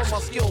 A some of my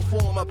skill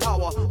form of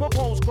power. My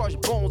bones crush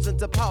bones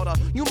into powder.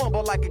 You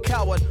mumble like a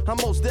coward. I'm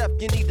most deaf,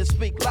 you need to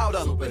speak louder.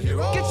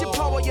 Get your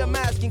power, your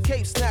mask and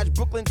cape snatch.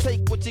 Brooklyn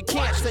take what you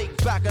can't take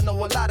back. I know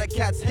a lot of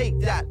cats hate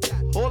that.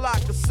 All I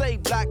can say,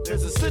 black,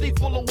 there's a city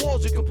full of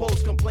walls you can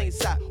post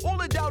complaints at. All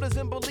the doubters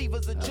and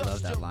believers are I love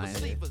just that your line.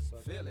 receivers.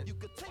 You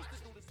can taste it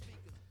through the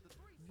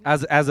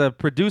speakers. As a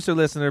producer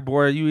listener,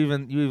 boy, you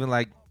even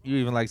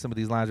like some of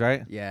these lines,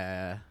 right?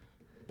 Yeah,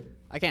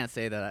 I can't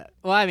say that.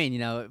 Well, I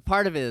mean,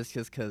 part of it is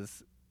just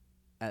because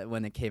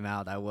when it came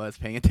out, I was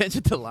paying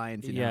attention to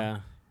lines. You know? Yeah.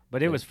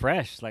 But it was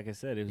fresh, like I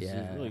said. It was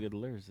Yeah. really good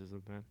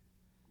lyricism, man.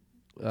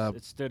 Uh,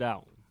 It stood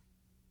out.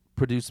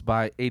 Produced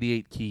by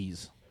 88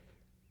 Keys.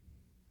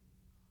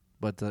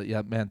 But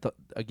yeah, man.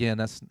 Again,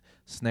 that's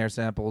snare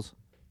samples.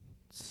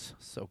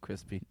 So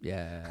crispy.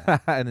 Yeah.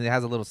 And it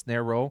has a little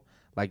snare roll,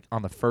 like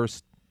on the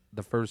first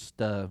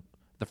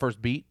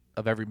beat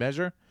of every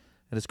measure,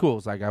 and it's cool.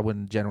 It's like I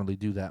wouldn't generally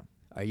do that.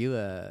 Are you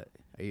a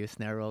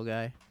snare roll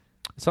guy?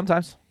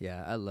 Sometimes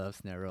Yeah, I love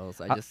snare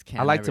rolls. I just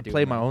can't. I like never to do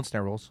play my mine. own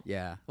snare rolls.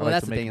 Yeah. I Well, like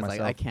that's to the make thing. it Is like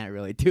I myself. can't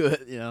really do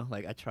it.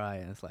 Like I try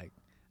and it's like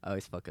I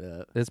always fuck it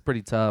up. It's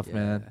pretty tough,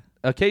 man.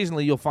 Yeah.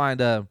 Occasionally, you'll find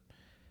a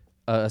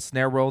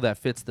snare roll that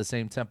fits the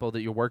same tempo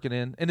that you're working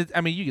in,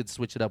 and you could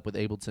switch it up with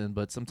Ableton,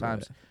 but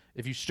sometimes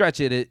if you stretch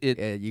it,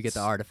 Yeah, you get the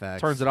artifacts.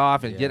 turns it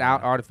off and get Yeah.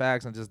 out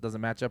artifacts and just doesn't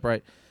match up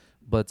right.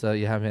 But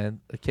yeah, man.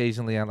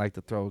 Occasionally, I like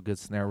to throw a good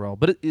snare roll,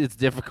 but it's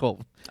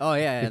difficult. Oh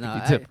yeah, It no.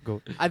 can be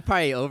difficult. I'd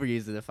probably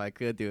overuse it if I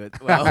could do it.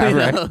 Well,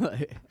 Right.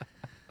 like-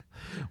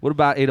 What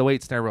about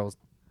 808 snare rolls?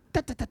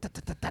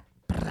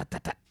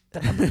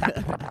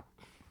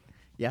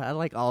 yeah, I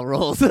like all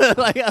rolls.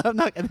 Like I'm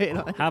not gonna hate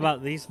on it. How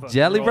about these fucking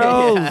Jelly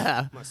rolls? rolls.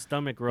 Yeah. My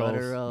stomach rolls.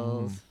 Butter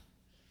rolls.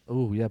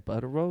 Oh yeah,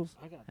 butter rolls.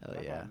 I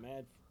got yeah.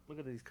 mad. Look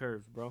at these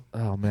curves, bro.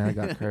 Oh man, I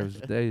got curves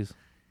for days.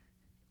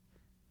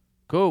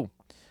 Cool.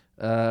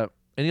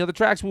 Any other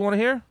tracks we want to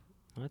hear?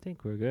 I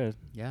think we're good.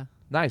 Yeah.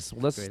 Nice.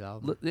 Well, Great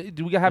album.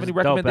 do we have It's any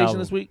a dope recommendation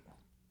this album. week?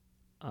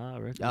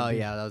 Oh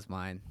yeah, that was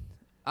mine.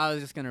 I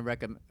was just gonna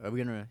recommend. Are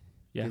we gonna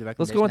Yeah. do the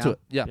Let's go recommendation into now? it.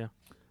 Yeah. Yeah.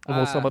 And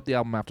we'll sum Uh, up the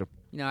album after.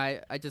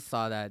 I just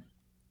saw that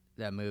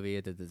movie,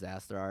 The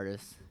Disaster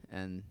Artist,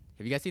 and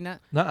Have you guys seen that?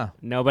 Nuh-uh.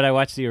 No, but I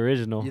watched the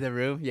original. The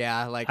Room?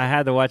 Yeah, like I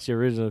had to watch the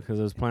original because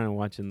I was planning on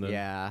watching the.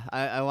 yeah.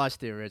 I watched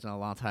the original a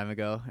long time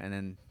ago, and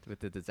then with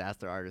the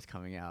Disaster Artist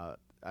coming out,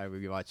 I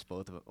rewatched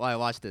both of them. Well, I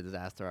watched the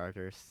Disaster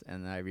Artist,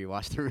 and then I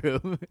rewatched The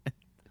Room.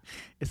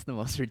 It's the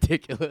most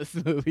ridiculous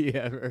movie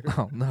ever.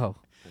 Oh no.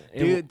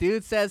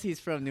 Dude says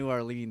he's from New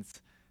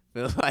Orleans,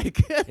 but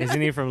like,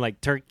 Isn't he from like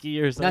Turkey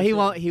or something?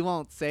 no, he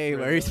won't say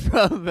where he's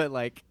from, but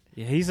like,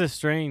 Yeah, he's a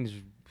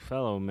strange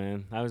fellow,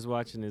 man. I was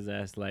watching his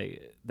ass.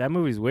 Like that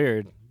movie's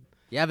weird.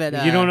 yeah, but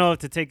You don't know if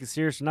to take it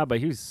serious or not, but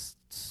he was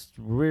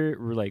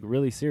like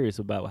really serious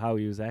about how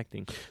he was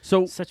acting.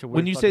 So Such a weird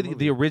when you say fucking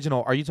the movie.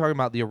 original, are you talking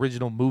about the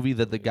original movie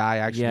that the guy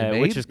actually Yeah,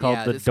 made? which is called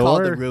Yeah, The it's Door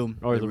called The Room.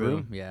 or The The Room,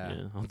 Room. yeah.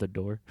 On The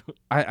Door.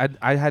 I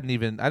didn't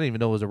even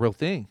know it was a real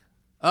thing.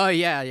 Oh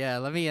yeah.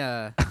 Let me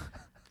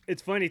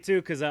It's funny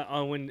too because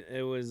when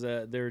it was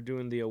they were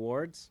doing the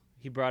awards,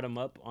 he brought him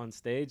up on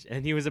stage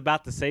and he was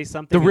about to say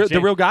something. The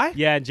real guy?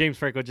 Yeah, and James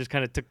Franco just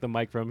kind of took the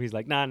mic from him. He's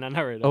like, nah, not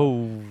right now.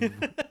 Oh.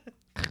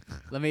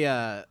 let me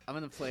I'm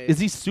gonna play. Is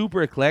he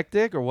super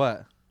eclectic or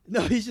what?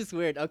 No, he's just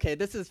weird. Okay,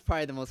 this is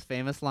probably the most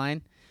famous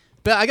line.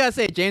 But I gotta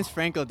say, James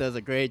Franco does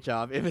a great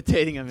job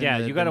imitating him. Yeah,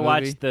 in you got to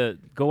watch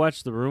go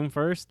watch The Room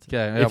first.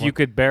 Okay, if you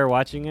could bear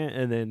watching it,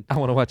 and then I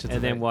want to watch it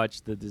and today. then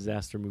watch the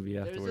disaster movie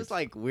There's afterwards. just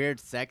like weird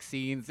sex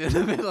scenes in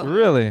the middle.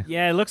 Really?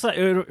 Yeah, it looks like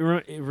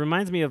it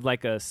reminds me of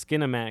like a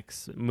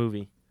Skinamax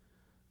movie.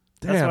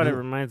 That's Damn, what it dude.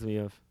 reminds me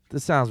of.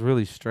 This sounds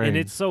really strange. And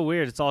it's so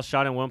weird. It's all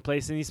shot in one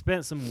place, and he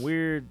spent some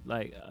weird,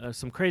 like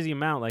some crazy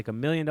amount, like $1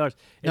 million. No,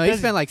 he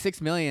spent like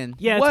 $6 million.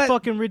 Yeah, What? it's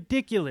fucking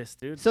ridiculous,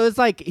 dude. So it's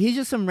like he's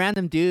just some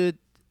random dude.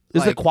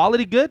 Is the like,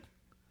 quality good?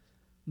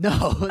 No,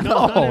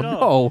 not Oh at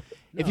all. no.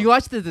 If you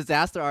watch the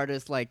Disaster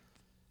Artist, like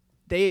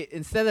they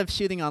instead of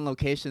shooting on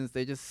locations,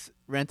 they just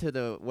rented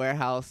a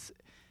warehouse.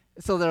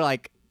 So they're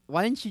like,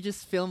 why didn't you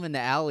just film in the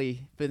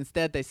alley? But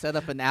instead, they set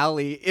up an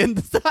alley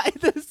inside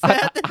the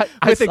set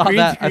I with a saw green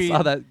that. screen. I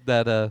saw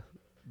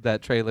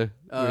that trailer.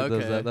 Oh, where it does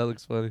okay. that. That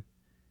looks funny.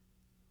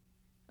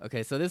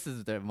 Okay, so this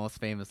is the most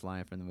famous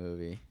line from the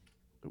movie.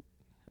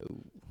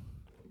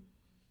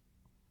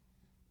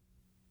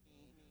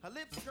 Her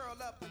lips curl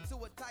up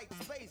into a tight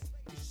space.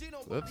 She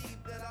don't Whoops.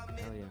 believe that I'm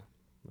Oh in. yeah,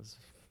 that's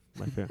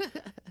my favorite.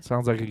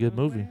 Sounds like a good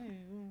movie.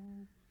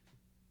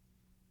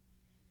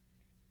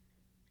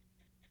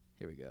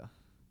 Here we go.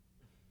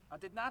 I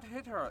did not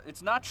hit her.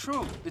 It's not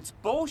true. It's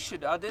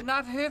bullshit. I did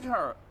not hit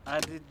her. I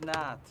did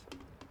not.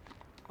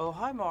 Oh,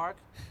 hi, Mark.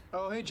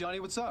 Oh, hey, Johnny,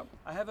 what's up?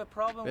 I have a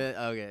problem.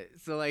 Okay,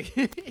 so like,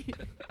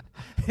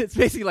 it's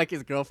basically like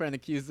his girlfriend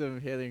accused him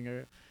of hitting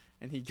her,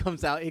 and he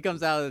comes out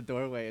of the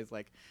doorway. It's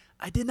like,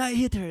 I did not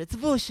hit her. It's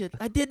bullshit.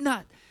 I did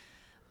not.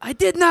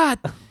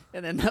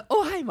 And then,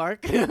 oh hi,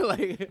 Mark.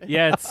 Like,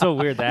 Yeah, it's so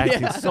weird. The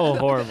acting's so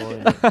horrible.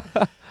 in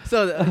it.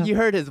 so you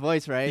heard his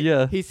voice, right?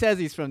 Yeah. He says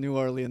he's from New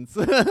Orleans.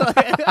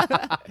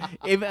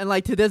 Even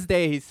like to this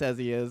day, he says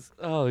he is.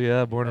 Oh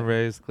yeah, born and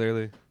raised,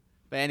 clearly.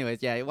 But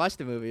anyways, yeah, watch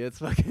the movie. It's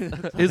fucking.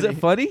 Is it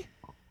funny?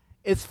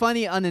 It's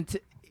funny.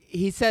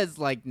 He says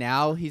like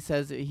now he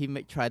says he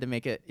tried to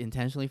make it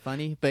intentionally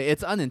funny, but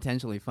it's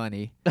unintentionally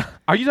funny.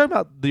 Are you talking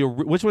about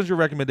which one's your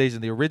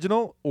recommendation? The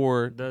original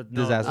or No,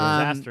 Disaster?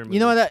 Disaster You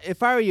know movie. what?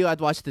 If I were you,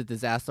 I'd watch the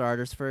Disaster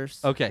Artist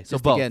first. Okay, so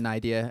just both. to get an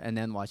idea, and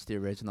then watch the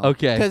original.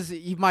 Okay. Because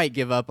you might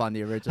give up on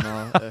the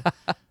original.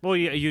 Well,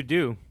 you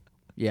do.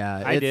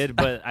 Yeah, I did,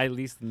 but I at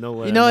least know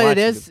what. You know I'm what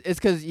it watching. is? It's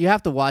because you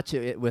have to watch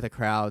it with a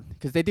crowd.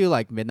 Because they do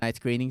like midnight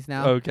screenings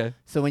now. Okay.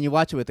 So when you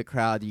watch it with the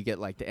crowd, you get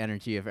like the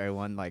energy of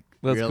everyone like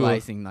That's cool.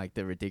 realizing like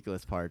the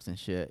ridiculous parts and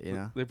shit. You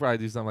know? They probably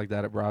do something like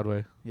that at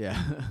Broadway.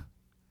 Yeah.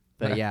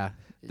 But yeah, check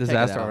it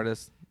Disaster out.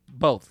 Artist.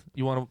 Both.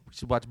 You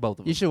should watch both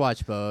of them. You should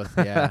watch both.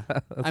 Yeah.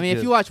 That's I mean, if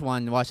good. you watch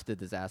one, watch the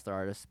Disaster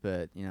Artist.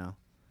 But you know,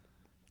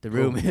 The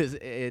Room is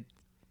it.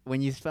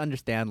 When you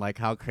understand like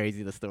how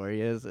crazy the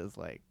story is, it's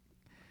like.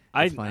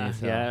 It's funny as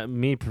hell. Yeah,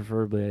 me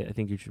preferably. I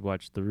think you should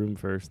watch The Room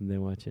first and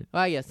then watch it.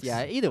 Well, yes,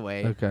 yeah. Either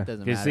way, Okay. it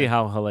doesn't You matter. see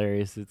how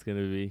hilarious it's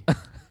gonna be.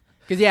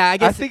 Because yeah, I I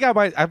guess think I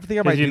might. I think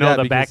I might you do know that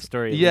the because-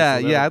 backstory at least Yeah, a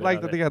little yeah. bit of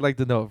I it. think I'd like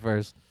to know it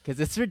first.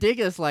 because it's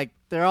ridiculous. Like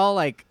they're all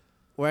like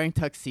wearing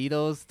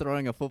tuxedos,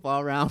 throwing a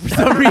football around for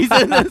some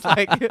reason. It's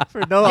like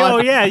for no. Oh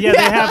yeah, they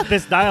have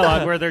this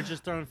dialogue where they're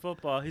just throwing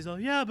football. He's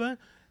like, yeah, but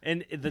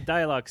and the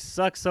dialogue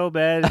sucks so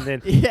bad, and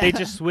then Yeah. they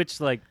just switch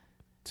like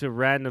to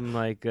random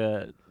like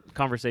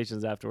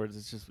conversations afterwards.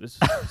 It's just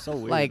so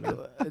weird. Like man.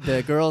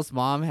 the girl's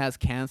mom has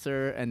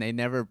cancer and they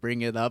never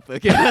bring it up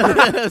again.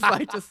 It's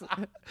like just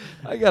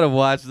I gotta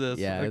watch this.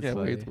 Yeah, I it's can't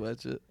wait to funny.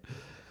 watch it.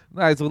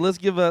 Nice. Well, let's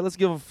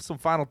give some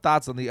final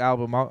thoughts on the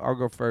album. I'll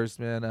go first,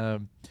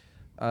 man.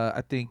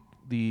 I think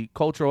the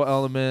cultural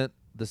element,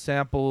 the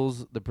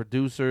samples, the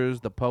producers,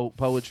 the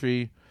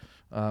poetry,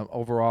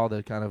 overall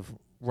that kind of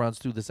runs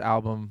through this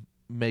album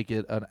make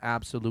it an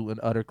absolute and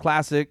utter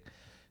classic.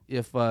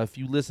 If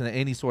you listen to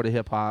any sort of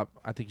hip hop,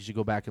 I think you should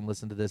go back and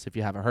listen to this if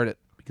you haven't heard it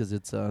because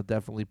it's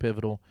definitely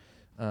pivotal,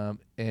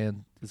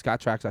 and it's got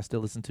tracks I still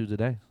listen to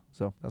today.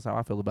 So that's how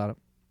I feel about it.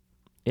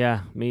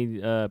 Yeah, me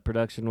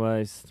production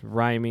wise,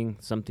 rhyming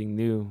something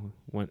new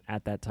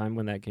at that time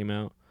when that came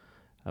out.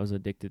 I was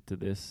addicted to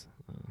this.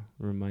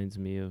 Reminds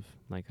me of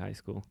like high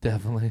school.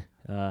 Definitely.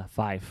 5.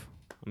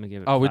 I'm gonna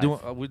give it. Oh,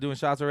 5. we're doing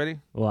shots already.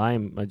 Well, I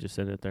just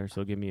said it there,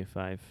 so give me a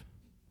 5.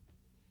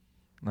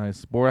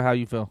 Nice, Bora. How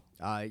you feel?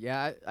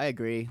 Yeah, I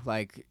agree.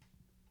 Like,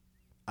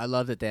 I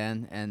loved it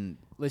then, and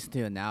listen to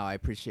it now, I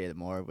appreciate it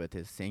more with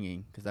his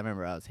singing. Because I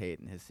remember I was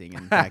hating his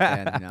singing back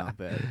then, you know.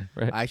 But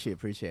Right. I actually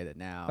appreciate it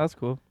now. That's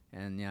cool.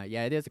 And yeah,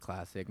 it is a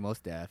classic. Mos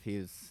Def,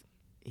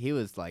 he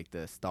was like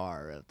the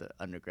star of the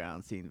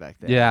underground scene back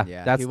then. Yeah,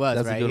 he was,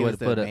 that's a right? good He way was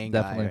to the put it, main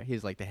guy, definitely. right? He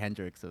was like the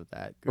Hendrix of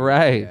that group.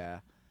 Right. Yeah.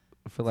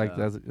 I feel like So-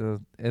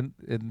 that's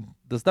and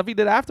the stuff he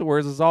did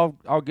afterwards is all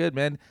good,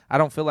 man.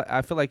 I feel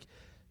like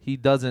he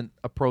doesn't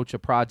approach a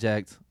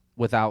project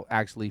without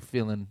actually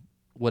feeling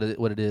what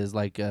it is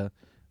like.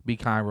 Be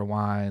Kind,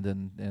 Rewind,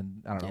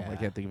 and I don't know. I Yeah.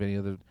 can't think of any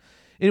other.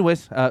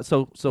 Anyways,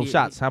 so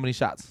shots. How many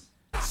shots?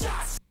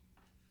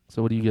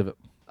 So what do you give it?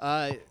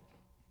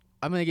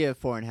 I'm gonna give it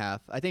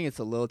 4.5. I think it's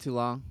a little too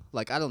long.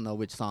 Like, I don't know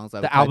which songs I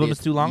would The play album these-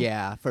 is too long?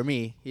 Yeah, for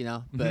me, you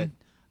know. But Mhm.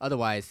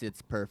 otherwise,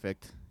 it's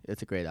perfect.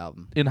 It's a great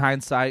album. In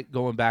hindsight,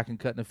 going back and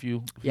cutting a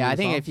few Yeah, of I the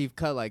think songs? if you've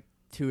cut like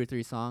 2 or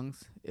 3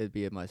 songs, it'd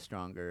be a much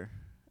stronger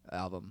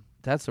album.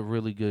 That's a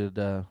really good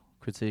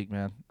critique,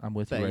 man. I'm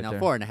with But you right you know, there.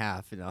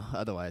 4.5. You know,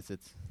 otherwise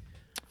it's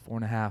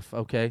 4.5.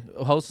 Okay,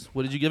 host,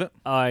 what did you give it?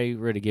 I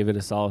already give it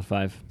a solid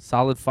 5.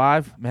 Solid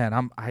 5. Man,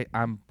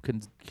 I'm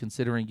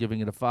considering giving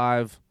it a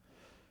 5.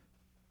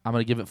 I'm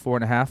gonna give it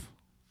 4.5,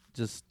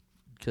 just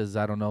because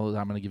I don't know that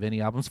I'm gonna give any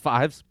albums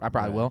 5s. I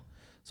probably Right. will.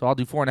 So I'll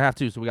do 4.5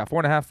 too. So we got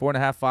 4.5,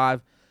 4.5,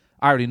 5.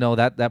 I already know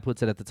that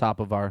puts it at the top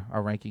of our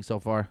ranking so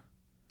far.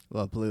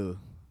 well, Blue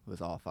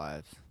was all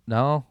 5s.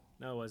 No,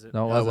 No, was it?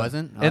 no, Oh, it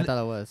wasn't? Oh, I And-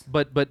 thought it was.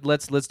 But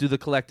let's do the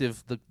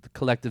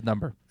collective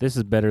number. This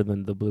is better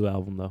than the Blue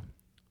album, though.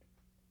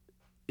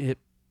 It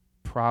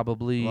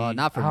probably. Well,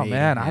 not for oh, me.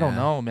 man, I don't Yeah.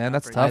 know, man.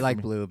 That's I tough. for like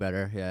me. Blue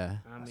better. Yeah.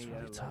 That's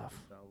really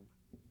tough.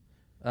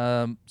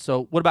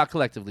 So what about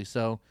collectively?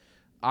 So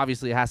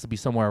obviously it has to be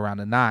somewhere around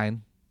a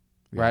 9,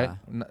 right?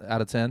 Yeah.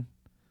 Out of 10.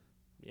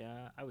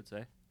 Yeah, I would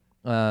say.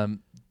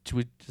 Should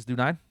we just do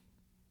 9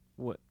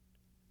 What?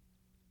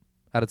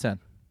 out of 10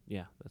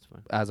 Yeah, that's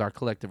fine. as our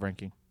collective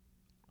ranking?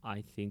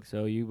 I think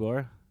so. You,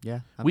 Bora?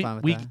 Yeah. I'm we fine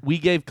with we that. we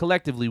gave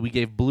collectively we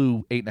gave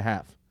Blue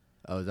 8.5.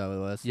 Oh, is that what it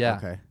was? Yeah.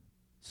 Okay.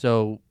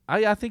 So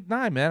I think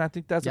 9, man. I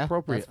think that's Yeah,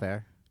 appropriate. That's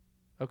fair.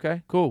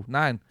 Okay, cool.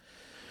 9.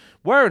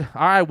 Word.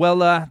 All right. Well,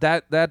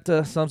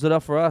 that sums it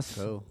up for us.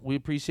 Cool. We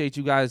appreciate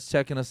you guys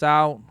checking us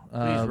out.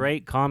 Please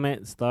rate,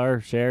 comment, star,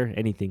 share,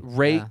 anything.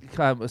 rate,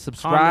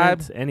 subscribe,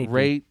 Comment, anything.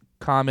 rate,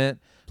 comment.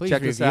 Please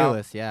check review us out.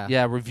 us. Yeah.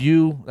 Yeah,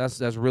 review.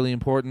 That's really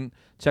important.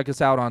 Check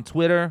us out on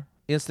Twitter,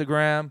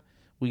 Instagram.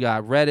 We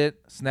got Reddit,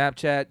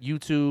 Snapchat,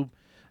 YouTube,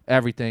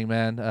 everything,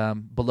 man.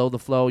 Below the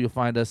Flow, you'll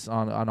find us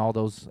on all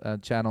those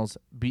channels.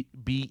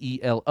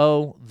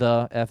 BELO,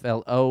 the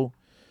FLO.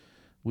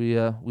 We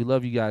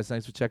love you guys.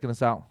 Thanks for checking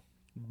us out.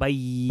 Bye.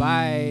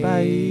 Bye.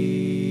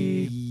 Bye.